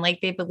pretend like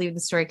they believe the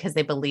story because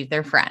they believe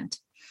their friend.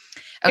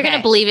 They're going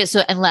to believe it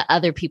and let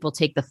other people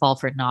take the fall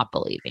for not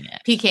believing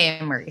it. PK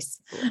and Maurice.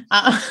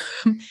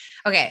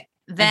 Okay.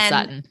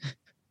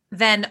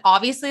 Then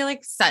obviously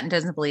like Sutton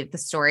doesn't believe the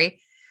story.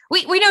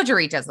 We know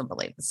Dorit doesn't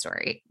believe the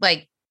story.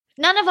 Like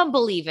none of them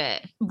believe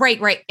it.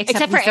 Right.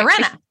 Except for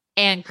Serena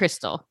and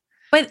Crystal.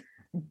 But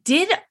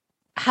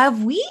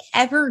have we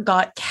ever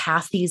got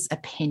Kathy's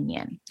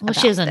opinion? Well,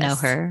 she doesn't know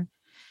her.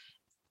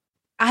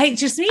 I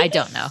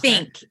don't know.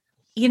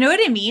 You know what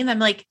I mean? I'm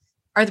like,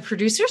 are the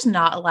producers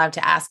not allowed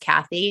to ask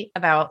Kathy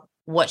about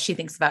what she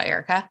thinks about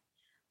Erica?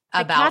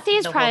 Kathy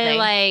is probably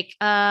like,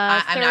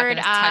 I'm not going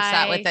to touch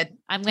that with a.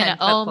 I'm going to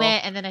own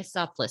it, and then I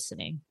stop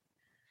listening.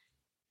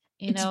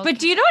 You know, but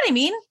do you know what I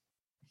mean?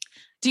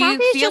 Do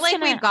you feel like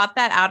we've got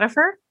that out of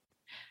her?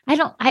 I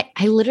don't.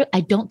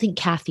 I don't think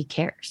Kathy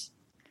cares.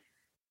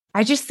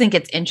 I just think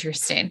it's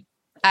interesting.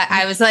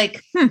 I was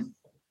like,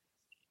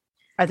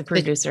 Are the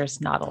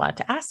producers not allowed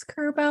to ask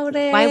her about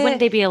it? Why wouldn't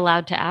they be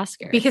allowed to ask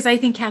her? Because I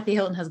think Kathy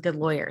Hilton has good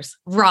lawyers.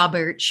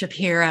 Robert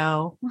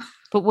Shapiro.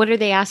 But what are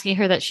they asking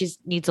her that she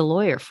needs a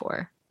lawyer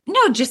for?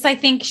 No, just I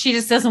think she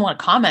just doesn't want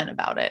to comment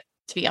about it,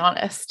 to be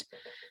honest.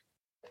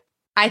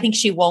 I think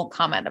she won't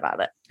comment about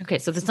it. Okay,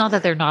 so it's not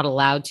that they're not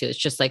allowed to. It's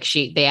just like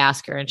they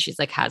ask her and she's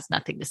like has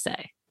nothing to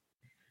say.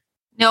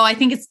 No, I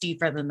think it's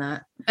deeper than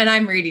that. And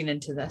I'm reading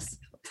into this.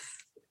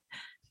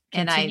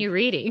 Continue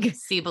reading.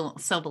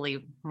 So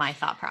believe my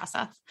thought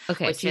process.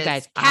 Okay, so you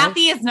guys,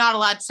 Kathy is not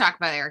allowed to talk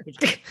about Erika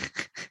Jayne.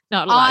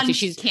 Not allowed on to.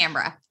 She's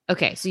camera.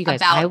 Okay, so you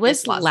guys, I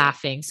was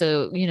laughing.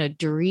 So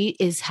Dorit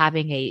is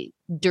having a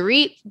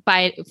Dorit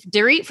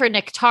for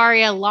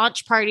Nectaria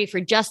launch party for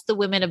just the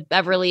women of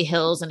Beverly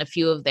Hills and a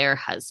few of their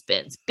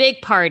husbands.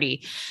 Big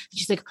party.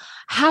 She's like,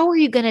 how are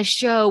you going to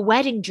show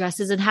wedding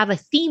dresses and have a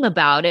theme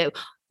about it?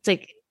 It's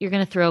like, you're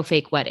going to throw a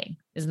fake wedding.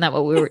 Isn't that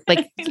what we were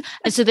like?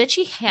 And so then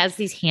she has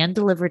these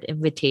hand-delivered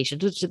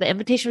invitations, which the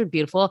invitation was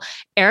beautiful.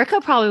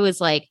 Erika probably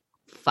was like,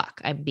 fuck,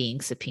 I'm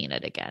being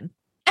subpoenaed again.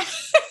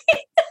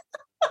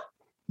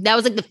 That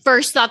was like the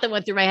first thought that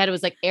went through my head. It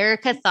was like,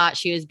 Erika thought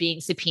she was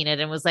being subpoenaed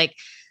and was like,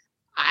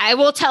 I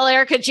will tell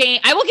Erika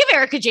Jayne, I will give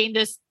Erika Jayne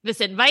this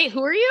invite.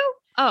 Who are you?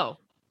 Oh,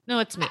 no,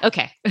 it's me.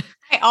 Okay.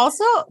 I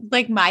also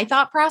like my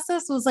thought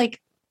process was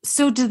like,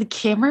 so did the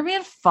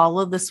cameraman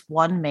follow this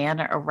one man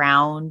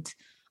around?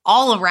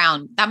 All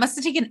around? That must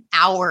have taken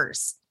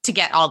hours to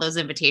get all those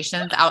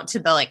invitations out to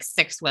the like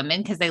 6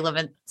 women because they live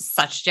in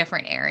such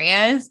different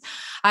areas.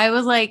 I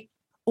was like,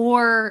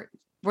 or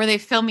were they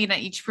filming at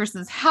each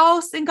person's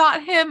house and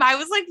got him? I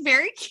was like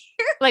very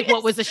curious. Like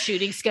what was the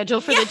shooting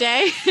schedule for the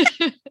day?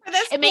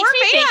 It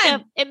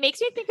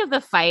makes me think of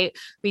the fight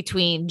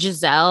between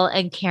Giselle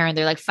and Karen.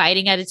 They're like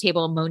fighting at a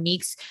table.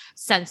 Monique's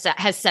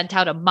has sent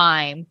out a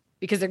mime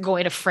because they're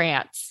going to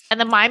France.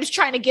 And the mime's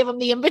trying to give them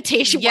the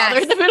invitation while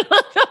they're in the middle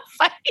of the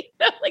fight.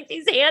 Like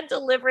these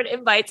hand-delivered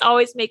invites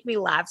always make me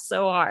laugh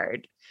so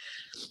hard.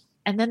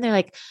 And then they're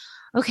like,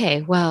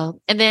 okay,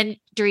 well, and then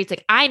Dorit's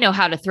like, I know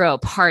how to throw a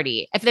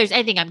party. If there's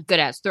anything I'm good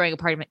at, it's throwing a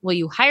party. Well,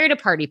 you hired a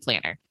party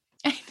planner.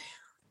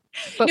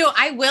 No,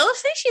 I will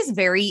say she's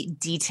very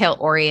detail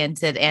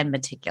oriented and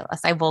meticulous.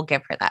 I will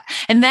give her that.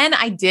 And then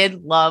I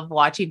did love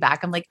watching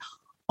back. I'm like,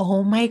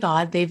 oh my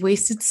God, they've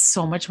wasted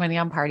so much money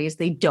on parties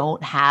they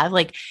don't have.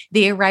 Like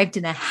they arrived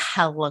in a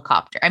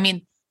helicopter. I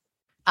mean,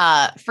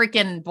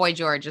 freaking Boy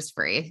George is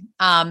free.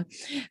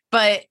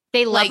 But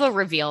they love a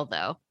reveal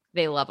though.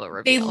 They love a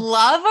reveal. They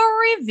love a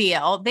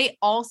reveal. They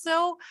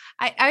also,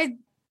 I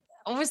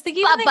was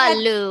thinking when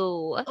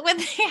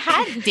they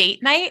had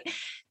date night,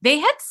 they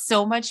had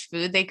so much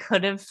food. They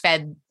could have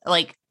fed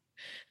like,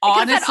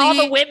 honestly, all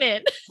the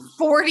women,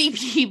 40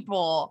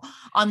 people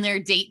on their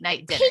date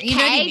night dinner. PK, you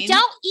know what I mean?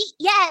 Don't eat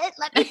yet.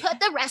 Let me put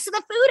the rest of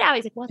the food out.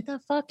 He's like, what the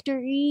fuck,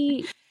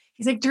 Dorit?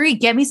 He's like, Dorit,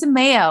 get me some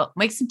mayo.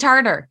 Make some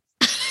tartar.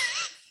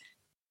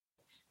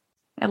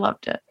 I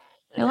loved it.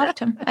 I loved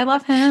him. I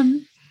love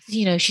him.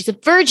 She's a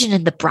virgin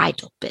in the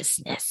bridal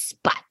business,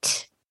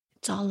 but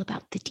it's all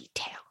about the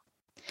detail.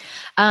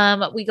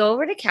 We go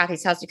over to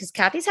Kathy's house because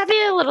Kathy's having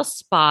a little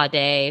spa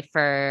day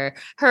for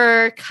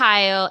her,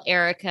 Kyle,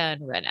 Erika,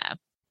 and Rinna.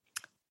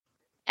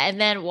 And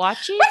then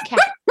watching it's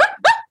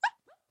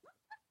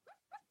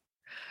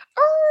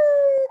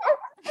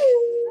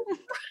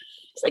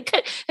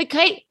like,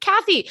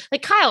 Kathy,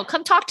 like Kyle,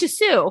 come talk to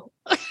Sue.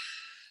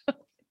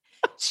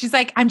 She's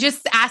like, I'm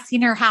just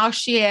asking her how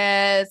she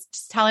is,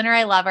 just telling her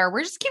I love her.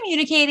 We're just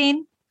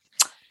communicating.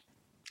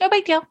 No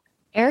big deal.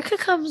 Erika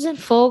comes in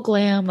full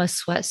glam, a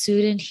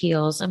sweatsuit and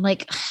heels. I'm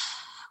like,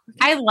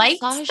 I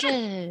liked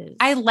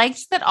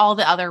that all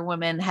the other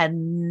women had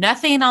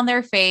nothing on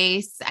their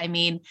face. I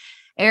mean,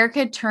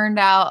 Rinna turned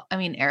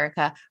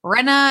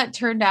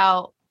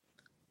out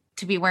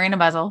to be wearing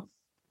a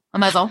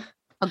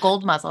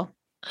gold muzzle.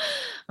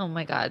 Oh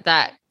my God.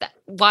 That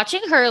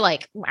watching her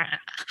like,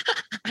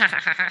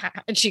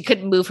 and she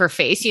couldn't move her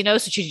face, so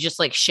she's just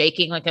like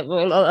shaking like I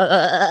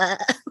was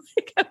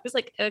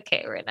like,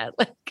 okay, Rinna,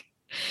 like,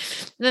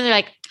 and then they're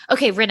like,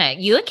 okay, Rinna,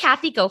 you and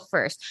Kathy go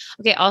first.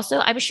 Okay. Also,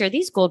 I'm sure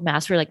these gold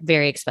masks were like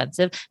very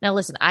expensive. Now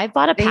listen, I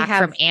bought a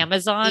pack from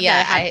Amazon.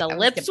 Yeah, I have the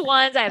lips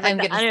ones. I have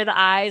like the under the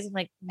eyes. I'm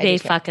like, they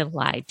fucking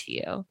lied to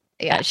you.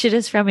 Yeah. That shit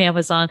is from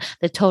Amazon.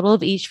 The total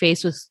of each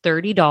face was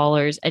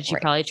 $30 and she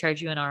probably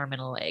charged you an arm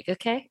and a leg.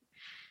 Okay.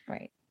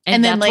 Right.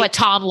 And that's what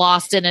Tom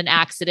lost in an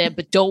accident.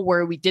 But don't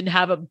worry, we didn't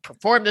have him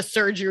perform the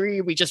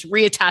surgery. We just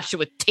reattached it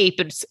with tape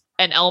and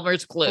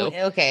Elmer's glue.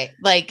 Okay.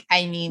 Like,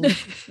 I mean,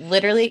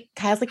 literally,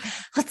 Kyle's like,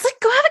 let's like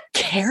go have a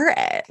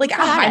carrot. Like,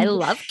 God, I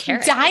love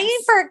carrots. Dying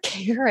for a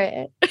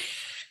carrot.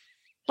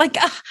 Like,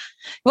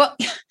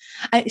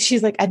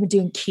 she's like, I've been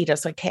doing keto,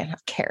 so I can't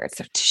have carrots.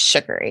 They're too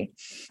sugary.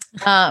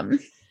 So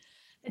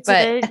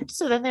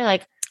then they're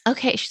like,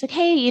 okay. She's like,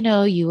 hey,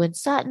 you and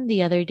Sutton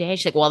the other day.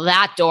 She's like, well,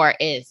 that door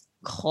is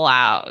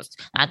closed.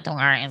 That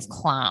door is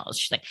closed.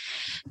 She's like,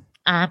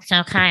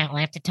 So Kyle,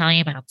 I have to tell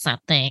you about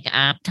something.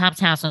 Tom's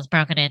house was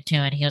broken into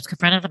and he was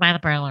confronted by the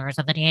burglars,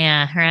 and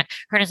then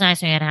heard his eyes,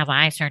 so he had to have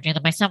eye surgery.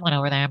 Then my son went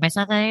over there. My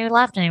son then he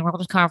left and he rolled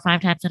his car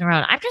 5 times in a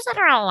row. I'm just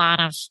under a lot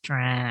of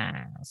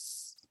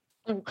stress.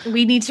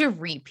 We need to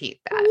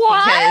repeat that.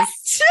 What?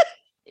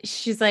 Because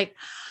she's like,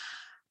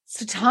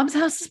 so Tom's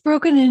house is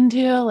broken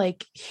into,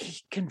 like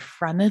he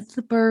confronted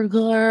the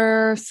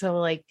burglar. So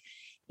like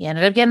he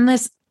ended up getting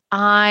this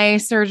eye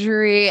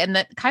surgery, and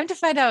then kind of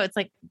to find out it's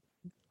like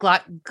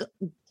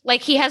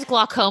like he has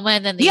glaucoma,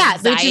 and then the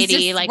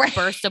anxiety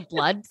burst a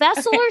blood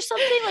vessel or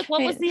something. Like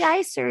what was the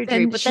eye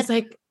surgery? But she's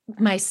like,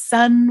 my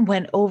son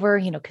went over,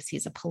 because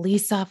he's a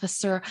police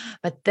officer,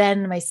 but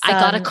then my son, I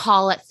got a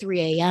call at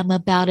 3 a.m.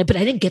 about it, but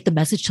I didn't get the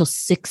message till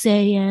 6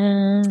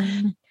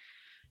 a.m.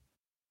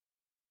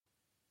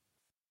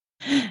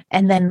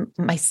 And then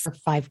my son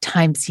 5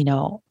 times,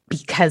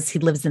 because he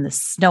lives in the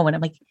snow. And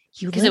I'm like,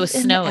 because it was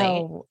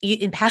snowing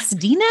in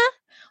Pasadena?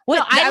 What?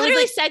 No, I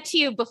literally said to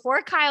you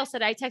before Kyle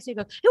said, I texted you,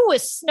 it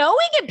was snowing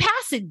in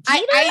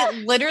Pasadena.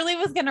 I literally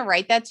was going to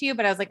write that to you,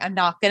 but I was like, I'm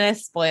not going to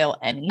spoil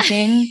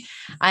anything.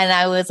 And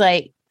I was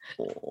like,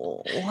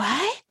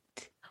 what?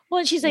 Well,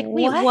 and she's like,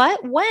 wait,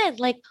 what? When?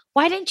 Like,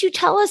 why didn't you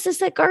tell us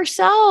this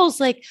ourselves?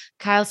 Like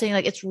Kyle saying,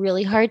 like, it's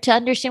really hard to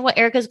understand what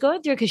Erica's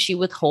going through because she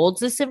withholds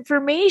this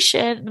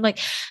information. I'm like,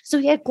 so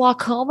he had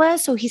glaucoma,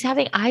 so he's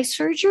having eye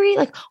surgery?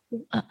 Like,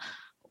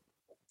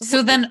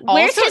 so then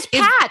where's his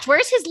patch?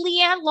 Where's his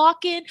Leanne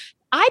Locken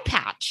eye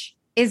patch?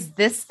 Is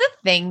this the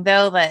thing,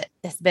 though, that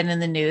has been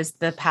in the news?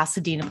 The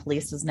Pasadena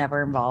police was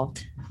never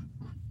involved.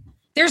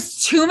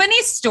 There's too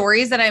many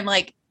stories that I'm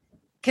like,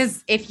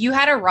 because if you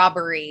had a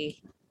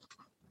robbery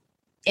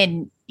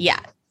remember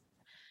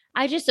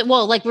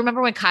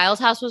when Kyle's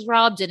house was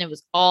robbed and it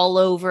was all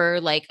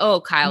over, like, oh,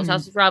 Kyle's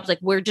house was robbed. Like,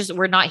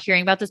 we're not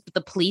hearing about this, but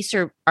the police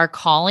are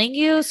calling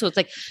you. So it's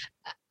like,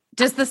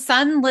 does the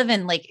son live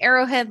in like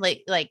Arrowhead,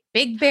 like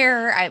Big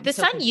Bear? The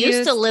son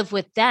used to live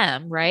with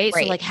them, right?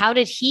 So like, how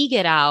did he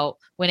get out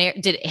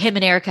did him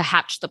and Erica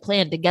hatch the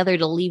plan together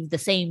to leave the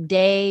same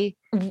day?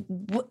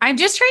 I'm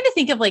just trying to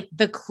think of like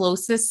the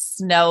closest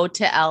snow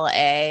to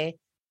LA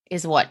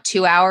is what,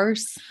 2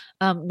 hours?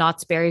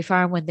 Knott's Berry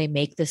Farm, when they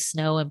make the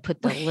snow and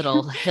put the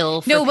little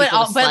hill.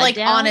 But like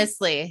down.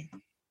 Honestly,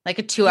 like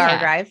a 2-hour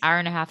drive, hour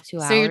and a half, 2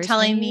 hours. So you're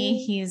telling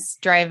me he's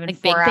driving like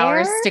 4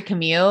 hours to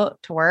commute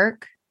to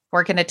work,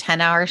 working a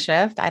 10-hour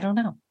shift? I don't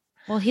know.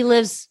 Well, he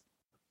lives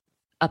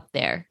up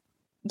there.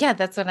 Yeah,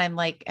 that's what I'm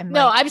like.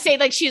 I'm saying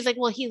like, she was like,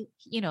 well, he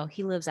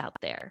lives out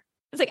there.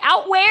 It's like,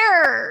 out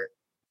where?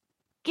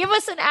 Give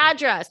us an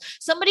address.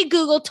 Somebody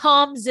Google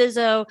Tom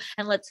Zizzo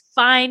and let's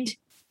find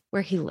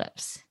where he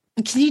lives.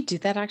 Can you do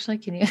that actually?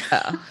 Can you?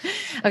 Oh.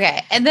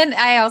 Okay. And then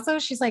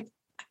she's like,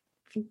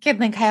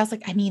 then Kyle's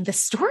like, I mean, the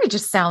story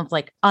just sounds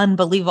like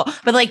unbelievable,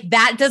 but like,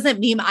 that doesn't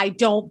mean I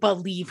don't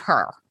believe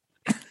her.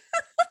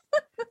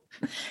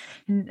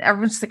 And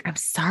everyone's like, I'm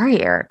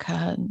sorry,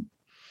 Erica.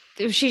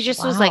 She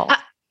just was like,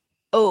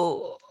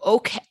 oh,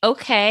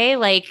 okay.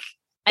 Like,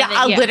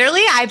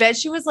 literally, I bet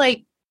she was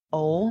like,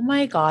 oh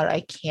my God,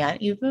 I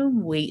can't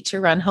even wait to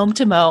run home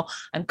to Mo.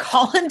 I'm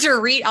calling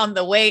Dorit on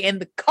the way in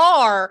the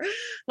car.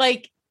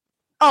 Like,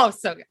 oh,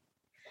 so good.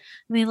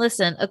 I mean,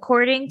 listen,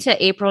 according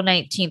to April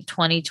 19th,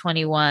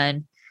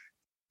 2021,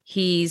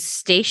 he's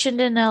stationed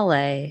in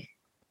LA.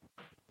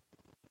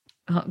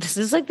 Oh, this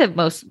is like the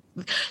most.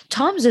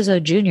 Tom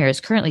Zizzo Jr. is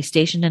currently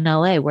stationed in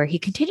LA, where he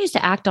continues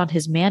to act on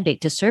his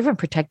mandate to serve and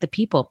protect the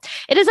people.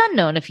 It is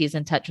unknown if he's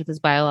in touch with his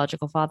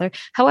biological father.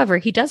 However,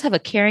 he does have a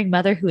caring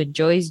mother who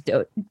enjoys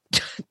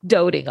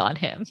doting on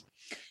him.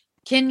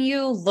 Can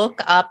you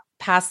look up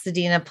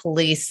Pasadena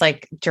police,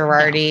 like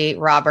Girardi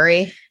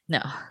robbery?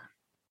 No.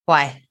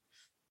 Why?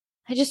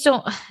 I just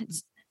don't.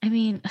 I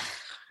mean,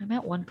 I'm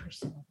at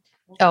 1%.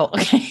 Oh,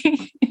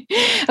 okay.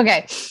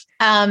 Okay.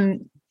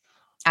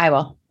 I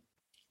will.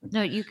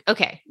 No, you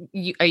okay.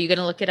 Are you going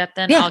to look it up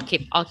then? Yeah.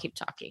 I'll keep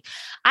talking.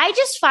 I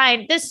just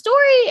find the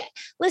story,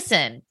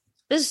 listen,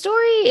 the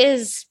story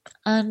is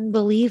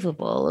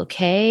unbelievable.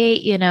 Okay.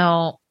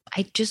 I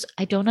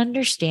don't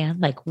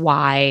understand like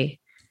why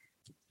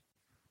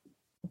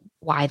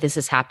this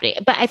is happening,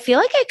 but I feel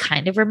like I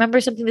kind of remember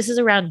something. This is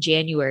around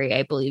January,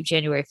 I believe,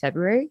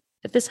 February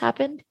that this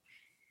happened.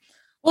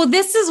 Well,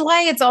 this is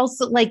why it's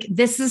also like,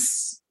 this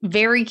is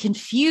very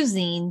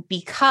confusing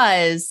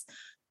because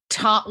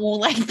Tom will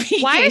like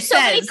PK why are so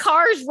many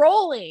cars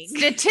rolling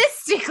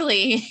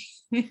statistically?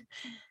 Maybe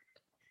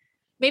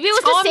it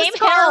was Tom's the same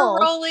car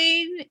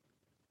rolling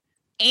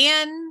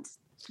and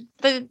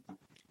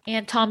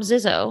Tom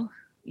Zizzo.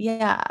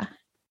 Yeah.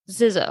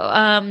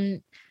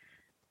 Zizzo.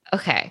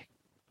 Okay.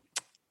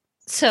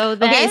 So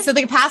the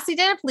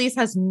Pasadena police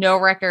has no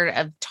record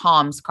of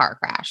Tom's car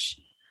crash.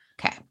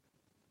 Okay.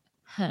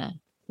 Huh.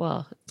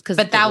 Well,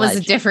 but that was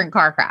a different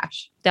car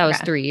crash. That was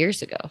 4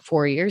 years ago.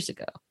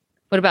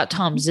 What about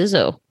Tom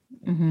Zizzo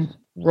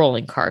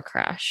rolling car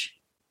crash?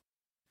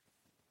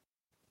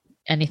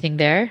 Anything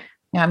there?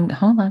 Hold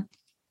on.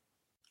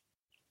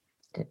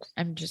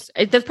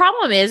 The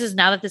problem is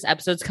now that this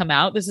episode's come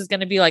out, this is going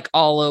to be like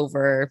all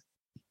over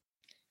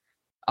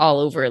all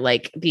over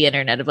like the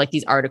internet of like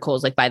these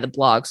articles, like by the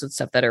blogs and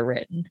stuff that are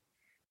written.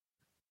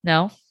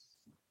 No?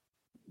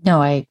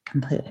 No, I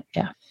completely,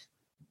 yeah.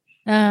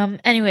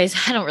 Anyways,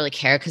 I don't really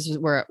care because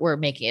we're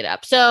making it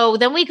up. So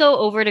then we go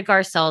over to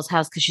Garcelle's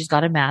house because she's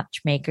got a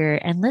matchmaker.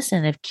 And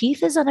listen, if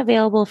Keith is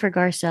unavailable for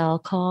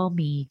Garcelle, call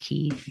me,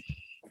 Keith.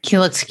 He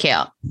looks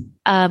cute.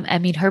 I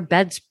mean, her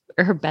bed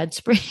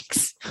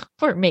springs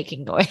were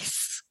making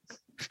noise.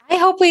 I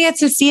hope we get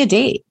to see a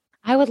date.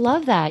 I would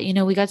love that. You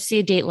know, we got to see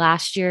a date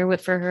last year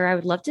for her. I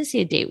would love to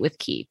see a date with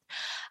Keith.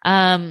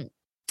 And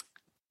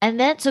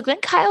then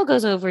Kyle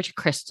goes over to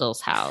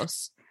Crystal's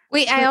house.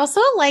 Wait, I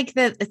also like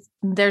that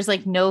there's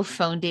like no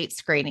phone date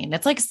screening.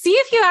 It's like, see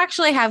if you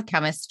actually have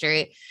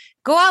chemistry.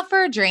 Go out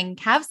for a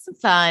drink, have some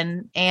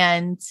fun,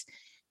 and,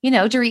 you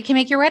know, Dorit can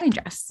make your wedding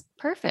dress.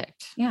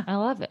 Perfect. Yeah. I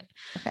love it.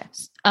 Okay.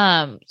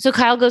 So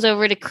Kyle goes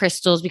over to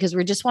Crystal's because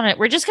we're just going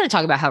to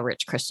talk about how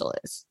rich Crystal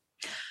is.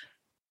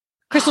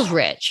 Crystal's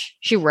rich.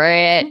 She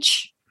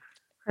rich.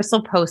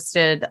 Crystal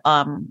posted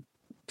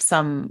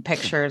some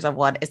pictures of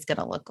what it's going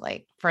to look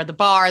like for the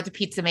bar, the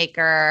pizza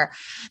maker,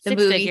 the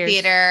movie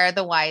theater,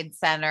 the wine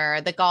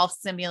center, the golf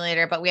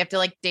simulator. But we have to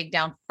like dig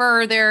down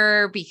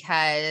further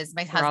because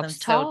my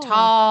husband's so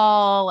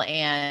tall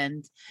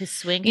and his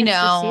swing, you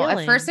know,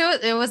 at first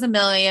it was $1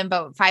 million,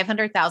 but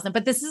 500,000.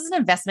 But this is an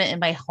investment in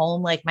my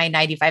home, like my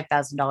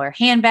 $95,000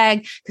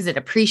 handbag, because it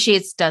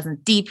appreciates,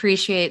 doesn't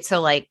depreciate.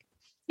 So like,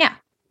 yeah.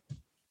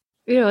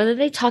 You know, and then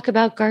they talk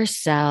about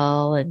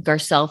Garcelle and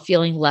Garcelle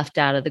feeling left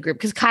out of the group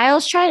because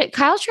Kyle's trying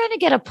to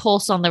get a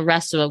pulse on the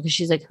rest of them because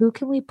she's like, who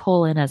can we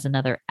pull in as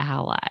another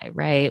ally,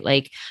 right?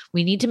 Like,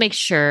 we need to make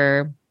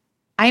sure.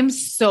 I'm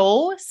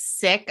so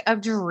sick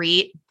of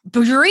Dorit.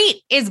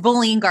 Dorit is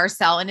bullying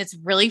Garcelle, and it's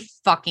really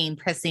fucking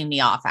pissing me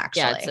off,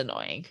 actually. Yeah, it's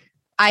annoying.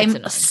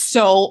 I'm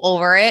so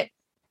over it.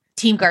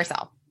 Team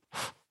Garcelle.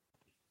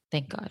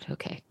 Thank God.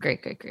 Okay,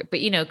 great.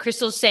 But, you know,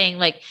 Crystal's saying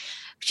like,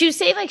 she was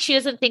saying like she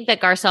doesn't think that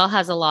Garcelle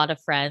has a lot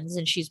of friends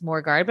and she's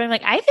more guarded. But I'm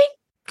like, I think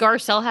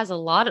Garcelle has a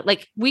lot of,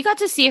 like, we got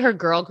to see her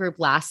girl group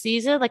last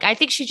season. Like, I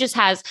think she's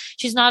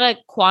not a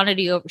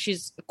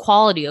she's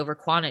quality over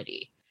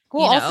quantity.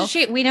 Well,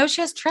 also we know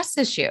she has trust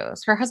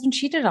issues. Her husband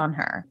cheated on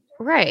her.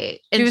 Right.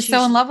 She was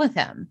so in love with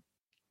him.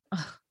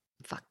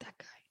 Fuck that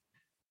guy.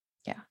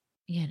 Yeah.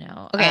 You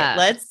know. Okay.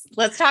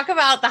 Let's talk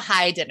about the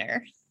high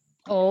dinner.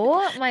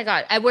 Oh my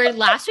God. Where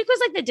last week was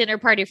like the dinner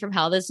party from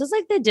hell. This was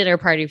like the dinner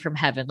party from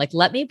heaven. Like,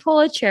 let me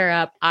pull a chair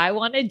up. I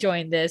want to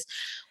join this.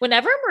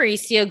 Whenever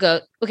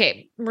Mauricio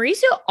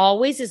Mauricio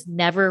always is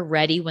never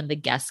ready when the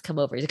guests come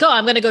over. He's like, oh,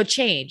 I'm going to go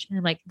change. And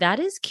I'm like, that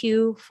is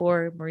cue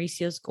for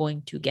Mauricio's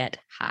going to get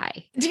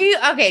high. Do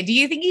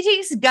you think he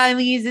takes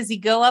gummies? Does he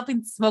go up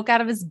and smoke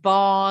out of his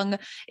bong?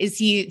 Is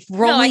he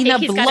rolling a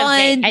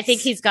blunt? I think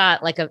he's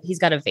got a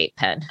vape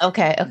pen.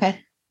 Okay.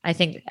 I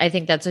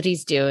think that's what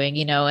he's doing,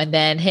 you know, and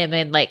then him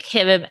and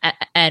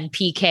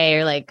PK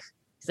are like,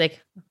 he's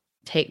like,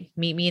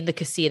 meet me in the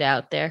casita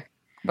out there.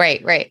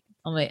 Right.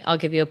 I'll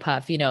give you a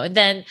puff, you know, and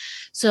then,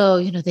 so,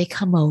 you know, they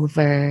come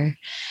over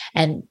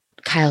and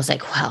Kyle's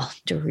like, well,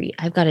 Dorit,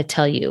 I've got to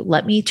tell you,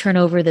 let me turn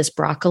over this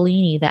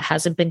broccolini that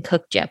hasn't been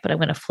cooked yet, but I'm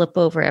going to flip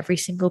over every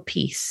single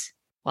piece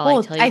while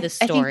I tell you the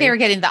story. I think they were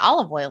getting the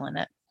olive oil in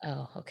it.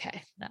 Oh,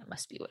 okay. That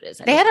must be what it is.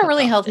 They had a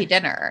really healthy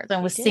dinner.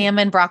 There was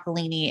salmon,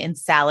 broccolini, and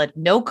salad.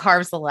 No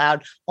carbs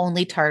allowed.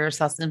 Only tartar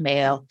sauce and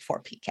mayo for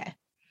PK.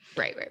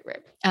 Right.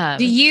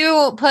 Do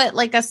you put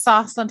like a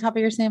sauce on top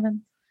of your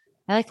salmon?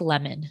 I like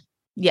lemon.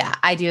 Yeah,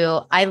 I do.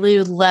 I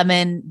do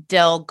lemon,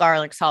 dill,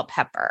 garlic, salt,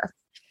 pepper.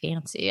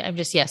 Fancy. I'm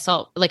just,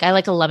 salt. Like, I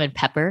like a lemon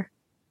pepper.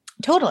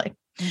 Totally.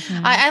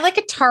 Mm-hmm. I like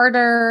a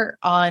tartar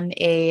on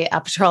a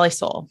petroli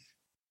sole.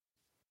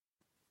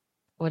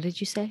 What did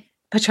you say?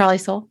 Petroli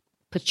sole.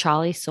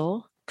 Petroli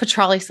sole?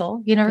 Petroli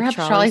sole. You never have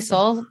petroli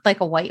sole? Like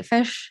a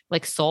whitefish?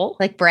 Like sole?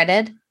 Like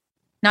breaded?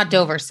 Not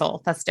Dover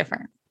sole. That's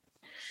different.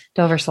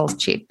 Dover sole's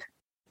cheap.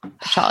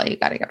 Petroli, you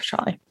got to get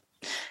petroli.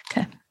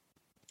 Okay.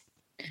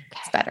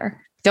 It's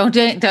better. Don't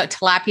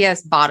tilapia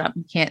is bottom.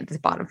 You can't, it's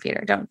bottom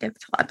feeder. Don't get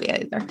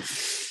tilapia either.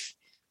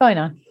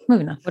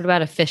 Moving on. What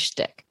about a fish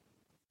stick?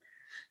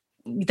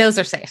 Those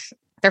are safe.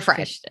 They're fried.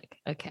 Fish stick.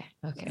 Okay.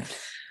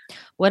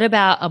 What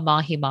about a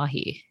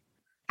mahi-mahi?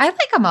 I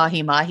like a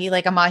mahi-mahi,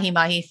 like a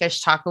mahi-mahi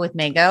fish taco with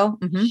mango.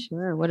 Mm-hmm.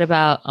 Sure. What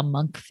about a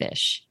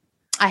monkfish?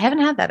 I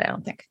haven't had that, I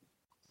don't think.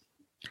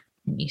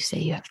 And you say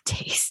you have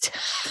taste.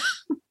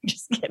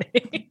 Just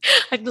kidding.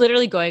 I'm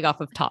literally going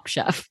off of Top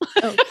Chef.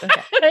 Oh, okay.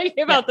 I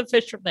came out the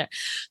fish from there.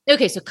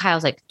 Okay, so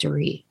Kyle's like,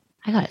 Dorit,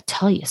 I got to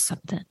tell you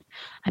something.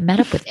 I met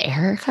up with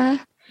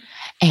Erica,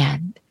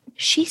 and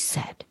she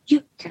said,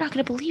 you're not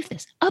going to believe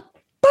this. A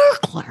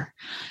burglar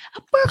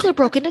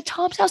broke into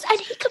Tom's house and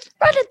he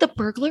confronted the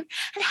burglar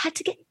and had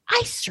to get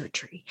eye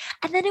surgery.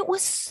 And then it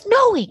was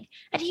snowing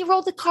and he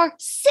rolled the car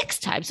 6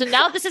 times. So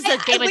now this is a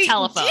game of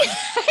telephone.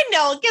 I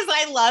know, because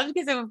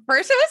at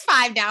first it was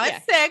 5, now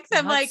it's 6.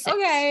 I'm like, 6.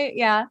 Okay,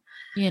 yeah.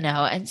 You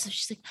know, and so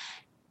she's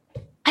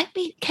like, I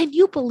mean, can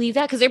you believe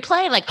that? Because they're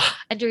playing like,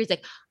 and Dorit's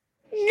like,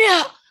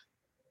 no,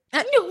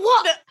 The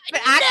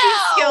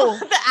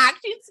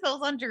acting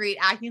skills on Dorit,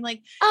 acting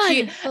like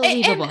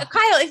unbelievable. And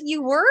Kyle, if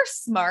you were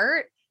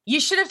smart, you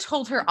should have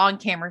told her on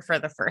camera for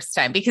the first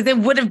time because it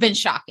would have been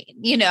shocking,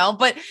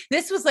 But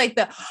this was like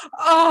this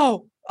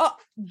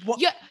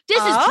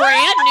is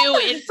brand new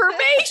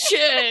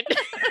information.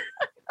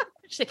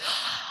 She's like,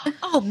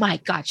 oh my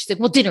God. She's like,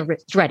 well, dinner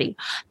is ready.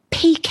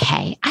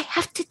 PK, I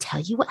have to tell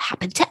you what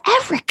happened to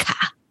Erica.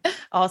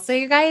 Also,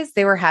 you guys,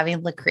 they were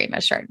having La Crema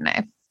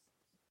Chardonnay.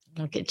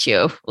 Look at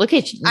you.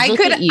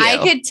 I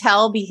could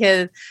tell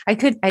because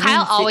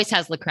Kyle always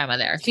has La Crema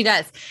there. She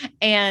does.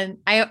 And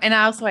I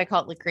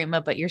call it La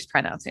Crema, but you're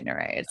pronouncing it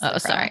right.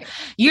 It's sorry.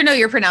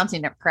 You're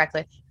pronouncing it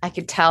correctly. I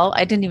could tell.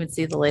 I didn't even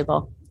see the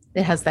label.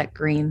 It has that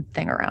green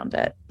thing around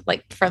it,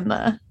 like on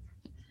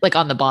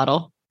the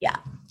bottle. Yeah.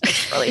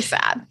 It's really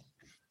sad.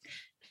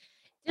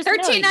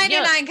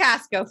 $13.99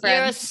 Casco, friend.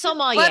 You're a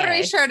sommelier.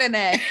 Buttery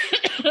Chardonnay.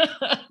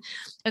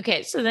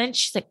 Okay, so then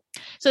she's like,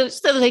 so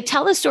they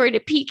tell the story to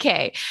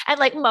PK, and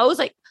like Mo's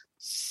like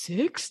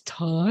 6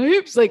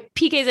 times. Like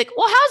PK's like,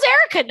 well, how's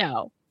Erica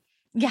know?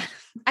 Yeah,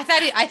 I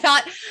thought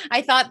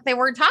they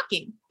weren't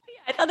talking.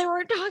 Yeah, I thought they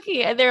weren't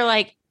talking, and they're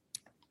like,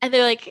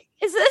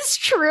 is this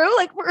true?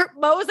 Like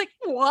Mo was like,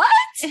 what?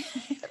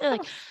 They're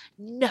like,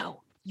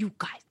 no, you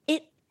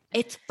guys,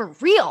 it's for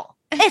real.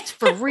 It's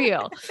for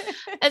real.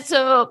 And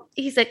so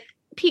he's like,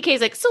 PK's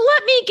like, so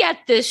let me get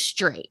this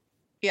straight.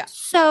 Yeah.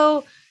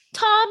 So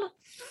Tom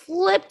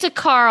flipped a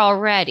car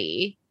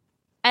already.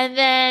 And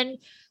then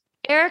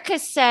Erica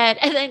said,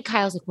 and then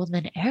Kyle's like, well,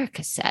 then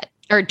Erica said,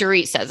 or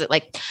Dorit says it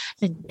like,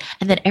 and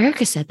then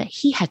Erica said that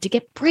he had to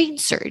get brain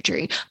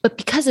surgery. But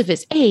because of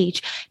his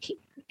age,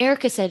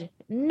 Erica said,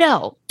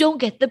 no, don't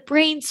get the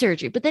brain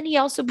surgery. But then he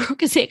also broke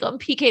his ankle. And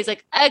PK's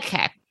like,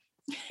 okay,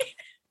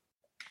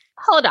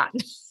 hold on.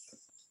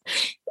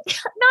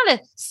 Not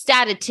a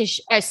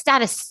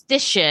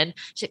statistician.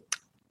 She's like,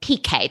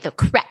 PK, the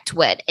correct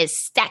word is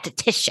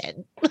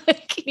statistician.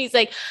 He's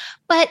like,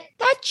 but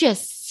that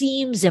just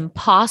seems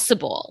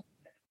impossible.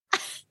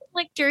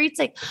 Like Dorit's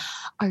like,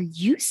 are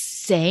you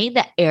saying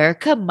that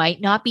Erica might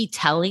not be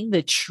telling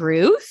the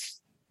truth?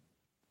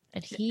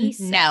 And he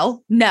said,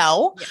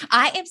 no. Yeah.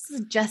 I am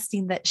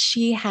suggesting that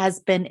she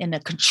has been in a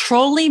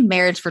controlling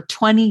marriage for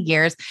 20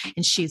 years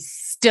and she's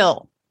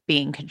still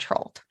being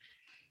controlled.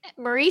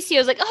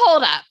 Mauricio's like,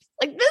 hold up.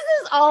 Like, this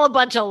is all a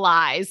bunch of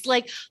lies.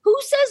 Like, who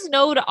says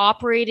no to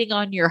operating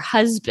on your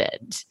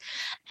husband?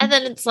 And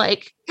then it's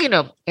like,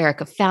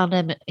 Erica found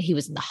him. He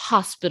was in the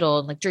hospital.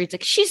 And like, Dorit's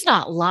like, she's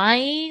not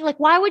lying.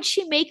 Like, why would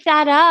she make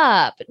that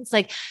up? And it's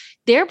like,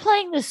 they're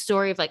playing this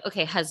story of like,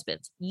 okay,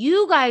 husbands,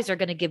 you guys are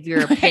going to give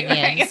your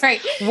opinions.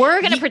 Right.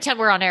 We're going to pretend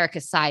we're on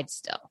Erica's side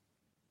still.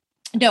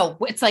 No,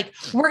 it's like,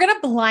 we're going to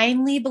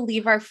blindly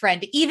believe our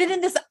friend, even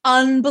in this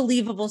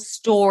unbelievable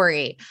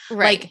story.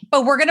 Right. Like,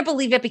 but we're going to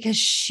believe it because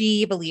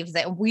she believes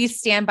it. We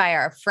stand by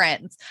our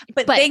friends.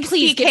 But thanks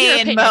please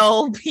PK and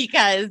Mo,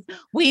 because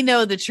we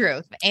know the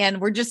truth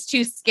and we're just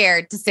too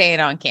scared to say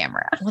it on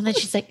camera. Well, then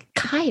she's like,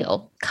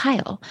 Kyle,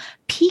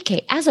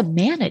 PK as a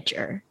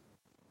manager,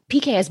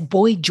 PK as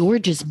Boy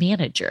George's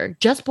manager,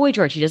 just Boy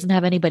George. He doesn't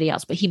have anybody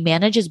else, but he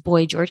manages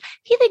Boy George.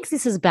 He thinks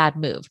this is a bad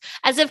move.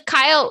 As if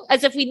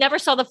we never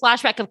saw the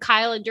flashback of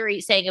Kyle and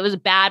Dorit saying it was a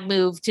bad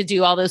move to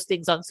do all those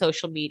things on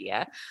social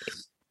media.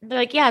 They're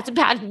like, yeah, it's a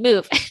bad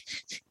move. And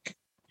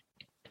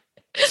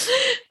then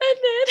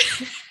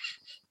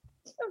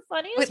the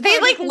funniest they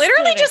like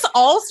literally just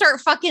all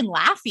start fucking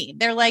laughing.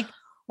 They're like,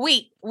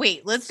 wait,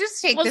 let's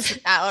just take this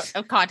out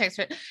of context.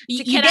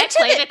 Can I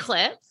play the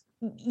clip?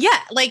 Yeah,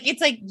 like it's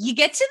like you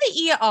get to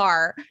the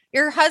ER,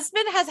 your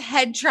husband has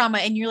head trauma,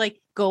 and you're like,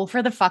 go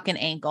for the fucking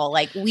ankle.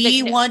 Like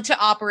we want to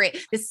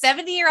operate. The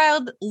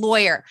 70-year-old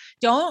lawyer,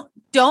 don't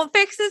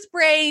fix his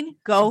brain.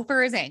 Go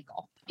for his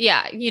ankle.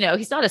 Yeah,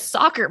 he's not a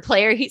soccer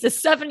player. He's a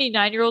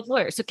 79-year-old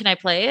lawyer. So can I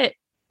play it?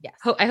 Yes.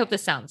 I hope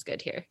this sounds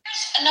good here.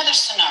 Here's another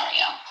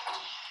scenario.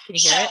 Can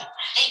you hear it?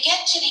 They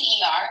get to the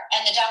ER,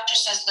 and the doctor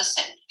says,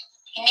 "Listen,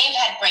 he may have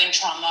had brain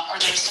trauma, or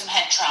there's some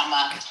head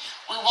trauma.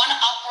 We want to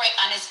operate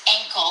on his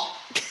ankle,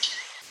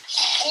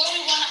 or we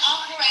want to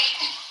operate."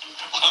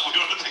 We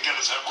ought to get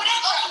us everything.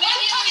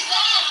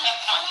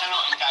 I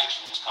cannot engage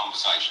in this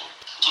conversation.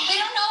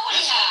 They don't know what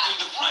he Let's has. not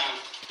do the brain.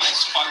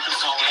 Let's focus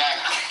on the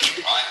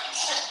ankle, right?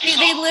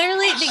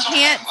 They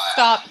can't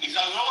stop. He's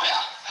a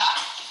lawyer.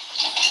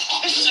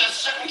 This is a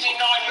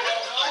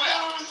 79-year-old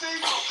lawyer.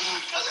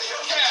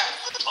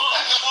 Yeah. And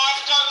the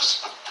wife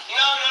goes,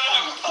 no,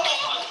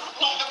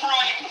 not the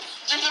brain.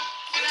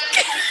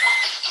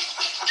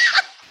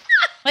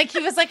 Like he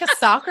was like a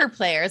soccer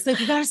player. It's like,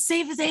 you gotta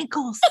save his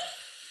ankles.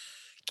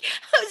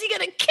 How's he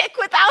gonna kick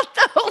without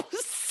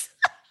those?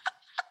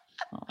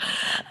 And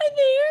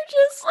they're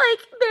just like,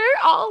 they're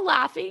all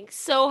laughing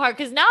so hard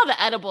because now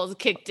the edibles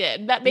kicked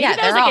in. That was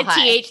like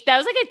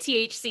a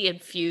THC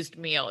infused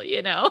meal,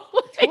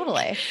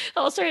 Totally.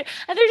 All started,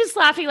 and they're just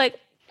laughing like,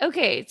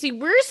 okay, so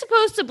we're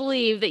supposed to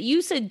believe that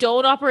you said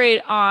don't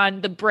operate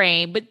on the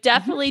brain, but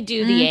definitely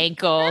do the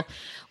ankle.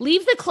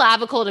 Leave the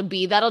clavicle to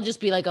be. That'll just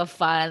be like a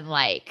fun,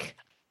 like,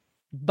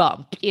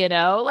 bump, you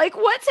know? Like,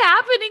 what's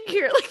happening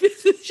here? Like,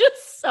 this is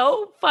just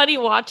so funny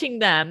watching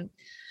them.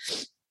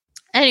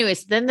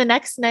 Anyways, then the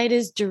next night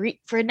is Dorit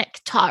for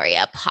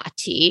Nectaria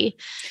party.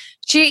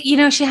 She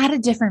had a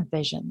different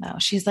vision though.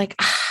 She's like,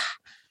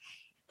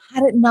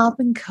 had it not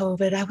been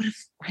COVID, I would have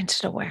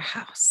rented a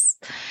warehouse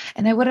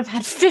and I would have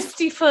had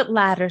 50-foot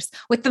ladders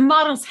with the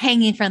models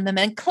hanging from them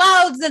and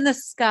clouds in the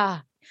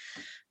sky.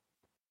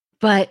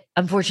 But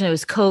unfortunately, it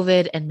was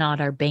COVID and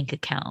not our bank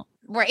account.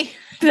 Right.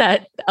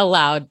 That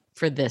allowed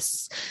for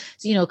this.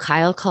 So,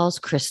 Kyle calls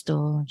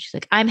Crystal and she's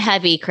like, I'm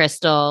heavy,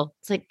 Crystal.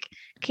 It's like,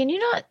 can you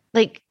not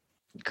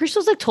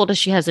Crystal's told us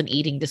she has an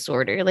eating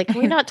disorder. Like,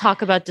 can we not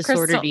talk about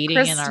disordered eating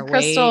in our way?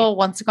 Crystal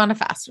wants to go on a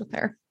fast with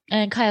her.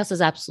 And Kyle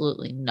says,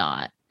 absolutely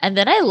not. And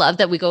then I love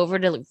that we go over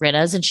to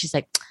Rinna's and she's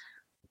like,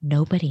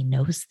 nobody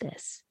knows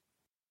this.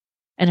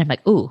 And I'm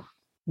like, ooh,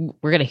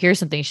 we're going to hear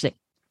something. She's like,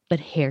 but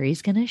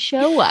Harry's going to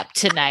show up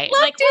tonight.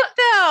 Loved it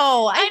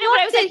though. I know.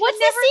 But I was like, what's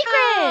the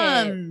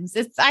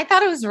secret? I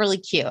thought it was really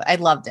cute. I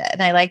loved it.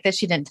 And I like that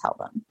she didn't tell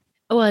them.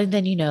 Well, and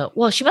then,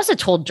 she must have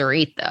told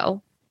Dorit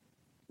though.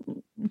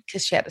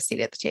 Because she had a seat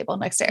at the table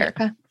next to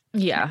Erica.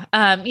 Yeah.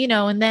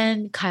 And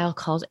then Kyle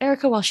calls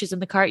Erica while she's in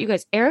the car. You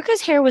guys,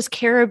 Erica's hair was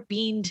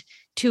carabined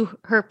to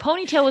her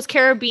ponytail was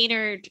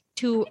carabined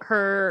to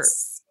her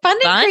fun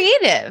and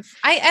creative.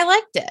 I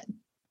liked it.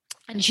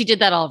 And she did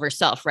that all of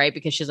herself, right?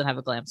 Because she doesn't have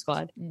a glam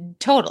squad.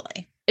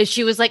 Totally.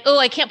 She was like, oh,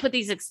 I can't put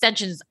these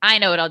extensions. I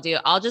know what I'll do.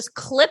 I'll just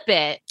clip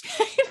it.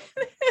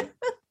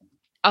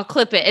 I'll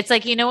clip it. It's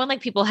like, when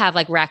people have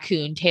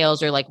raccoon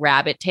tails or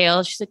rabbit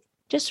tails. She's like,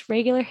 just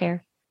regular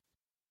hair.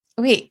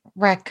 Wait,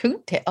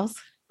 raccoon tails?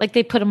 Like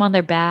they put them on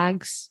their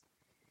bags.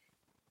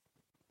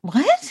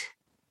 What?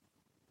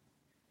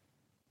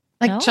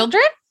 Like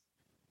children?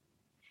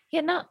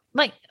 Yeah, not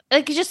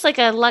just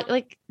a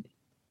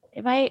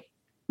am I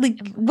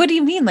what do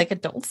you mean? Like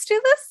adults do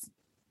this?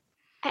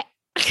 I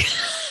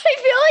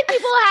feel like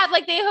people have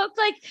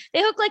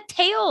they hook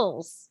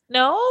tails.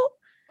 No?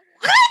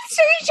 What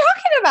are you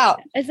talking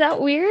about? Is that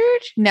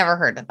weird? Never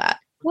heard of that.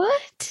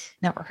 What?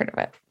 Never heard of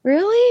it.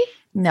 Really?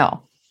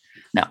 No.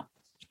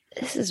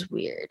 This is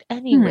weird.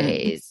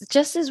 Anyways,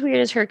 just as weird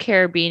as her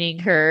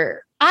carabining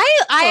her.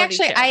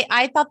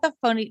 I thought the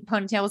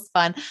ponytail was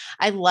fun.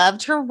 I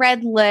loved her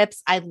red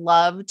lips. I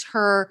loved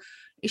her.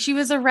 She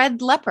was a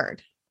red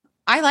leopard.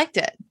 I liked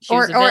it. She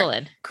was a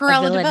villain.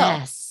 Cruella de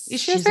Vil.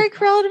 She was very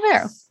Cruella de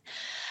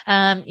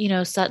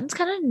Vil. Sutton's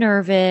kind of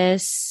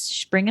nervous.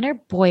 She's bringing her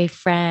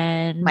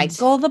boyfriend.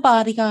 Michael, the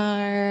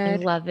bodyguard. I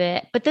love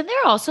it. But then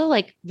they're also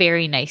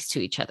very nice to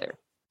each other.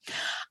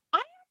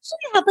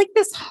 I had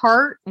this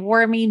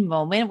heartwarming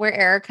moment where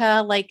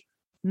Erica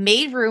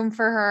made room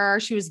for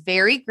her. She was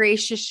very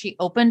gracious. She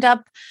opened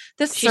up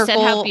the circle. She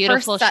said how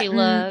beautiful she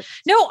looked.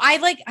 No, I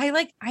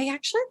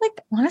actually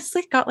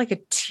honestly got a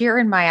tear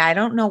in my eye. I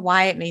don't know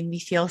why it made me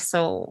feel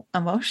so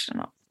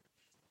emotional.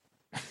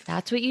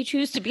 That's what you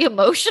choose to be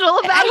emotional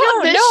about. I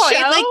don't know.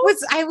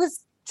 Show? I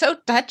was so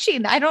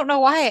touching. I don't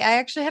know why. I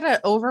actually had an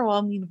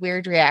overwhelming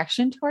weird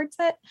reaction towards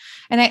it.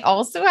 And I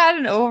also had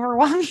an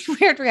overwhelming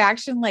weird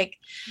reaction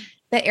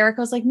that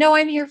Erica was like, no,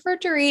 I'm here for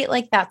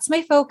Dorit. That's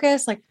my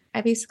focus. I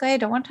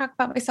don't want to talk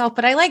about myself,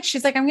 but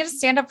she's like, I'm going to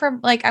stand up for,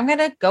 I'm going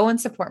to go and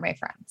support my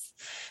friends.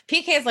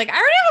 PK is like, I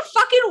already have a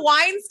fucking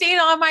wine stain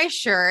on my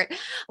shirt.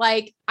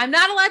 I'm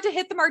not allowed to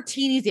hit the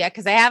martinis yet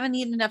because I haven't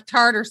eaten enough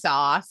tartar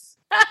sauce.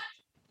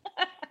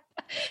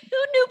 Who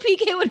knew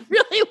PK would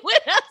really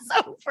win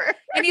us over?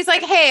 And he's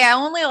like, hey, I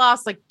only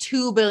lost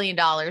 $2 billion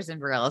in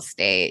real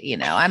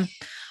estate. I'm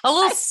a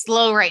little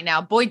slow right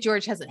now. Boy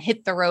George hasn't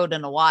hit the road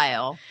in a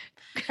while.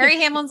 Harry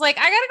Hamlin's like,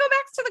 I got to go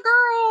back to the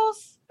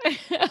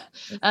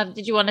girls.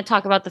 Did you want to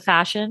talk about the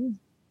fashion?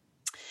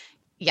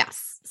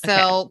 Yes.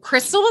 So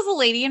Crystal was a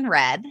lady in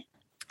red.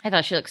 I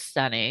thought she looked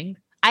stunning.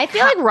 I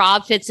feel like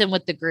Rob fits in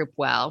with the group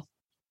well.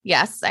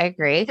 Yes, I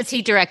agree. Because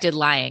he directed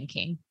Lion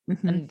King.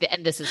 Mm-hmm.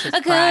 And this is his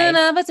pride.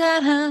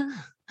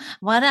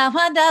 What a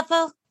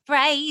wonderful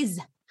phrase.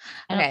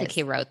 I don't think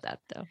he wrote that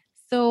though.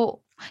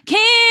 So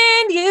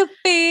can you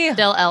feel?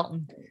 Still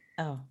Elton.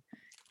 Oh.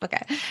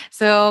 Okay.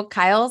 So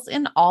Kyle's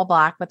in all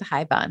black with a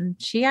high bun.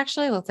 She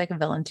actually looks like a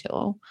villain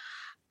too.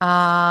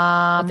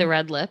 With the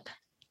red lip.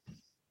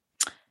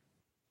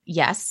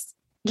 Yes.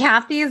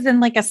 Kathy is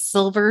in a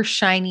silver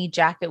shiny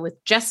jacket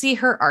with Jesse,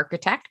 her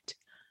architect.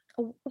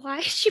 Why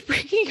is she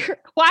bringing her?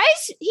 Why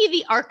is he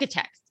the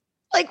architect?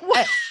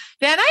 What?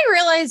 Then I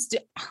realized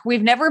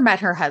we've never met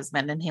her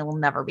husband and he will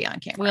never be on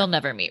camera. We'll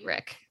never meet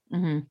Rick.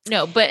 Mm-hmm.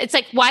 No, but it's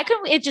why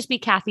couldn't it just be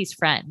Kathy's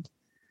friend?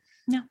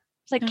 No.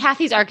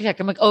 Kathy's architect.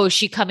 I'm like, oh, is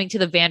she coming to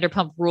the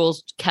Vanderpump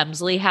Rules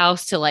Kemsley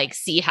house to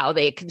see how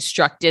they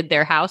constructed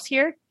their house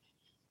here?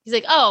 He's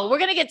like, oh, we're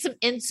going to get some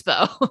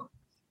inspo.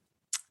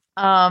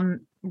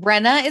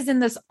 Brenna is in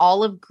this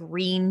olive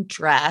green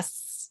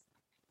dress.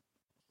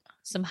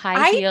 Some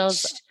high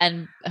heels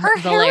and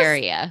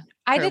Valeria.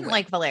 I didn't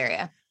like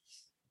Valeria.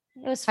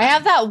 It was fun. I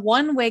have that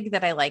one wig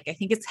that I like. I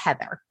think it's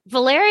Heather.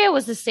 Valeria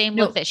was the same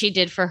look that she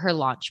did for her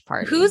launch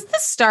party. Who's the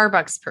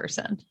Starbucks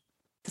person?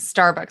 The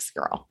Starbucks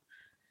girl.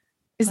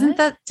 Isn't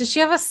that, does she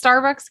have a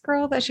Starbucks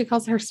girl that she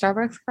calls her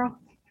Starbucks girl?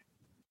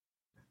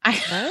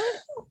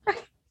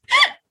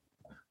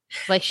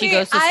 Like she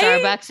goes to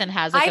Starbucks and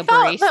has like a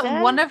barista? Thought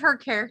that one of her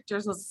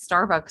characters was a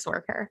Starbucks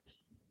worker.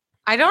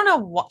 I don't know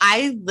what,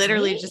 I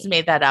literally just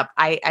made that up.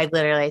 I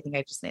think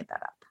I just made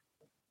that up.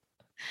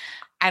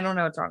 I don't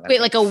know what's wrong with Wait,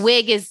 me. like a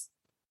wig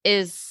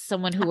is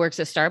someone who works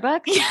at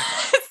Starbucks?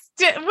 Yes.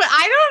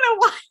 I don't know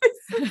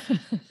why.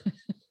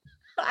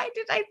 Why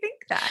did I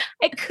think that?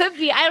 It could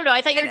be. I don't know.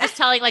 I thought you were just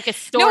telling like a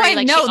story. No, I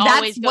like know. she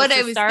always That's what goes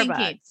I to was Starbucks.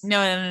 thinking.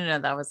 No.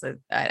 That was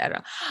I don't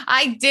know.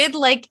 I did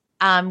like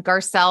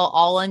Garcelle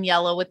all in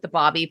yellow with the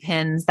bobby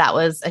pins. That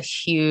was a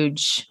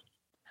huge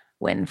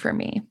win for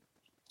me.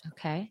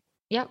 Okay.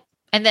 Yep.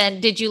 And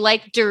then did you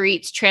like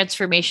Dorit's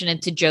transformation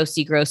into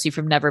Josie Grossi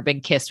from Never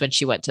Been Kissed when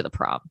she went to the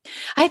prom?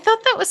 I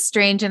thought that was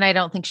strange and I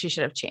don't think she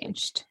should have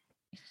changed.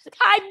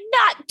 I'm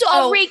not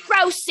Dorit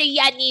Grossi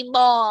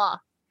anymore.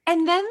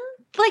 And then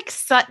like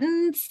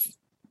Sutton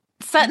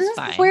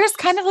wears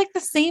kind of like the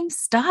same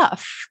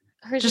stuff.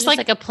 Hers just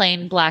like a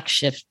plain black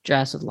shift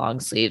dress with long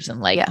sleeves and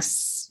like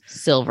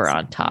silver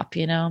on top,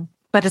 you know?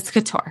 But it's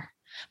couture.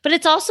 But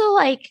it's also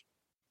like,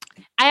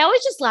 I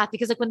always just laugh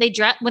because like when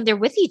they're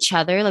with each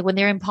other, like when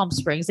they're in Palm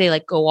Springs, they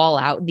like go all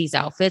out in these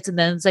outfits. And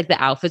then it's like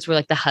the outfits where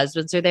like the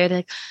husbands are there. They're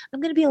like, I'm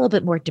going to be a little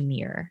bit more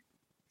demure.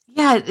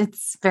 Yeah.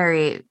 It's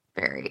very,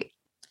 very,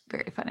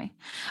 very funny.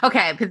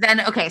 Okay. But then,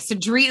 so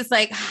Dorit is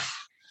like,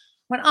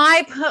 when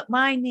I put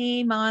my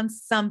name on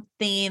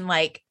something,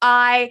 like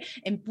I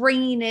am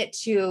bringing it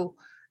to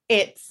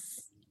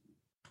its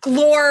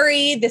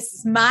glory. This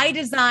is my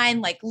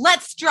design. Like,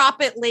 let's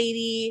drop it,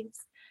 ladies.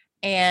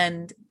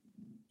 And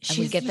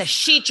we get the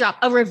sheet drop,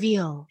 a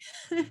reveal.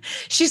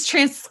 She's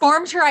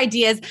transformed her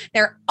ideas.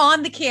 They're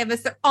on the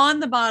canvas. They're on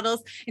the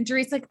bottles. And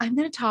Dorit's like, I'm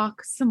going to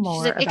talk some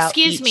more She's like, about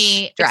excuse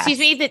me,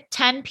 the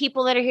 10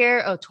 people that are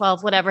here,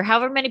 12, whatever,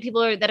 however many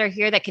people that are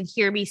here that can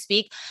hear me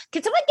speak.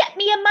 Can someone get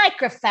me a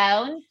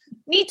microphone?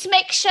 Need to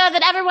make sure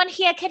that everyone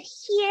here can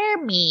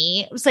hear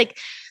me. It was like,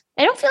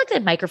 I don't feel like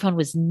that microphone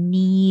was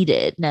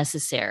needed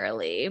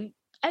necessarily.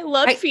 I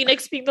love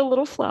Phoenix being the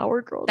little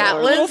flower girl. That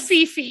was little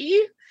Fifi.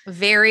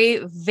 Very,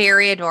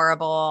 very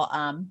adorable.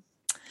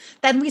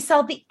 Then we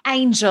saw the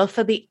angel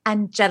for the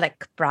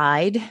angelic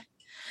bride.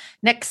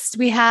 Next,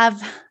 we have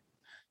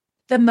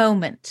the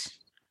moment.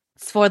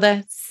 It's for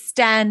the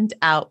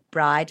standout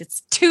bride.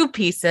 It's 2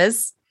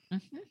 pieces.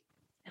 Mm-hmm.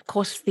 Of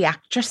course, the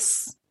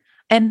actress.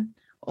 And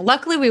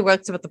luckily, we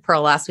worked with the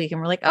pearl last week, and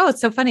we're like, oh,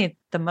 it's so funny.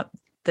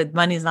 The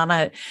money's not on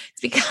it. It's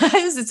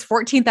because it's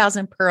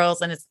 14,000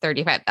 pearls and it's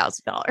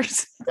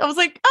 $35,000. I was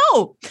like,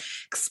 oh,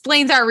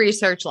 explains our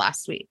research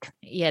last week.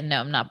 Yeah, no,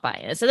 I'm not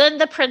buying it. So then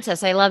the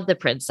princess, I love the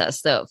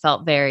princess, though. It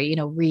felt very,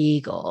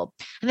 regal.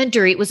 And then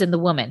Dorit was in the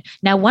woman.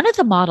 Now, one of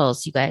the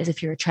models, you guys,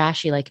 if you're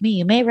trashy like me,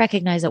 you may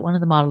recognize that one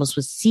of the models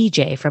was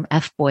CJ from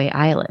F-Boy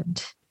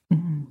Island.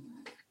 Mm-hmm.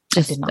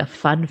 Just a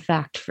fun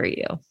fact for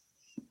you.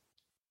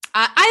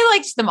 I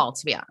liked them all,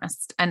 to be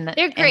honest. And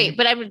they're great,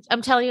 but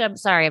I'm telling you, I'm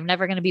sorry. I'm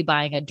never going to be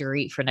buying a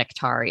Dorit for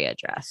Nectaria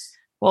dress.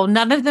 Well,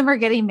 none of them are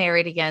getting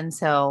married again,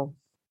 so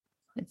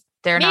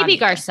they're not. Maybe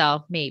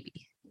Garcelle,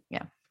 maybe.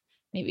 Yeah.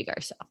 Maybe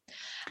Garcelle.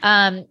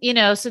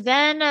 So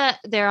then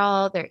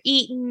they're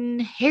eating.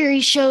 Harry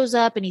shows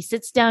up and he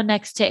sits down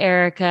next to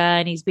Erica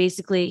and he's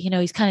basically,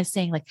 he's kind of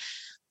saying like,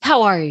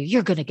 how are you?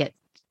 You're going to get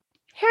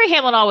Harry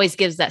Hamlin always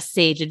gives that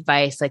sage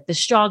advice. Like the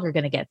strong are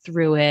going to get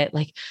through it.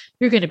 Like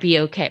you're going to be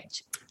okay.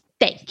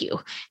 Thank you,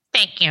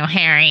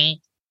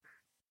 Harry.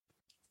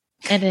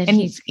 And then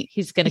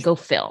he's going to go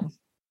film.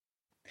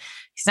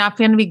 He's not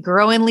going to be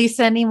growing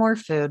Lisa any more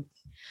food.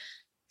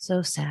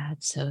 So sad.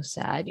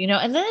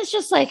 And then it's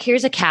just like,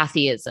 here's a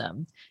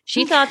Kathyism.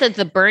 She thought that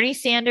the Bernie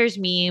Sanders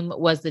meme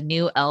was the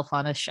new elf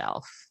on a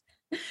shelf.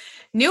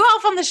 New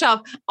elf on the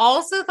shelf.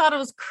 Also thought it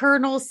was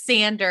Colonel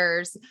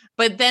Sanders,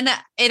 but then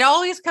it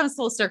always comes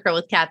full circle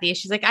with Kathy.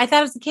 She's like, I thought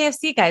it was the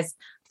KFC guys,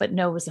 but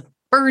no, it was a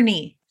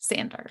Bernie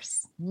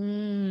Sanders.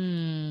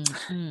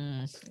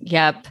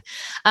 Yep.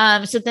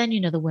 So then,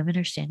 the women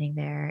are standing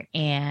there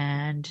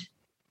and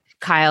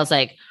Kyle's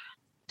like,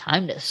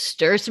 time to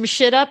stir some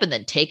shit up and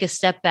then take a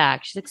step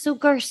back. She's like, so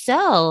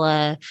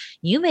Garcelle,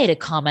 you made a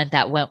comment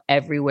that went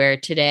everywhere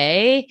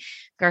today.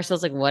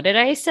 Garcelle's like, what did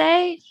I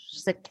say?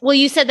 She's like, well,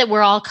 you said that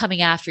we're all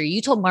coming after you.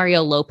 You told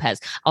Mario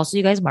Lopez. Also,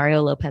 you guys,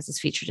 Mario Lopez is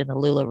featured in the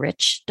Lula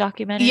Rich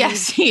documentary.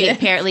 Yes, he is.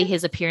 Apparently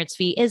his appearance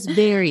fee is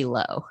very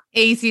low.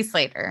 AC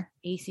Slater,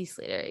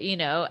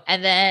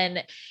 and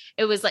then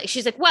it was like,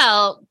 she's like,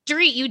 well,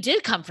 Dorit, you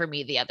did come for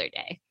me the other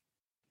day.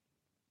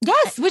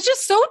 Yes, which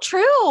is so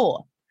true.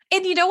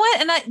 And you know what?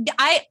 And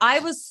I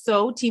was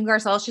so team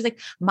Garcelle. She's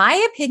like, my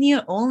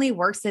opinion only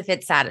works if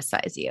it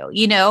satisfies you,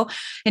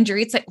 And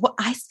Dorit's like, well,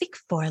 I speak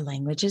 4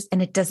 languages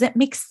and it doesn't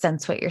make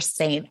sense what you're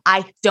saying.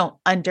 I don't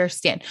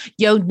understand.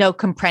 Yo no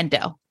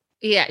comprendo.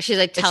 Yeah. She's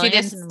like telling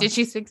us. Did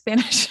she speak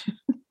Spanish?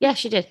 Yeah,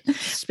 she did.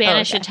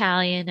 Spanish,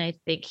 Italian, I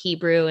think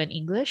Hebrew and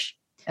English.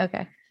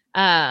 Okay.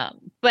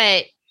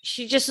 But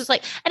she just was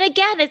like, and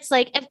again, it's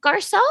like if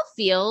Garcelle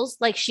feels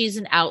like she's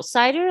an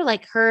outsider,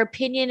 like her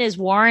opinion is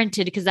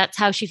warranted because that's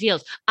how she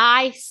feels.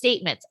 I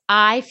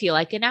feel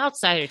like an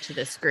outsider to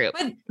this group.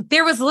 But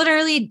there was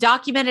literally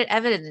documented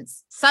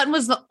evidence. Sutton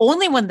was the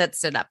only one that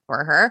stood up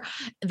for her,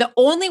 the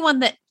only one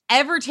that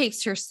ever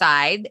takes her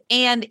side.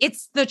 And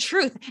it's the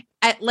truth.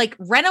 Like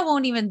Rinna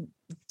won't even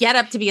get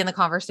up to be in the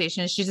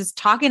conversation. She's just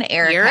talking to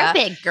Erica. You're a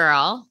big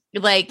girl.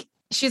 Like,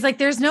 she's like,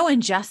 there's no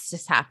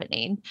injustice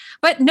happening.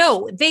 But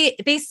no, they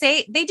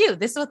say they do.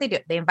 This is what they do.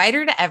 They invite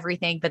her to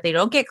everything, but they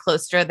don't get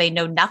close to her. They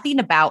know nothing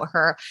about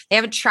her. They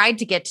haven't tried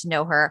to get to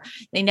know her.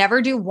 They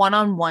never do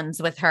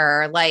one-on-ones with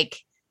her. Like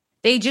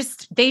they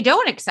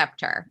don't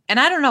accept her. And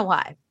I don't know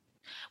why.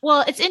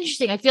 Well, it's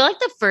interesting. I feel like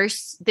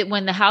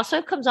when the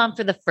housewife comes on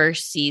for the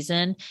first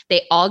season,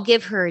 they all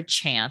give her a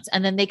chance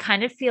and then they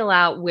kind of feel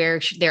out where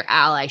their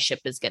allyship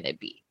is going to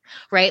be.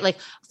 Right. Like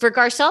for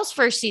Garcelle's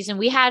first season,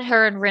 we had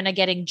her and Rinna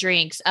getting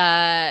drinks.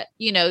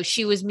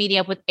 She was meeting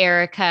up with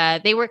Erica.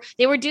 They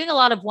were doing a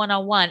lot of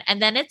one-on-one. And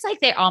then it's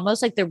like they're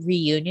almost like the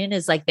reunion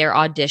is like their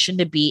audition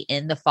to be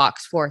in the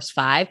Fox Force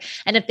 5.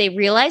 And if they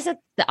realize that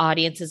the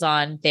audience is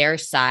on their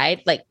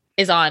side, like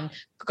is on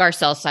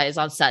Garcelle's side, is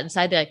on Sutton's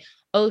side, they're like,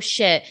 oh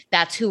shit,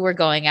 that's who we're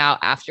going out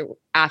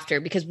after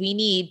because we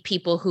need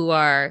people who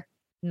are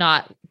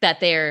not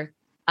that they're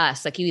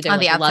us. Like you either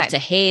love to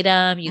hate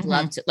them, you'd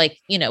love to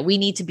we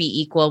need to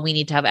be equal. We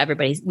need to have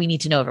we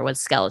need to know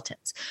everyone's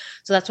skeletons.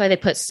 So that's why they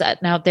put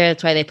Sutton out there.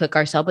 That's why they put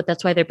Garcelle, but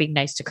that's why they're being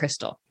nice to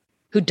Crystal,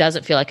 who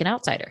doesn't feel like an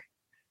outsider.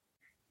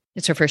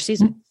 It's her first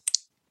season.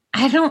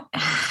 I don't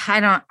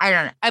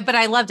know. But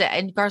I loved it.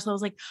 And Garcelle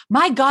was like,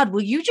 my God,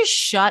 will you just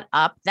shut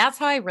up? That's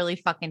how I really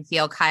fucking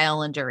feel,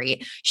 Kyle and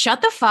Dorit.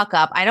 Shut the fuck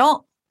up. I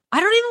don't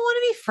even want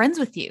to be friends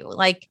with you.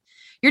 Like,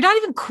 you're not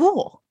even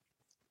cool.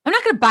 I'm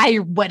not going to buy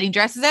your wedding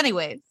dresses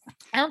anyways.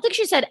 I don't think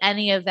she said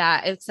any of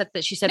that, except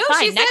that she said, no,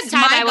 fine, next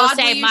time I will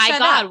say, my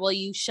God, will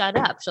you shut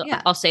up? So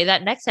yeah. I'll say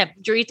that next time.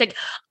 Dorit's like,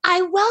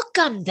 I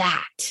welcome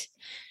that.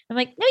 I'm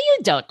like, no, you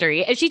don't,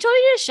 Dorit. If she told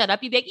you to shut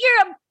up, you'd be like,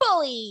 you're a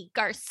bully,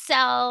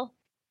 Garcelle.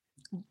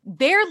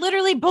 They're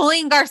literally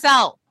bullying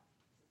Garcelle.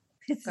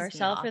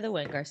 Garcelle for the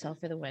win. Garcelle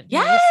for the win.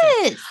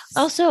 Yes.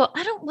 Also,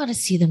 I don't want to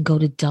see them go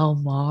to Del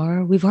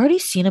Mar. We've already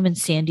seen them in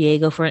San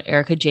Diego for an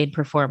Erica Jane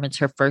performance,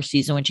 her first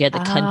season when she had the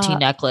cunty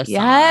necklace.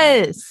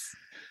 Yes.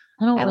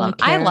 On.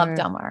 I love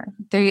Del Mar.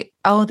 They're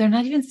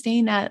not even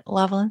staying at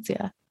La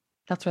Valencia.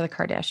 That's where the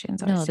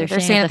Kardashians are. No, they're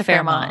staying at the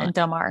Fairmont in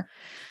Del Mar.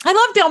 I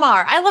love Del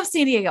Mar. I love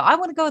San Diego. I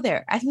want to go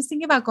there. I was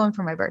thinking about going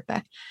for my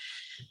birthday.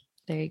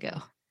 There you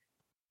go.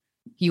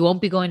 You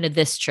won't be going to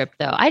this trip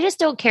though. I just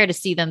don't care to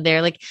see them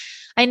there. Like,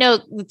 I know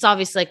it's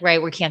obviously like,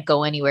 right, we can't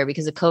go anywhere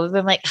because of COVID. But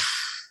I'm like,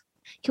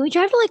 can we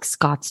drive to like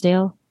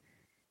Scottsdale?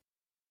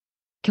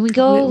 Can we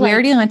go? We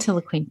already went to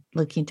La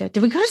Quinta.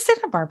 Did we go to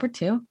Santa Barbara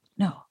too?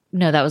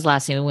 No, that was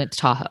last time we went to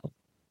Tahoe.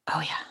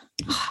 Oh yeah.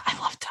 Oh, I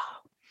love Tahoe.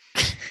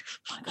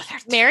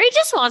 Mary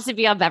just wants to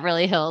be on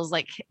Beverly Hills,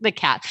 like the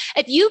cat.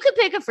 If you could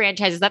pick a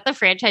franchise, is that the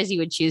franchise you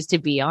would choose to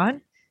be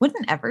on?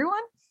 Wouldn't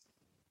everyone?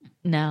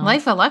 No.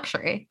 Life of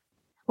Luxury.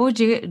 What would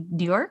you,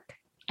 New York?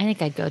 I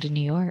think I'd go to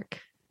New York.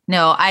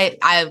 No,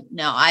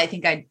 I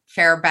think I'd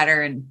fare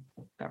better in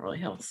Beverly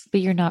Hills. But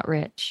you'd not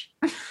rich.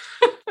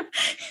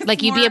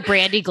 Like you'd be a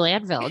Brandi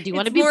Glanville. Do you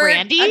want to be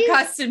Brandi?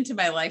 Accustomed to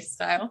my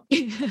lifestyle.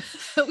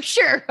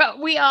 Sure.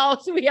 We all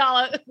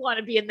want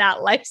to be in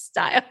that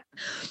lifestyle.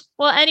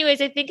 Well, anyways,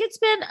 I think it's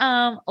been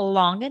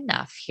long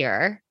enough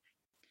here.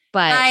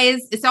 But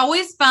guys, it's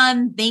always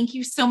fun. Thank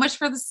you so much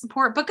for the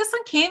support. Book us on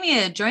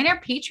Cameo. Join our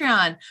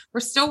Patreon. We're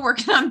still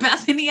working on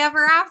Bethany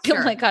Ever After.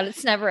 Oh my God,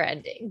 it's never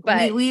ending.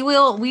 But we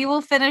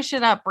will finish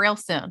it up real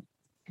soon.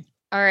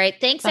 All right.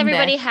 Thanks,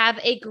 everybody. Have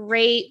a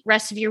great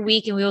rest of your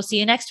week, and we will see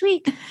you next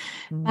week.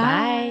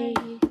 Bye.